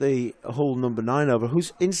call the Hull number 9 over,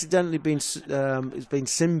 who's incidentally been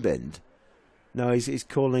sin binned. No, he's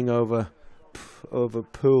calling over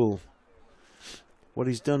Poole. What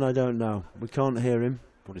he's done, I don't know. We can't hear him.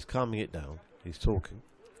 But he's calming it down. He's talking,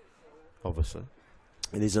 obviously.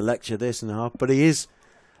 It is a lecture, this and a half, but he is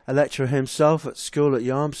a lecturer himself at school at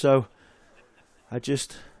Yarm. So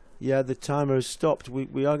the timer has stopped.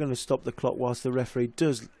 We are going to stop the clock whilst the referee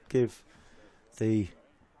does give the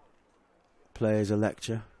players a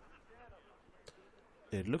lecture.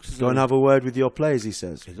 It looks as Go and have a word with your players, he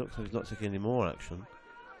says. It looks like he's not taking any more action,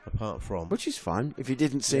 apart from... Which is fine. If he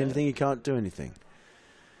didn't see anything, he can't do anything.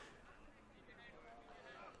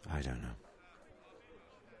 I don't know.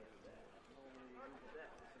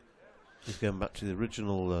 He's going back to the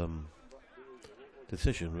original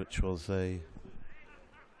decision, which was a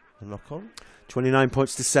knock-on. 29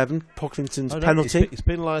 points to 7. Pocklington's penalty. It's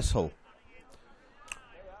penalised Hull.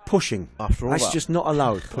 Pushing. After all That's that. just not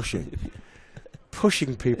allowed, pushing.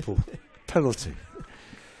 Pushing people. Penalty.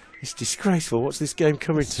 It's disgraceful. What's this game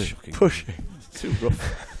coming to? Shocking. Pushing. It's too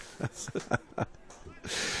rough.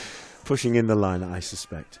 Pushing in the line, I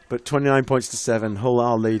suspect. But 29 points to 7. Hull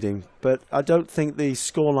are leading. But I don't think the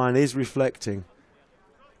scoreline is reflecting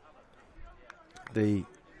the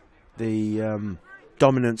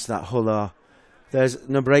dominance that Hull are. There's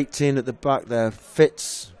number 18 at the back there,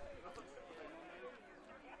 Fitz.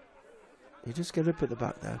 He just get up at the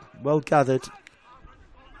back there. Well gathered.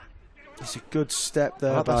 It's a good step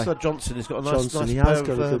there by Johnson. He's got a Johnson. nice He has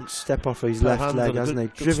got a good step off his left leg, hasn't he?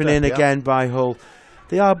 Driven in again by Hull.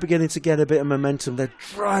 They are beginning to get a bit of momentum. They're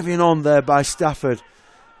driving on there by Stafford.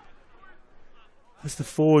 As the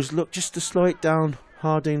forwards look just to slow it down,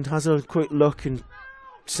 Harding has a quick look and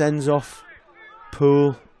sends off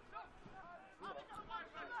Poole.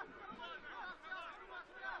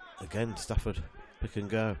 Again, Stafford, pick and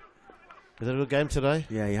go. Is it a good game today?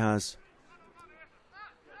 Yeah, he has.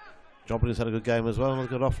 Joblin's had a good game as well, another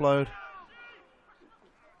good offload.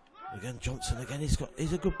 Again, Johnson,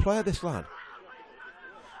 he's a good player, this lad.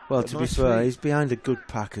 Well, to be fair, he's behind a good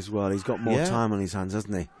pack as well. He's got more time on his hands,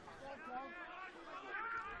 hasn't he?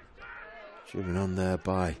 Driven on there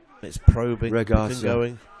by it's probing, Regarcia.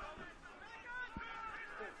 Going.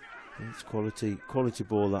 It's quality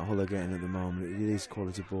ball that Hull are getting at the moment. It is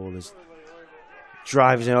quality ballers.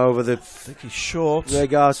 Drives it over the... I think he's short.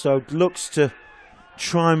 Regarcia looks to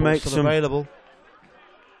try and make some... available.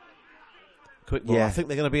 Quick ball. I think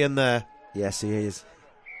they're going to be in there. Yes, he is.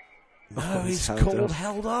 No, he's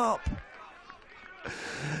held up.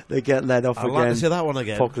 They get led off again. I'd like to see that one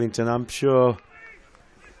again. Pocklington,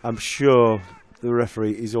 I'm sure the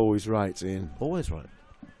referee is always right, Ian. Always right.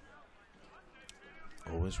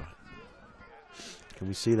 Always right. Can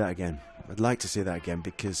we see that again? I'd like to see that again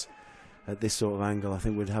because at this sort of angle I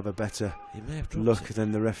think we'd have a better look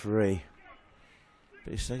than the referee.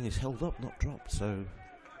 But he's saying he's held up, not dropped, so...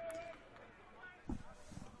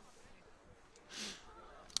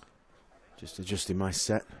 Just adjusting my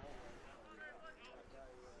set.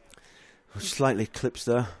 Slightly clips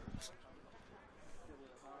there.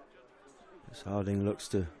 As Harding looks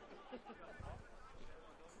to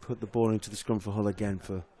put the ball into the scrum for Hull again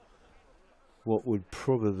for what would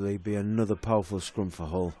probably be another powerful scrum for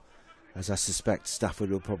Hull, as I suspect Stafford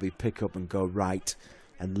will probably pick up and go right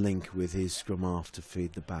and link with his scrum half to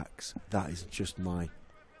feed the backs. That is just my...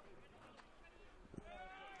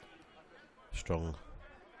 Strong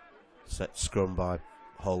set scrum by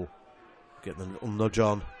Hull. Getting a little nudge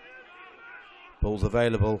on. Ball's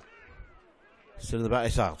available. Still in the back,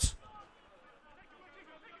 it's out.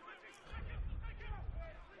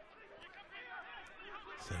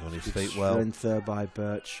 Staying on his feet well. Strength there by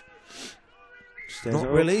Birch.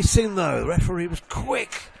 Not releasing though. The referee was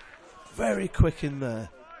quick. Very quick in there.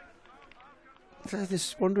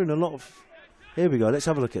 Just wondering a lot of... Here we go, let's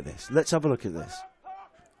have a look at this.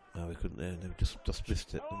 No, we couldn't. They just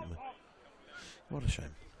missed it, didn't we? What a shame.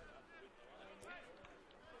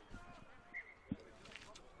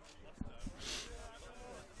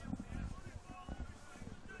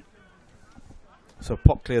 So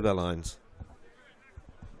Pop clear their lines.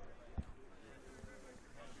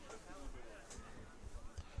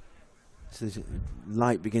 the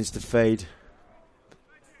light begins to fade.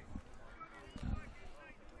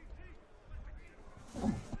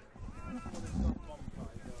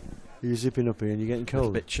 You're zipping up here and you're getting cold. It's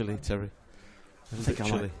a bit chilly, Terry. I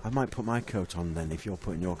think I might put my coat on then if you're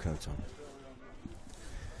putting your coat on.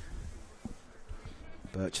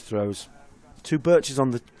 Birch throws. 2 Birches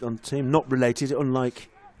on the team, not related, unlike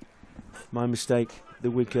my mistake the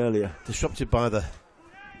week earlier. Disrupted by the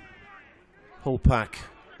Hull pack.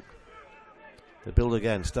 They build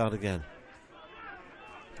again, start again.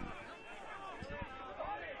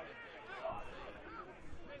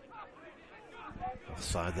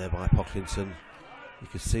 Offside there by Pocklington. You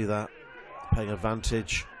can see that. Paying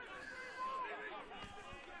advantage.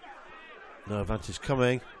 No advantage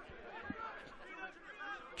coming.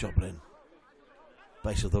 Joblin.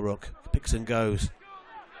 Base of the ruck. Picks and goes.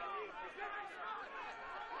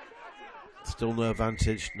 Still no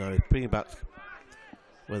advantage. No, bringing back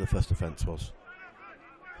where the first offence was.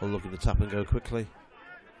 Hull looking to tap and go quickly.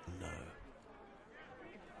 No.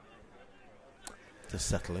 Just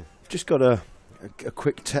settling. Just got a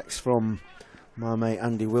quick text from my mate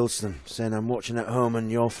Andy Wilson saying I'm watching at home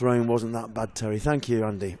and your throwing wasn't that bad, Terry. Thank you,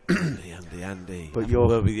 Andy. Andy. But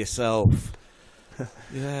you're with yourself.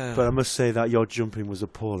 Yeah. But I must say that your jumping was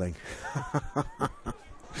appalling.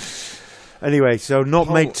 Anyway, so not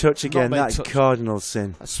made touch again. That's cardinal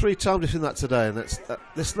sin. That's 3 times we've seen that today, and that's at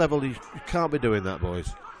this level you can't be doing that,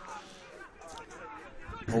 boys.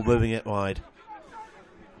 Or moving it wide.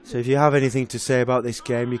 So if you have anything to say about this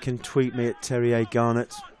game, you can tweet me at Terry A.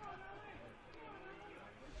 Garnett.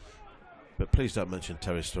 But please don't mention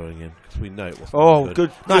Terry throwing in, because we know it wasn't. Oh,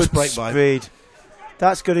 good nice good break by speed.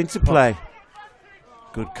 That's good into play.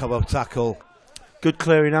 Good cover tackle. Good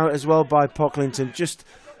clearing out as well by Pocklington. Just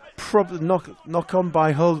probably knock on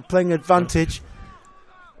by Hull, playing advantage.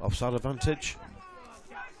 Offside advantage.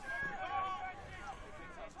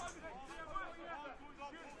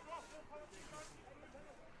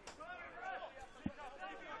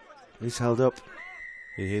 He's held up.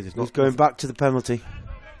 He's going back to the penalty.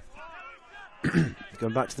 He's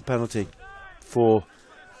going back to the penalty for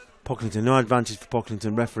Pocklington. No advantage for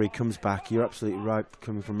Pocklington. Referee comes back. You're absolutely right,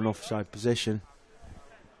 coming from an offside position.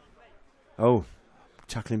 Oh,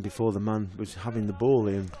 tackling before the man was having the ball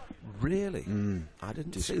in. Really? I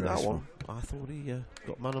didn't see that one. I thought he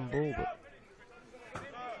got man and ball, but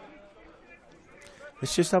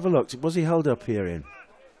let's just have a look. Was he held up here, Ian?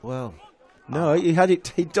 Well, no, he had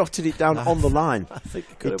it. He dotted it down on the line. I think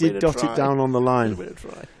he did dot it down on the line. Could have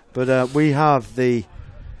been a try. But we have the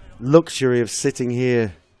luxury of sitting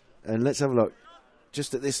here, and let's have a look.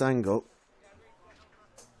 Just at this angle.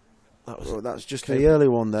 That's just the early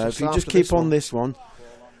one there. If you just keep on this one.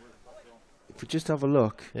 If we just have a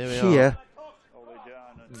look here.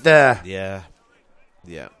 There. Yeah.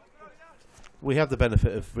 Yeah. We have the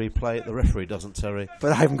benefit of replay. The referee doesn't, Terry.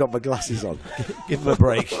 But I haven't got my glasses on. Give him a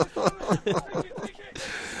break.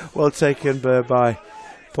 Well taken by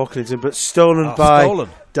Pocklington, but stolen by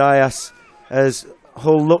Dias as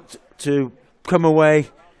Hull looked to come away.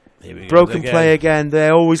 Broken play again. They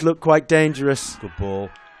always look quite dangerous. Good ball.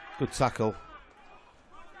 Good tackle.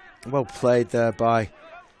 Well played there by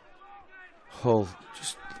Hull.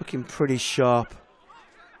 Just looking pretty sharp.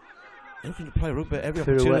 Looking to play rugby. Every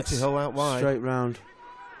opportunity, Hull out wide. Straight round.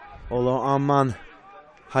 Although our man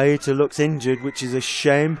Haita looks injured, which is a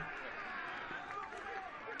shame.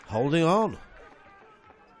 Holding on.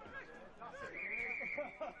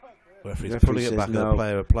 Referee's pulling it back and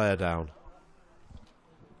a player down.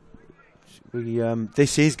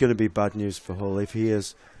 This is going to be bad news for Hull if he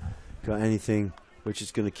has got anything which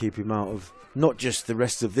is going to keep him out of not just the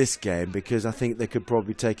rest of this game, because I think they could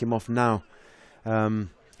probably take him off now.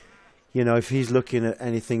 You know, if he's looking at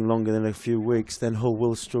anything longer than a few weeks, then Hull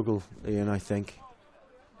will struggle, Ian, I think.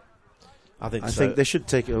 I think they should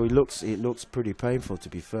take it. Oh, it looks pretty painful, to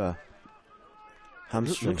be fair.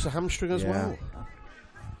 Hamstring. It looks a hamstring as well.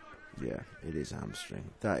 Yeah, it is a hamstring.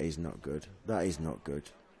 That is not good. That is not good.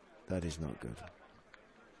 That is not good.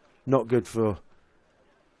 Not good for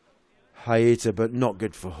Haita, but not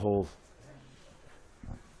good for Hull.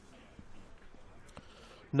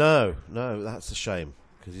 No, that's a shame,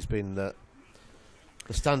 because he's been the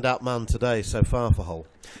standout man today so far for Hull.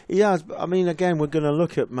 Yeah, I mean, again, we're going to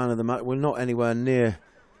look at man of the match. We're not anywhere near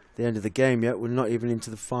the end of the game yet. We're not even into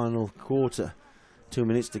the final quarter. 2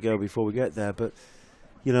 minutes to go before we get there. But,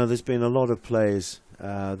 you know, there's been a lot of players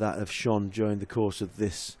that have shone during the course of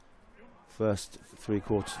this first 3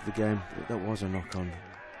 quarters of the game. That was a knock-on.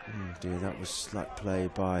 Oh dear, that was slack play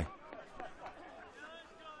by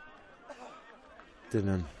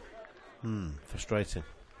Dinnan. Frustrating.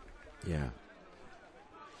 Yeah.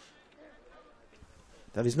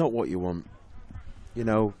 That is not what you want. You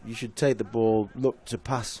know, you should take the ball, look to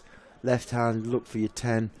pass left hand, look for your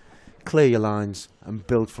 10, clear your lines and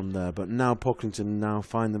build from there. But now Pocklington now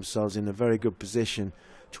find themselves in a very good position.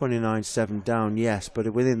 29-7 down, yes,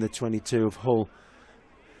 but within the 22 of Hull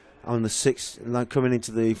on the 6th, like coming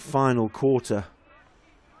into the final quarter.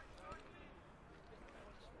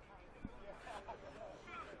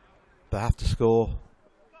 They have to score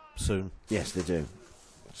soon. Yes, they do.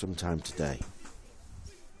 Sometime today.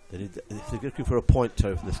 If they're looking for a point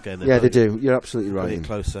to from this game, yeah, they do. You're absolutely right. Getting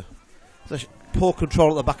closer. So poor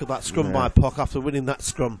control at the back of that scrum by Pock after winning that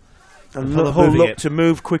scrum. And Hull look to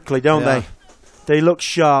move quickly, don't they? They look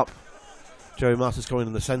sharp. Joey Martin's going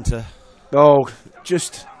in the centre. Oh,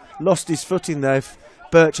 just lost his footing there.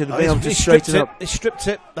 Birch had been able to straighten up. He stripped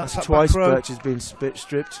it. That's twice Birch has been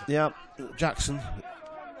stripped. Yeah, Jackson.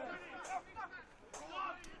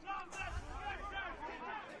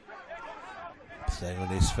 Staying on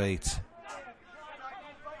his feet.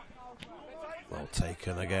 Well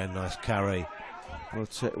taken again. Nice carry.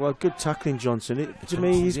 Well, good tackling, Johnson. To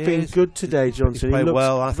me, he's been good today, Johnson. He looks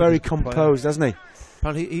well. Very composed, hasn't he?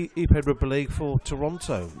 Apparently, he played rugby league for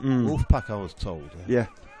Toronto. Wolfpack, I was told. Yeah.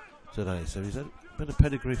 Today, so he's a bit of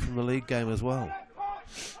pedigree from the league game as well.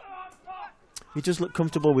 He does look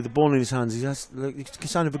comfortable with the ball in his hands. He's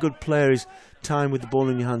kind of a good player. His time with the ball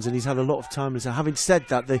in your hands, and he's had a lot of time. Having said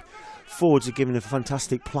that, the forwards are giving a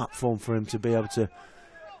fantastic platform for him to be able to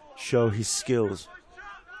show his skills.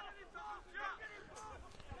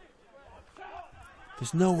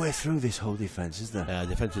 There's no way through this whole defence, is there? Yeah,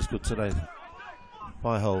 defence is good today.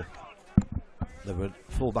 By Hull. They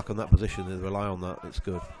fall back on that position. They rely on that. It's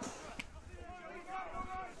good.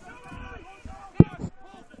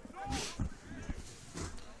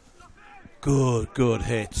 Good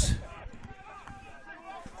hit.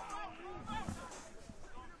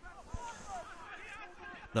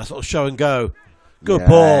 Nice little show and go. Good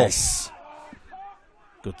ball.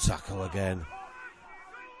 Good tackle again.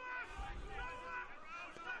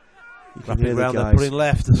 Wrapping round, they're putting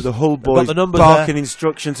left. The Hull boys got the numbers barking there.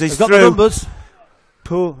 instructions. He's got through. The numbers.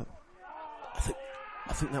 Pull.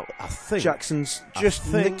 I think Jackson's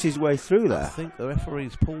just nicked his way through there. I think the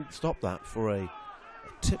referee's stopped that for a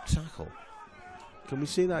tip tackle. Can we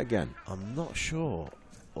see that again? I'm not sure.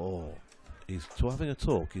 He's having a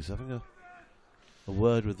talk. He's having a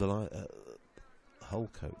word with the Hull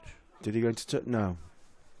coach. Did he go into no?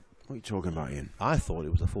 What are you talking about, Ian? I thought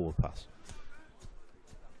it was a forward pass.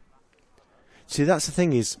 See, that's the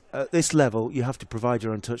thing is, at this level, you have to provide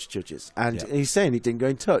your own touch judges. And he's saying it didn't go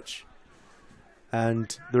in touch.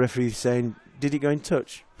 And the referee's saying, did it go in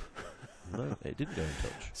touch? No, it didn't go in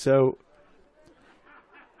touch. So,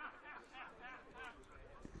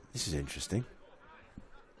 this is interesting.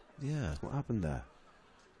 Yeah. What happened there?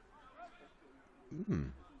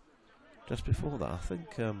 Just before that, I think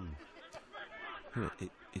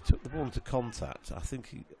he took the ball into contact. I think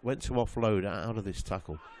he went to offload out of this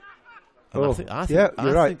tackle. And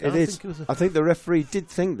you're right. It is. I think the referee did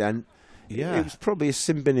think then. Yeah. It was probably a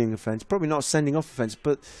sin binning offence, probably not a sending off offence,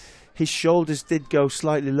 but his shoulders did go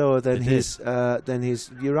slightly lower than his.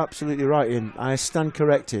 You're absolutely right, Ian. I stand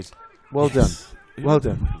corrected. Well done. Well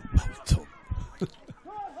done.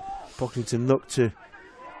 Pocklington looked to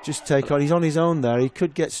just take on. He's on his own there. He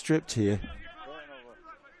could get stripped here.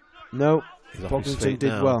 No, Pocklington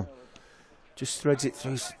did well. Just threads it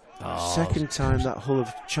through. Second time that Hull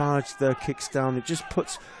have charged their kicks down. It just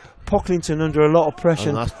puts Pocklington under a lot of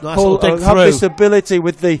pressure. Nice Hull have this ability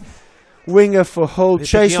with the winger for Hull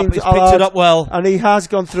chasing. He's picked it up well. And he has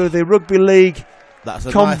gone through the rugby league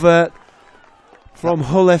convert from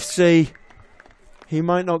Hull FC. He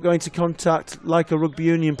might not go into contact like a rugby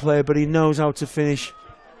union player, but he knows how to finish.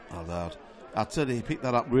 Oh, Lord. I tell you, he picked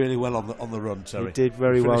that up really well on the run, Terry. He did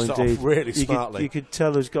very well indeed. Really smartly. You could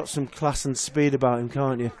tell he's got some class and speed about him,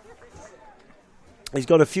 can't you? He's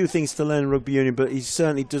got a few things to learn in rugby union, but he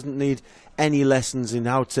certainly doesn't need any lessons in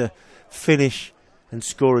how to finish and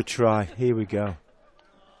score a try. Here we go.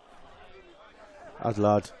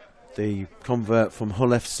 Adlad, the convert from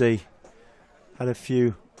Hull FC, had a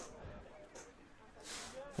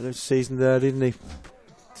season there, didn't he?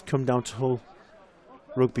 To come down to Hull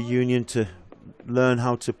Rugby Union to learn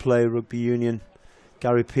how to play rugby union.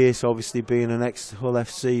 Gary Pearce, obviously being an ex-Hull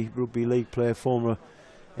FC rugby league player, former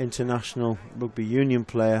international rugby union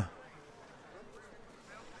player.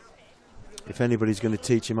 If anybody's going to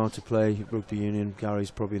teach him how to play rugby union,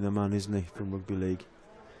 Gary's probably the man, isn't he, from rugby league?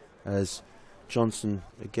 As Johnson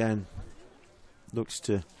again looks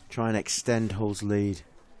to try and extend Hull's lead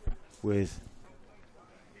with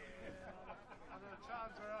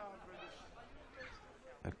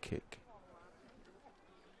a kick.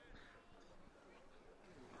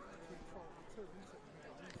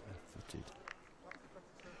 intercepted.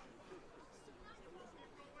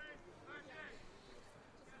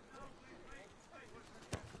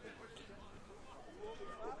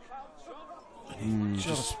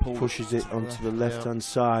 Just pushes it onto the left-hand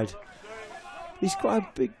side. He's quite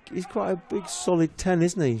a big solid 10,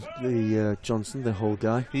 isn't he? The Johnson, the whole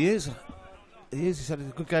guy. He is. He's had a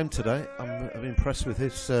good game today. I'm impressed with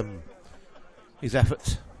his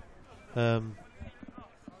effort.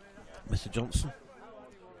 Mr. Johnson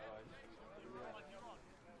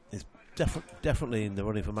is definitely in the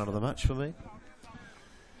running for man of the match for me.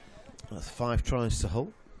 That's 5 tries to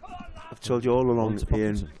Hull. I've told you all along,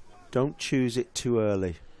 Ian, don't choose it too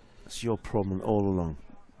early. That's your problem all along.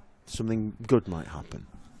 Something good might happen.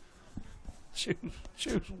 Choose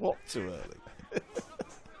what too early?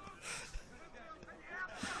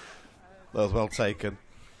 That was well taken.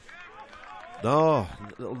 No,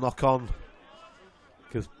 little knock on.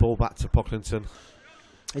 Gives ball back to Pocklington.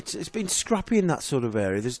 It's been scrappy in that sort of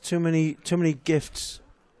area. There's too many gifts.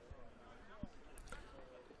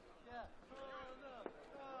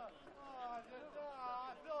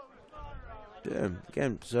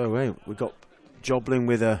 Again, so hey, we got Joblin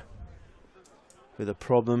with a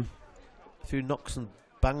problem. A few knocks and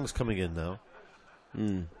bangs coming in now.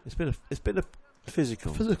 It's been a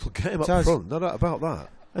physical game up front. No doubt about that.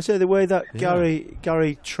 I say the way that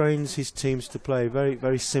Gary trains his teams to play, very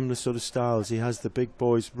very similar sort of styles. He has the big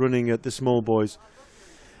boys running at the small boys,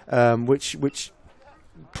 which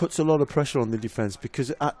puts a lot of pressure on the defence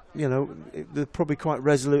because they're probably quite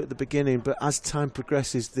resolute at the beginning, but as time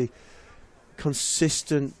progresses, the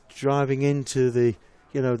consistent driving into the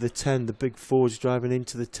 10, the big forwards driving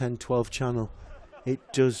into the 10-12 channel, it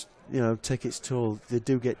does take its toll. They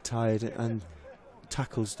do get tired and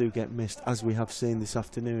tackles do get missed, as we have seen this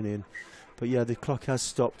afternoon, Ian. But yeah, the clock has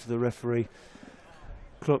stopped. The referee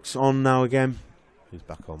clock's on now again. He's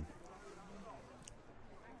back on.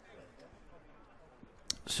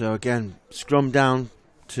 So again, scrum down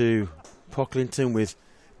to Pocklington with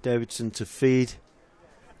Davidson to feed.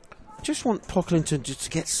 I just want Pocklington just to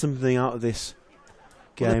get something out of this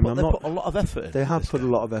game. They put a lot of effort in. They have put a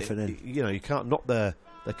lot of effort in. You can't knock their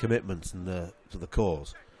commitments and to the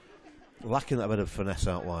cause. Lacking that bit of finesse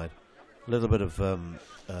out wide. A little bit of I'm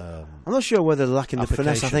not sure whether they're lacking the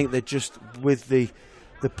finesse. I think they're just with the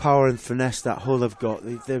power and finesse that Hull have got.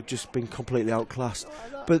 They've just been completely outclassed.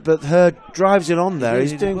 But Hurd drives it on there.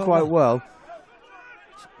 He's doing quite well.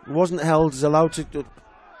 Wasn't held. Is allowed to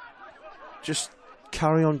just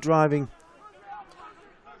carry on driving.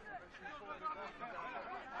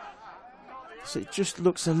 So it just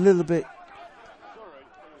looks a little bit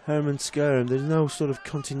Herman Scarum. There's no sort of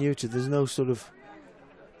continuity. There's no sort of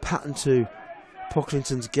pattern to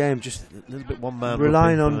Pocklington's game. Just a little bit one man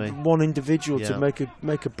relying on one individual to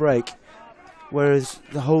make a break, whereas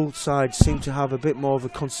the whole side seem to have a bit more of a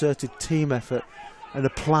concerted team effort and a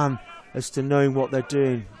plan as to knowing what they're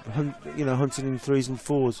doing. Hunting in 3s and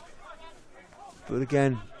 4s. But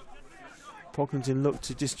again, Pocklington looked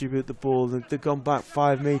to distribute the ball. They've gone back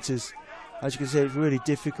 5 metres. As you can see, it's really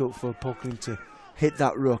difficult for Pocklington to hit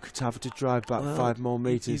that ruck, to have to drive back 5 more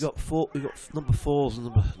metres. You got number 4s and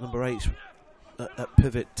number 8s at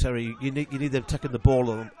pivot, Terry. You need them taking the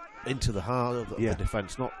ball into the heart of the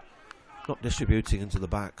defence, not distributing into the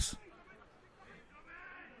backs.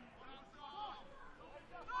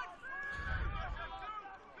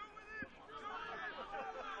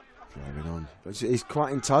 Driving on. But he's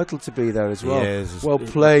quite entitled to be there as well. Well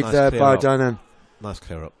played nice there by Danan. Nice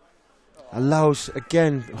clear up. Allows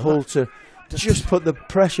again Hull to just put the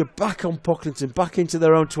pressure back on Pocklington, back into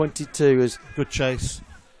their own 22. As good chase.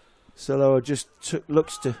 Saloa just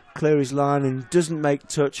looks to clear his line and doesn't make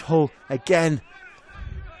touch. Hull again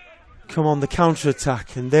come on the counter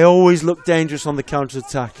attack, and they always look dangerous on the counter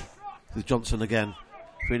attack. With Johnson again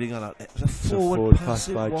feeding on that. It was a forward pass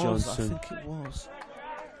by Johnson. I think it was.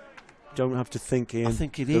 Don't have to think, Ian. I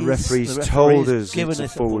think it the is. Referee's told us it's a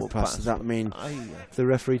forward pass. Does that mean if the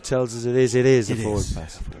referee tells us it is a forward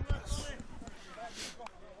pass?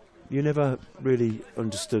 You never really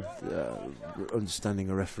understood understanding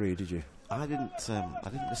a referee, did you? I didn't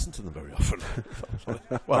listen to them very often.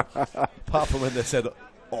 Well, apart from when they said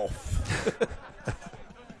off.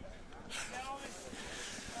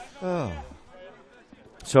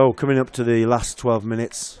 So coming up to the last 12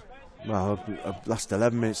 minutes. Well, last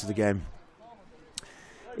 11 minutes of the game.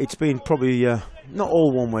 It's been probably not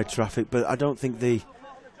all one-way traffic, but I don't think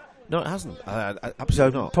No, it hasn't.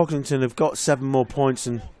 Absolutely not. Pocklington have got 7 more points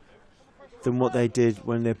than what they did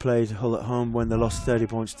when they played Hull at home, when they lost 30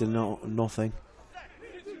 points to nothing.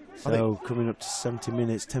 So coming up to 70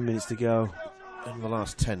 minutes, 10 minutes to go. In the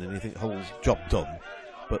last 10, and you think Hull's job done.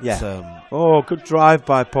 But yeah. Good drive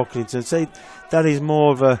by Pocklington. Say that is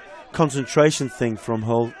more of a concentration thing from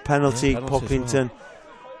Hull. Penalty, Pocklington. Well.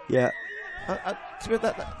 Yeah. To me,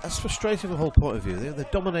 that's frustrating from the whole point of view. They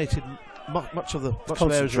dominated much of the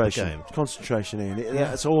areas of the game. Concentration, Ian.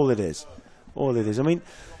 That's all it is. All it is. I mean,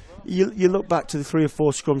 you look back to the 3 or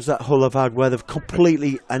 4 scrums that Hull have had where they've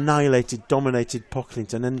completely annihilated, dominated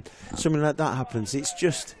Pocklington, and something like that happens. It's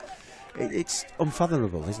just, it's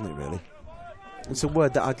unfathomable, isn't it? Really. It's a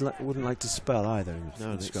word that I wouldn't like to spell either.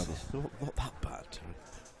 No, it's not that bad.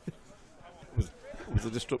 It was a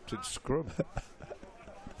disrupted scrum.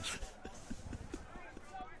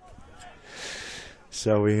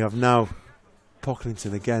 So we have now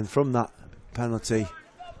Pocklington again from that penalty.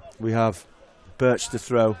 We have Birch to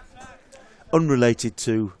throw, unrelated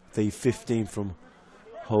to the 15 from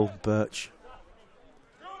Hull. Birch.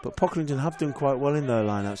 But Pocklington have done quite well in their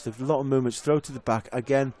lineouts. They've a lot of movements, throw to the back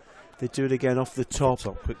again. They do it again off the top.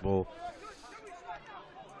 Quick ball.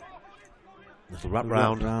 Little wrap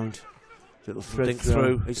round. Little thread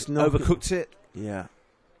through. It's not overcooked it. Yeah.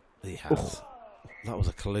 He has. That was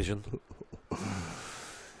a collision.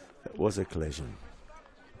 It was a collision.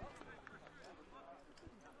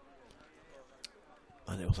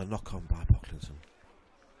 And it was a knock-on by Pocklington.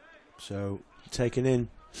 So, taken in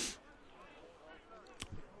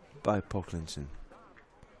by Pocklington.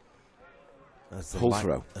 As the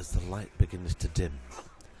Hull light begins to dim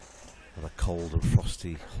on a cold and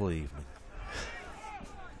frosty Hull evening.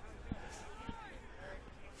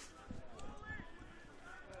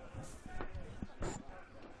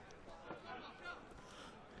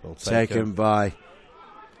 Well taken by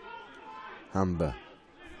Amber.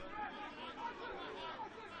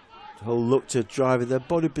 Hull look to drive it. Their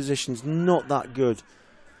body position's not that good.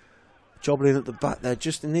 Jobbling at the back there.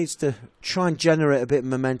 Just needs to try and generate a bit of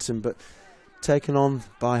momentum, but taken on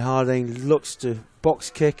by Harding. Looks to box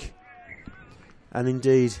kick, and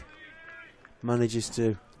indeed manages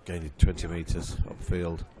to gain 20 metres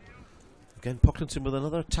upfield. Again, Pocklington with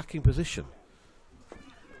another attacking position.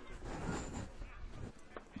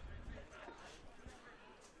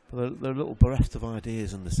 But they're a little bereft of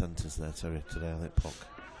ideas in the centres there, Terry, today, I think, Pock.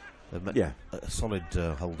 They've met a solid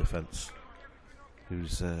Hull defence,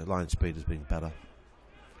 whose line speed has been better.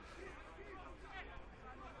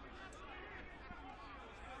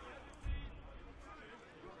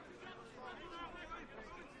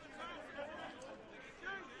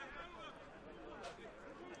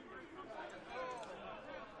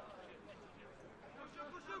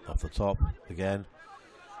 Off the top again.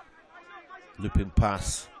 Looping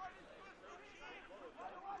pass.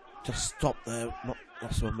 Just stop there,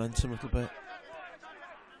 lost momentum a little bit.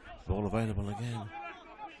 Ball available again.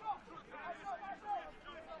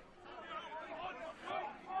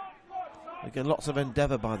 Again, lots of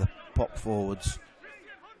endeavour by the Pock forwards.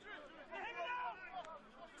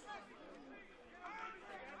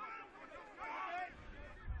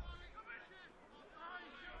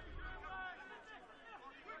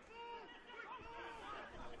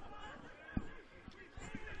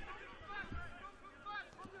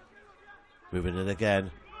 Moving in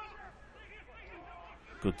again.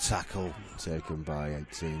 Good tackle. Taken by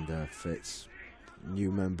 18 there, Fitz.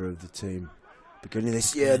 New member of the team. Beginning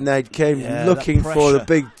this year, Ned came looking for the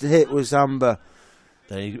big hit was Amber.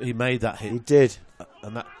 He made that hit. He did.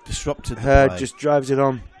 And that disrupted the Hurd play. just drives it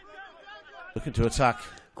on. Looking to attack.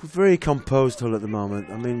 Very composed Hull at the moment.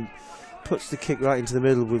 I mean, puts the kick right into the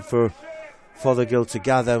middle for Fothergill to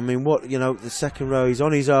gather. I mean, the second row, he's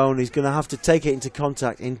on his own. He's going to have to take it into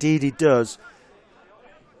contact. Indeed, he does.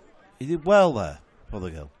 He did well there,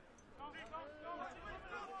 Fothergill.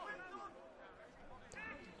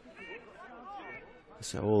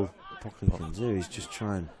 That's all Pocklington can do. He's just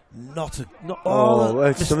trying.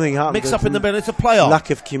 Something happened. Mix up in the middle. It's a playoff. Lack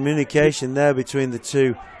of communication there between the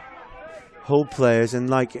two Hull players,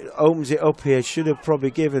 and it opens it up here. Should have probably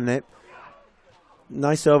given it.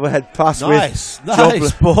 Nice overhead pass nice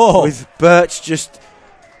ball. With Birch just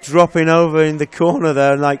dropping over in the corner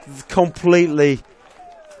there, completely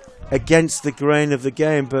against the grain of the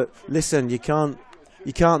game. But listen, you can't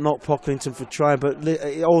knock Pocklington for trying. But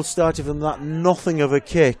it all started from that nothing of a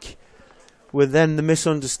kick, with then the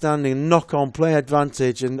misunderstanding, knock-on play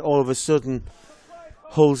advantage, and all of a sudden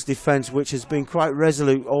Hull's defence, which has been quite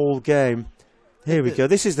resolute all game. Here we go.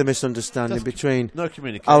 This is the misunderstanding between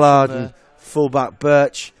Allard and fullback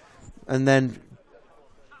Birch, and then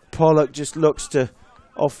Pollock just looks to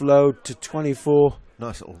offload to 24.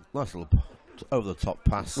 Nice little over the top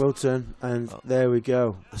pass. Wilton, and there we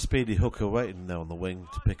go. A speedy hooker waiting there on the wing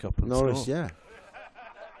to pick up and Norris, score. yeah.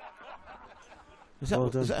 Is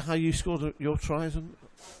that how you scored your tries?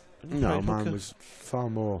 No, mine was far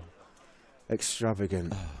more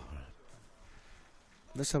extravagant.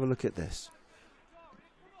 Let's have a look at this.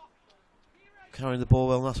 Carrying the ball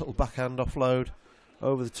well, nice little backhand offload.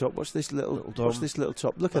 Over the top. Watch this little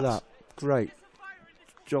top. Look at that. Great.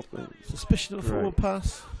 Job. Suspicion of a forward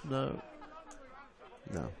pass? No.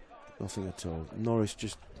 No. Nothing at all. Norris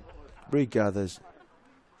just regathers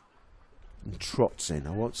and trots in.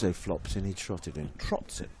 I won't say flops in, he trotted in.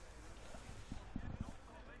 Trots in.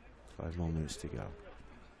 5 more minutes to go.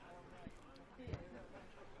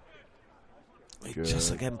 He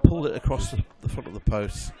just again pulled it across the front of the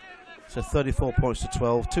post. So 34 points to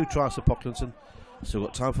 12. 2 tries for Pocklington. Still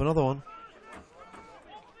got time for another one.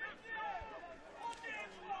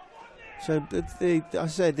 So I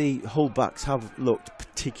say the Hull-backs have looked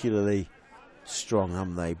particularly strong,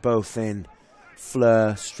 haven't they? Both in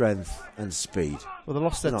flair, strength and speed. Well, they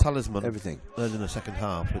lost their talisman. Everything. Early in the second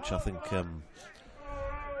half, which I think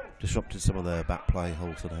disrupted some of their back play,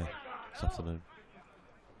 Hull, today, this afternoon.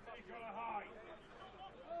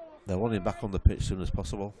 They want him back on the pitch as soon as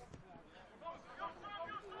possible.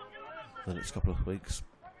 The next couple of weeks.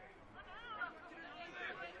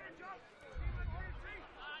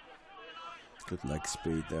 Good leg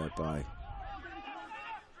speed there by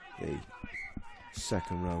the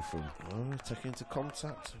second row from taking into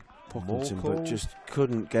contact. Pocklington, but just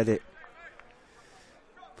couldn't get it.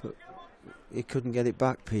 He couldn't get it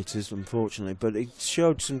back, Peters, unfortunately. But he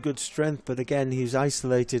showed some good strength. But again, he was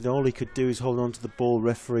isolated. All he could do is hold on to the ball.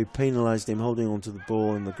 Referee penalised him holding on to the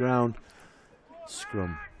ball on the ground.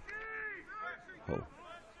 Scrum. Hull.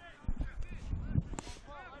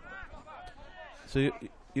 So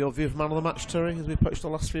your view of man of the match, Terry, as we approach the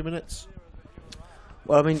last few minutes?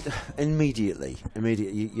 Well, I mean, immediately,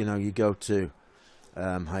 you go to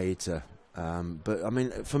Hayita. But I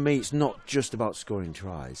mean, for me, it's not just about scoring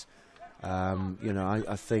tries.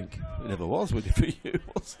 I think it never was really for you,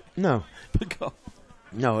 was it? No. God.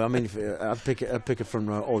 No, I mean, I'd pick a front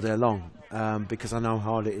row all day long because I know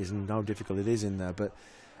how hard it is and how difficult it is in there. But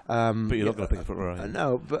you're not going to pick a front row.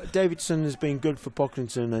 No, but Davidson has been good for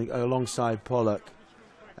Pocklington alongside Pollock.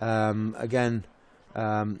 Again,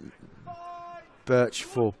 Birch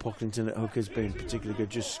for Pocklington at hook has been particularly good.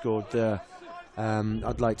 Just scored there.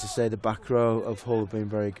 I'd like to say the back row of Hull have been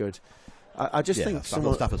very good. I just think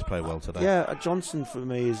staff has played well today. Yeah, Johnson for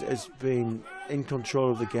me has been in control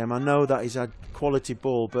of the game. I know that he's had quality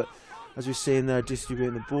ball, but as we see in there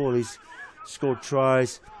distributing the ball, he's scored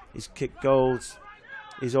tries, he's kicked goals,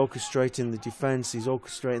 he's orchestrating the defence, he's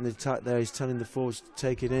orchestrating the attack there, he's telling the forwards to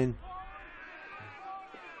take it in.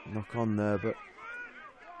 Knock on there, but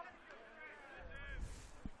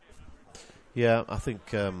yeah, I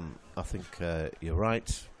think you're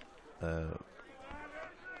right.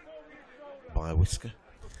 By a whisker.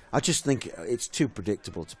 I just think it's too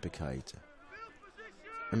predictable to pick Hayita.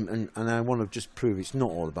 And I want to just prove it's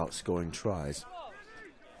not all about scoring tries.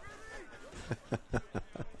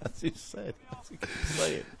 As you said. As you keep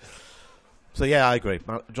saying. So yeah, I agree.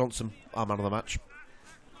 Johnson, our man of the match.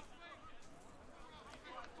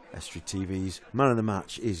 Estuary TV's man of the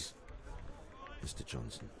match is Mr.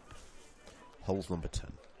 Johnson. Hull's number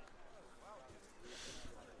 10.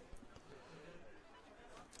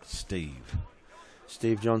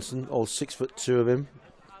 Steve Johnson, all 6'2" of him,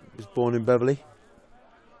 was born in Beverley.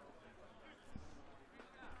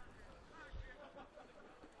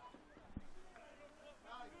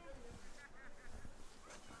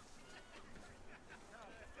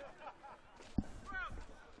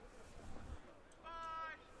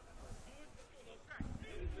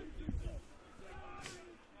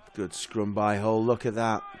 Good scrum by Hull. Look at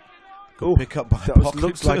that. Good pick up by Pocklington.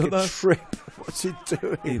 Looks like a trip. What's he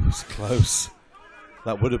doing? He was close.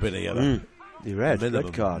 That would have been a yellow. The red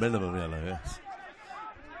card. Minimum yellow, yes.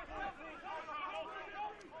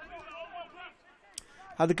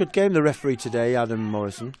 Had a good game, the referee today, Adam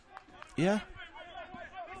Morrison. Yeah.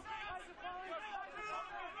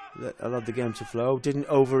 Allowed the game to flow. Didn't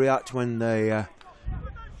overreact when the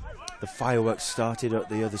fireworks started at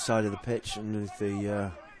the other side of the pitch and with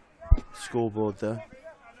the scoreboard there.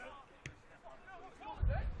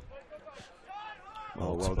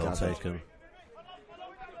 Well taken.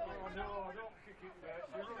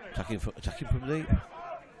 Attacking from deep.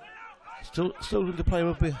 Still looking to play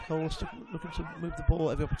rugby. Hull still looking to move the ball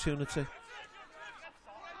at every opportunity.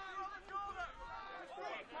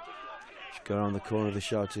 Just go around the corner of the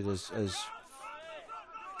shouted as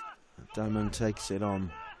Diamond takes it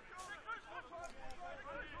on.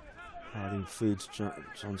 Harding feeds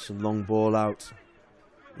Johnson, long ball out.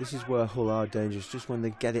 This is where Hull are dangerous, just when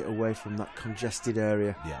they get it away from that congested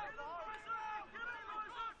area. Yeah.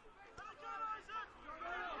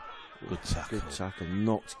 Good tackle. Good tackle.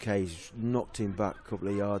 Knocked him back a couple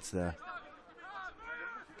of yards there.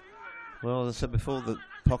 Well, as I said before, that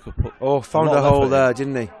Pocker put found a hole there,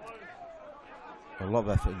 didn't he? A lot of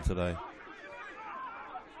effort in today.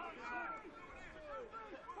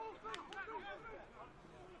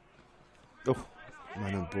 Oh,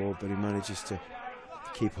 man on board, but he manages to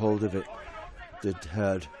keep hold of it. Did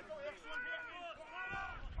Hurd.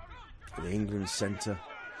 The England centre.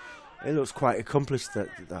 It looks quite accomplished, that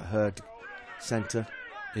Hurd centre.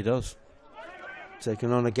 He does.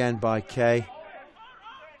 Taken on again by Kay.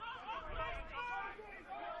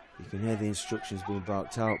 You can hear the instructions being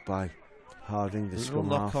barked out by Harding, the scrum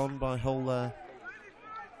half. Knock on by Hull there.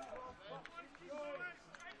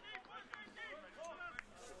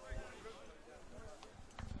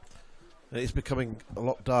 It's becoming a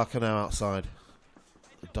lot darker now outside.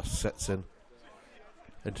 The dust sets in.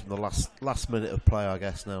 Into the last minute of play, I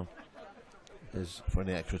guess, now. For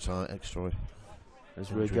any extra time,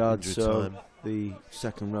 As regards the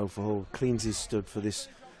second row for Hull, Cleans is stood for this,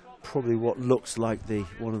 probably what looks like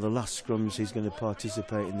one of the last scrums he's going to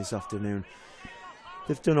participate in this afternoon.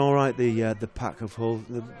 They've done all right, the pack of Hull.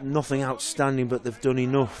 Nothing outstanding, but they've done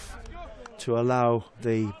enough to allow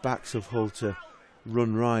the backs of Hull to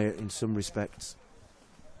run riot in some respects.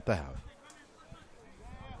 They have.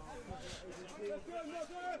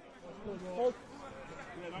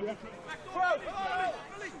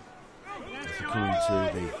 Coming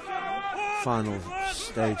to the final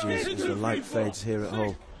stages as the light fades here at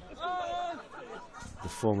Hull. The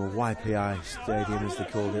former YPI Stadium, as they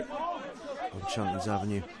called it, on Champions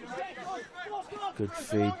Avenue. Good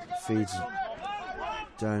feeds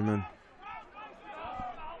Downman.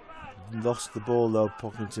 Lost the ball though,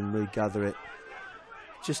 Pocklington regather it.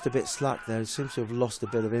 Just a bit slack there, seems to have lost a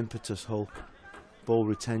bit of impetus, Hull. Ball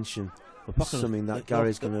retention, something that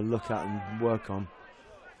Gary's going to look at and work on.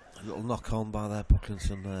 A little knock on by there,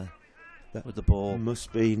 Pocklington there with the ball.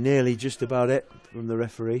 Must be nearly just about it from the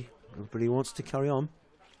referee, but he wants to carry on.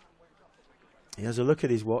 He has a look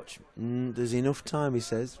at his watch. There's enough time, he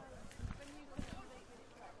says.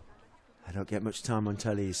 I don't get much time on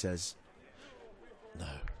telly, he says. No.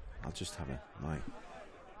 I'll just have my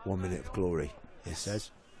 1 minute of glory, he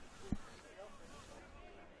says.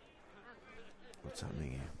 What's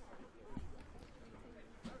happening here?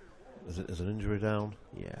 Is an injury down?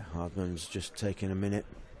 Yeah, Hardman's just taken a minute.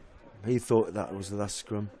 He thought that was the last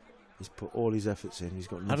scrum. He's put all his efforts in. He's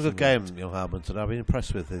got nothing. Had a good game, Neil Hardman today. I've been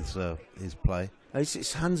impressed with his play.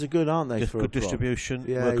 His hands are good, aren't they? Just for good a prop? distribution.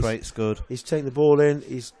 Yeah, work rate's good. He's taken the ball in.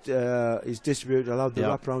 He's distributed, allowed the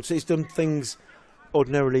wraparound. So he's done things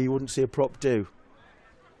ordinarily you wouldn't see a prop do.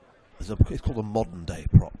 It's called a modern day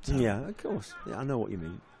prop. Yeah, of course. Yeah, I know what you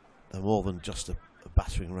mean. They're more than just a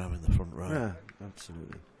battering ram in the front row. Yeah,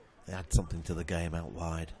 absolutely. They add something to the game out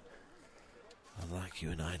wide, like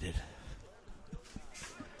you and I did.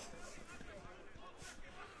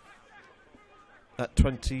 At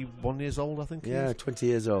 21 years old, I think. Yeah, 20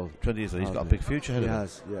 years old. 20 years old. He's got a big future ahead of him. He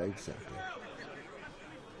has. Yeah, exactly.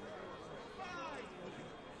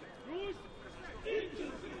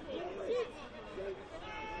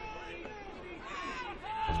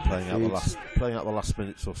 Playing out the last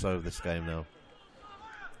minutes or so of this game now.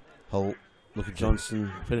 Hull looking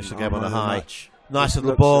Johnson to finish the game on a high. Match. Nice at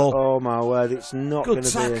the ball. Oh my word! It's not going to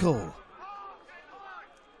be good tackle.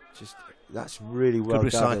 That's really well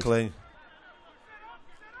good recycling. Gathered.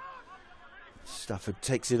 Stafford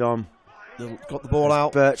takes it on. Got the ball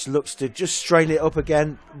out. Birch looks to just straighten it up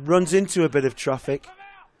again. Runs into a bit of traffic.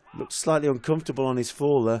 Looks slightly uncomfortable on his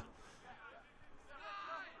fall there.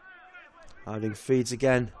 Harding feeds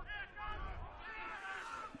again.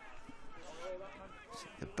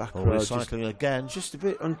 The back row recycling again. Just a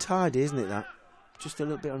bit untidy, isn't it, that? Just a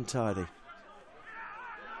little bit untidy.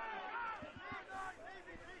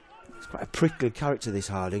 He's quite a prickly character, this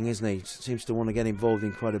Harding, isn't he? Seems to want to get involved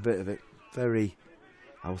in quite a bit of it. Very,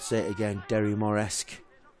 I'll say it again, Derry Moore-esque.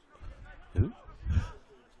 Who?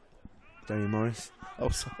 Derry Morris. Oh,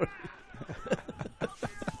 sorry.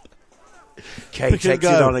 Kay takes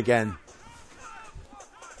it on again.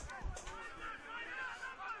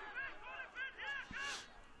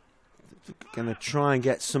 Going to try and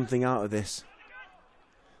get something out of this.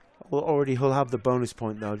 Well, already Hull have the bonus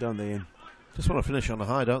point though, don't they, Ian? Just want to finish on a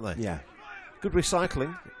high, don't they? Yeah. Good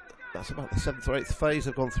recycling. That's about the 7th or 8th phase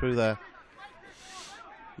they've gone through there.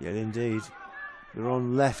 Yeah, indeed. They're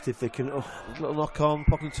on left if they can. Oh. Little knock on,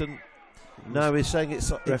 Pocklington. No, he's saying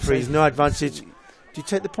it's. Referees, no advantage. Do you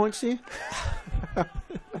take the points here?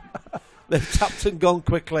 They've tapped and gone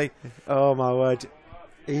quickly. Oh my word.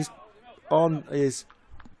 He's on his.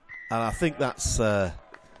 And I think that's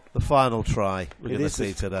the final try we're It going to is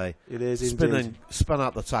see today. It is Spinning, spun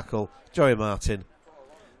out the tackle. Joey Martin.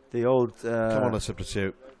 The old come on a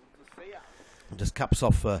substitute. Just caps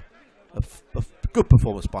off a good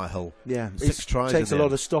performance by Hull. Yeah, 6 tries. Takes a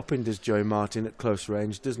lot of stopping, does Joey Martin, at close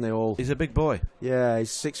range, doesn't he? He's a big boy. Yeah,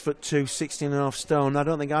 he's 6'2", 16.5 stone. I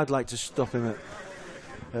don't think I'd like to stop him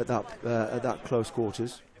at that close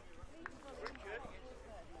quarters.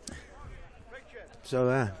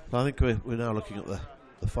 So I think we're now looking at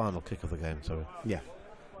the final kick of the game. So yeah,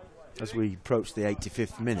 as we approach the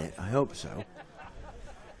 85th minute, I hope so.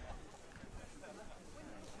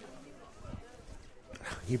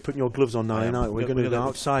 You're putting your gloves on now, aren't you? We're going to go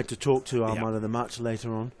outside to talk to our man of the match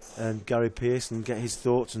later on, and Gary Pearce, and get his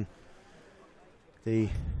thoughts, and the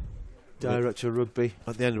director of rugby.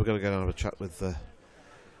 At the end, we're going to go and have a chat with the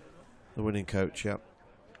winning coach. Yeah.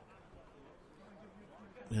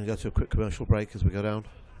 We're going to go to a quick commercial break as we go down.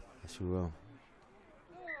 Yes, we will.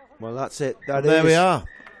 Well, that's it. There we are.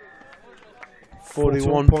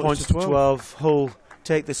 41 points to 12. Hull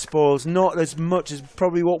take the spoils. Not as much as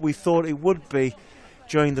probably what we thought it would be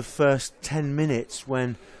during the first 10 minutes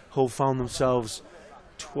when Hull found themselves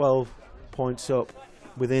 12 points up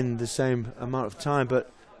within the same amount of time.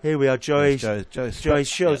 But here we are. Joey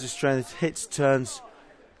shows his strength, hits, turns,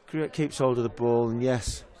 keeps hold of the ball, and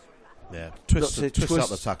yes. Yeah, twists out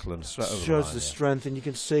the tackle and shows the strength, and you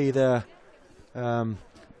can see there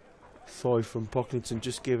Foy from Pocklington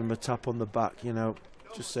just give him a tap on the back,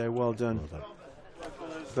 just say well done.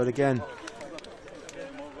 But again,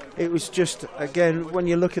 it was just, when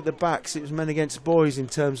you look at the backs, it was men against boys in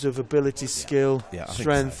terms of ability, skill,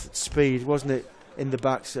 strength, speed, wasn't it, in the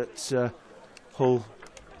backs at Hull.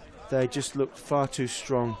 They just looked far too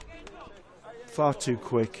strong, far too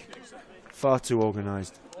quick, far too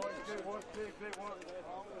organised.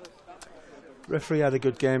 Referee had a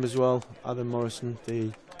good game as well, Adam Morrison,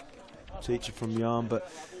 the teacher from Yarm, but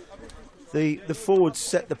the forwards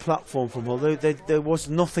set the platform from Hull. There was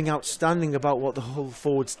nothing outstanding about what the Hull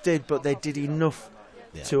forwards did, but they did enough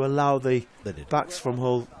to allow the backs from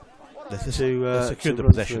Hull to secure the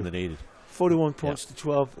possession they needed. 41 points to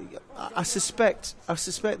 12. I suspect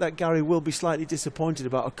that Gary will be slightly disappointed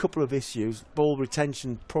about a couple of issues, ball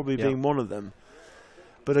retention probably being one of them.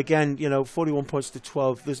 But again, 41 points to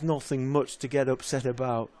 12, there's nothing much to get upset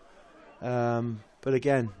about. But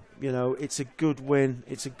again, it's a good win.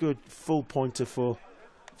 It's a good full pointer for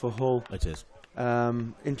Hull. It is.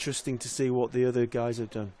 Interesting to see what the other guys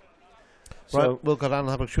have done. Right, So we'll go down and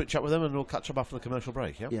have a quick chat with them, and we'll catch up after the commercial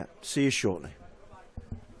break. Yeah. Yeah. See you shortly.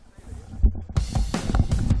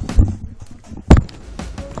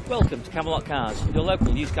 Welcome to Camelot Cars, your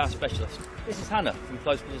local used car specialist. This is Hannah from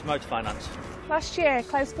Close Brothers Motor Finance. Last year,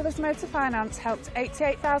 Close Brothers Motor Finance helped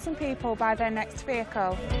 88,000 people buy their next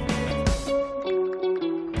vehicle.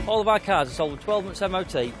 All of our cars are sold with 12 months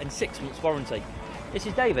MOT and 6 months warranty. This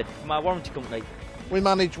is David from our warranty company. We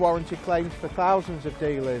manage warranty claims for thousands of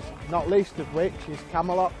dealers, not least of which is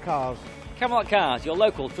Camelot Cars. Camelot Cars, your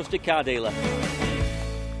local trusted car dealer.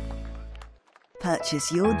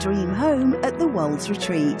 Purchase your dream home at the Wolds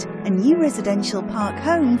Retreat, a new residential park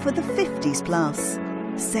home for the 50s plus.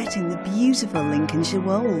 Set in the beautiful Lincolnshire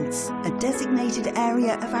Wolds, a designated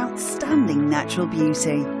area of outstanding natural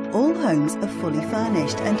beauty. All homes are fully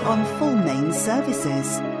furnished and on full mains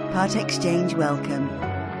services. Part exchange welcome.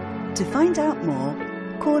 To find out more,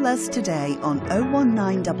 call us today on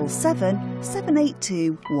 01977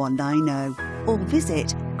 782 190 or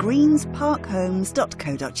visit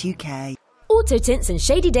greensparkhomes.co.uk. Auto Tints and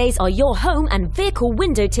Shady Days are your home and vehicle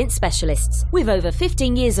window tint specialists. With over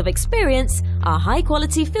 15 years of experience, our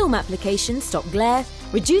high-quality film applications stop glare,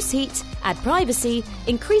 reduce heat, add privacy,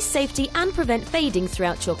 increase safety and prevent fading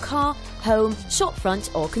throughout your car, home, shop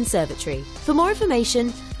front or conservatory. For more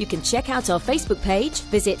information, you can check out our Facebook page,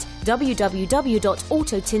 visit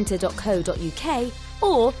www.autotinter.co.uk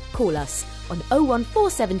or call us on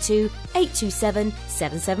 01472 827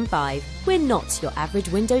 775. We're not your average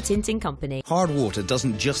window tinting company. Hard water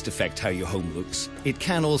doesn't just affect how your home looks, it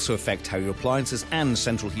can also affect how your appliances and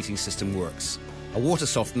central heating system works. A water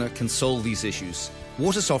softener can solve these issues.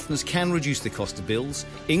 Water softeners can reduce the cost of bills,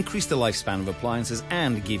 increase the lifespan of appliances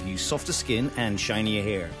and give you softer skin and shinier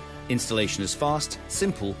hair. Installation is fast,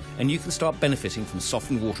 simple, and you can start benefiting from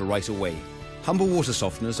softened water right away. Humber water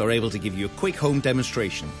softeners are able to give you a quick home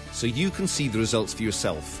demonstration so you can see the results for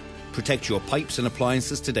yourself. Protect your pipes and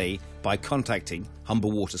appliances today by contacting Humber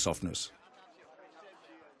Water Softeners.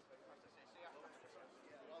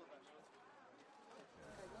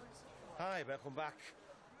 Hi, welcome back.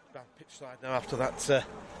 Bad pitch side now after that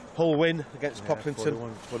Hull win against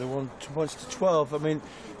Pocklington. 41 points to 12. I mean,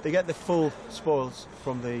 they get the full spoils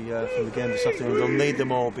from the game this afternoon. They'll need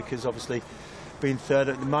them all because obviously being third,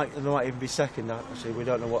 they might even be second. Actually, we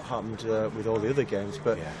don't know what happened with all the other games,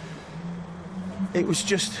 but it was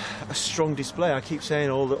just a strong display. I keep saying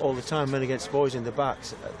all the time, men against boys in the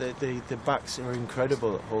backs. The backs are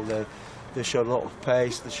incredible at Hull. They showed a lot of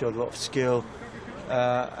pace. They showed a lot of skill.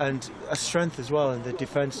 And a strength as well, and the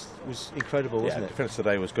defence was incredible, wasn't it? The defence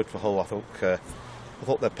today was good for Hull. I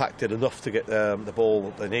thought they packed it enough to get the ball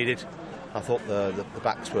that they needed. I thought the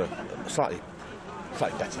backs were slightly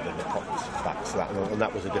better than the Pocklington backs, and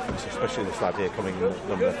that was a difference, especially this lad here coming in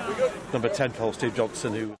number 10 for Hull, Steve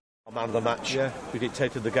Johnson, who was man of the match, who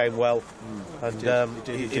dictated the game well, and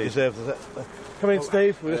he deserves it. Come in,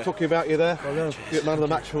 Steve. We were just talking about you there. You get man of the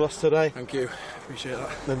match for us today. Thank you. Appreciate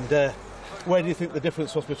that. And where do you think the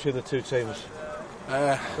difference was between the two teams?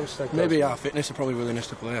 Maybe our fitness and probably willingness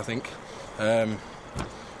to play, I think.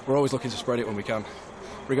 We're always looking to spread it when we can,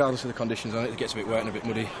 regardless of the conditions on it. It gets a bit wet and a bit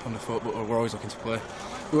muddy on the foot, but we're always looking to play.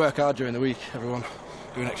 We work hard during the week, everyone,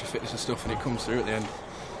 doing extra fitness and stuff, and it comes through at the end.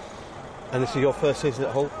 And this is your first season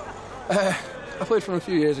at Hull? I played from a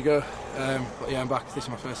few years ago, but yeah, I'm back. This is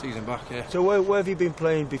my first season back, yeah. So where have you been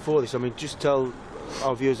playing before this? I mean, just tell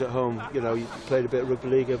our viewers at home, you played a bit of rugby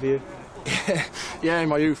league, have you? Yeah, in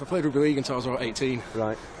my youth. I played rugby league until I was about 18.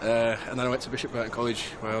 Right. And then I went to Bishop Burton College,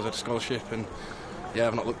 where I was at a scholarship, and yeah,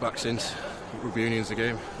 I've not looked back since. Rugby union's the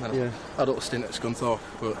game. And then I had a little stint at Scunthorpe,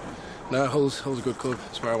 but no, Hull's a good club.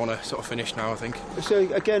 It's where I want to sort of finish now, I think. So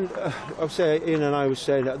again, I'll say Ian and I was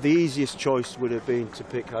saying that the easiest choice would have been to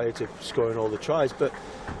pick Hayat to scoring all the tries, but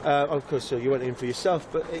of course you went in for yourself.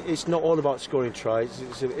 But it's not all about scoring tries.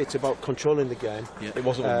 It's about controlling the game. Yeah. It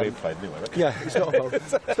wasn't when we played anyway. Right? Yeah, it's not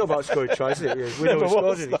about scoring tries, is it? We never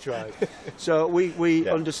scored any tries. So we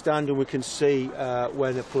understand and we can see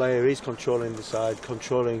when a player is controlling the side,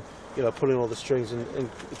 pulling all the strings,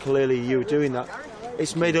 and clearly you were doing that.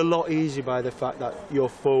 It's made a lot easier by the fact that your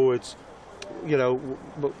forwards, there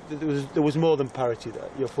was more than parity there.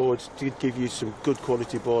 Your forwards did give you some good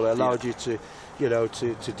quality ball. It allowed you to,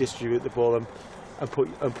 to distribute the ball and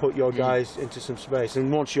put your guys into some space.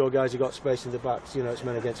 And once your guys have got space in the backs, it's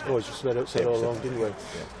men against boys. We said all along, didn't we?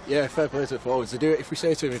 Yeah, fair play to the forwards. They do it. If we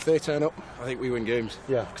say to them, if they turn up, I think we win games.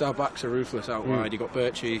 Yeah. Because our backs are ruthless out wide. You've got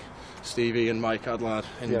Birchie, Stevie and Mike Adlard,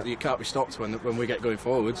 and you can't be stopped when we get going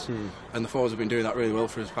forwards. And the forwards have been doing that really well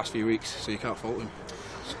for the past few weeks, so you can't fault them.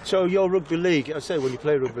 So your rugby league, I say when you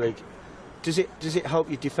play rugby league, does it help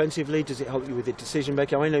you defensively? Does it help you with the decision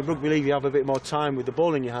making? I mean, in rugby league you have a bit more time with the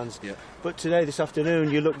ball in your hands. Yeah. But this afternoon,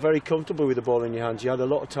 you look very comfortable with the ball in your hands. You had a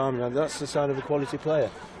lot of time, and that's the sign of a quality player.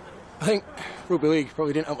 I think rugby league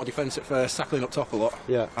probably didn't help my defence at first, tackling up top a lot.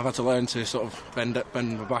 Yeah. I've had to learn to sort of bend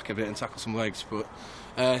my back a bit and tackle some legs. But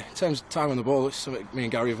in terms of time on the ball, it's something me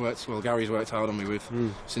and Gary have worked. Well, Gary's worked hard on me with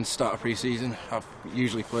since the start of pre-season. I've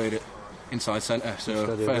usually played it inside centre,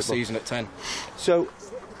 so first season at 10. So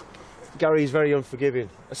Gary's very unforgiving,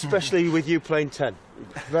 especially with you playing 10.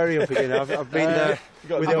 Very unforgiving. I've been there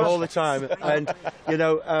with him all the time, and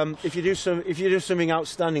if you do something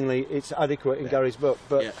outstandingly, it's adequate in Gary's book.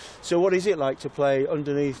 But so, what is it like to play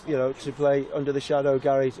underneath? To play under the shadow of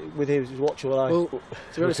Gary with his watchful eye? Well,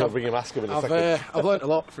 to be honest, I've learnt a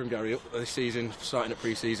lot from Gary this season, starting at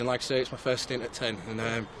pre-season. Like I say, it's my first stint at 10, and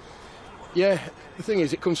the thing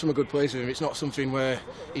is, it comes from a good place with him. It's not something where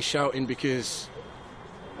he's shouting because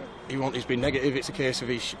he's been negative. It's a case of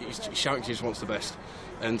he's shouting because he just wants the best.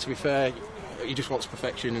 And to be fair, he just wants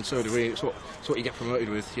perfection, and so do we. It's what you get promoted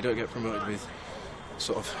with. You don't get promoted with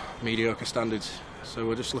sort of mediocre standards. So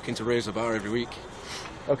we're just looking to raise the bar every week.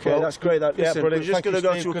 Okay, that's great. Listen, we're just going to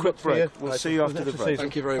go to a quick break. We'll see you after the break.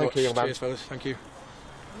 Thank you very much. Cheers, fellas. Thank you.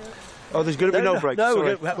 Oh, there's going to be no break. No,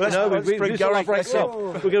 we're going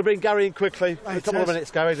to bring Gary in quickly. A couple of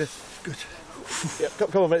minutes, Gary. Good. Yeah, a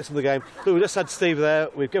couple of minutes from the game. Look, we just had Steve there.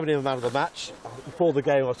 We've given him a man of the match. Before the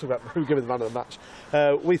game, I was talking about who gave him the man of the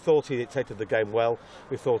match. We thought he dictated the game well.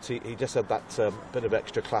 We thought he just had that bit of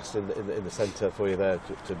extra class in the centre for you there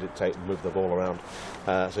to dictate and move the ball around.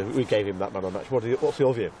 So we gave him that man of the match. What's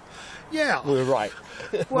your view? Yeah, we were right.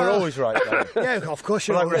 We're always right. Yeah, of course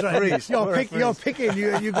you're always right. You're picking.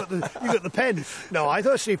 You got the pen. No, I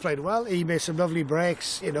thought Steve played well. He made some lovely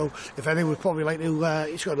breaks. If anything, would probably like to.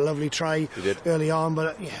 He's got a lovely try. He did. early on.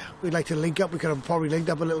 But yeah, we'd like to link up. We could have probably linked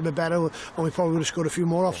up a little bit better, and we probably would have scored a few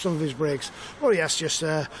more off some of his breaks. Well, yes, just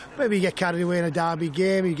maybe you get carried away in a derby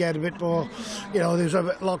game. You get a bit more, there's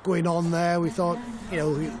a lot going on there. We thought,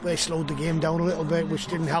 they slowed the game down a little bit, which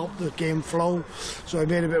didn't help the game flow. So it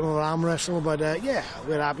made a bit more arm wrestle. But yeah,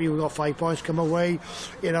 we're happy. We got 5 points come away.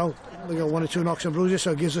 We got 1 or 2 knocks and bruises,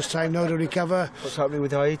 so it gives us time now to recover. What's happening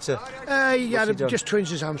with Aita? He just twinged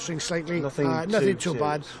his hamstring slightly. Nothing too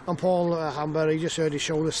bad. And Paul Hamber, he just hurt his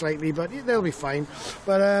shoulder slightly, but they'll be fine.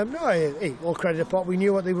 But no, all credit to Pop. We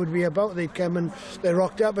knew what they would be about. They'd come and they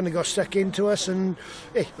rocked up and they got stuck into us, and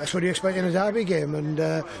that's what you expect in a derby game. And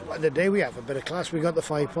at the day we have a bit of class. We got the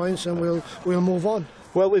 5 points, and we'll move on.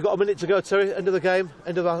 Well, we've got a minute to go, Terry. End of the game,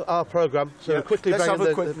 end of our programme. So quickly let's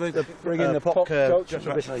bring in the pop coach. A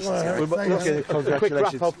quick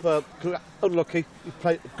wrap up. Unlucky. You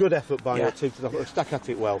played good effort by your team to stack at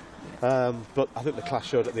it well. But I think the class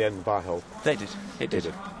showed at the end by Hull. They did. It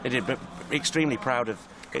did. But extremely proud of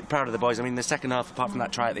the boys. I mean, the second half, apart from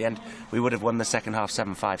that try at the end, we would have won the second half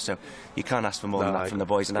 7-5. So you can't ask for more than that from the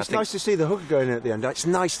boys. And it's nice to see the hooker going in at the end. It's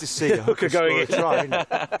nice to see the hooker going in. Try, do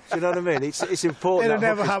you know what I mean? It's important. It'll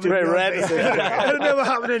never happen. It'll never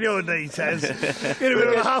happen in your day, Tez. You'd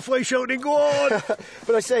have been halfway shouting, "Go on!"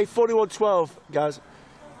 But I say 41-12, guys.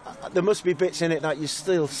 There must be bits in it that you're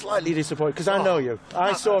still slightly disappointed, because I know you.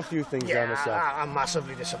 I saw a few things there myself. I'm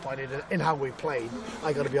massively disappointed in how we played,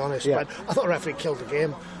 I got to be honest. But I thought the referee killed the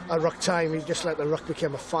game. At ruck time, he just let the ruck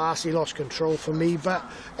become a farce. He lost control for me. But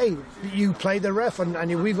hey, you played the ref, and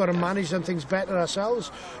we've got to manage some things better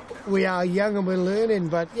ourselves. We are young and we're learning,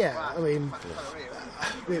 but yeah, I mean,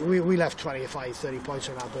 we left 25, 30 points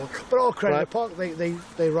on our board. But all credit to Park,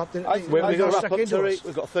 they wrapped it. We've got to wrap up, Terry.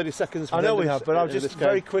 We've got 30 seconds. I know we have, but I'll just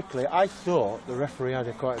very quickly. I thought the referee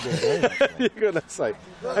had quite a bit of game. You're going to say,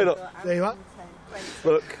 hey, look. There you are.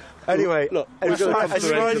 Look. Anyway, look, as far as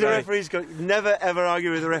the referee's go, never ever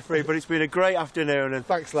argue with the referee, but it's been a great afternoon, and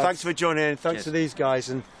thanks, lads. Thanks for joining in, thanks to these guys,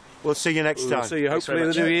 and we'll see you next time. We'll see you hopefully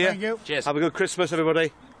in the new year. Thank you. Cheers. Have a good Christmas,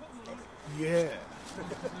 everybody. Yeah.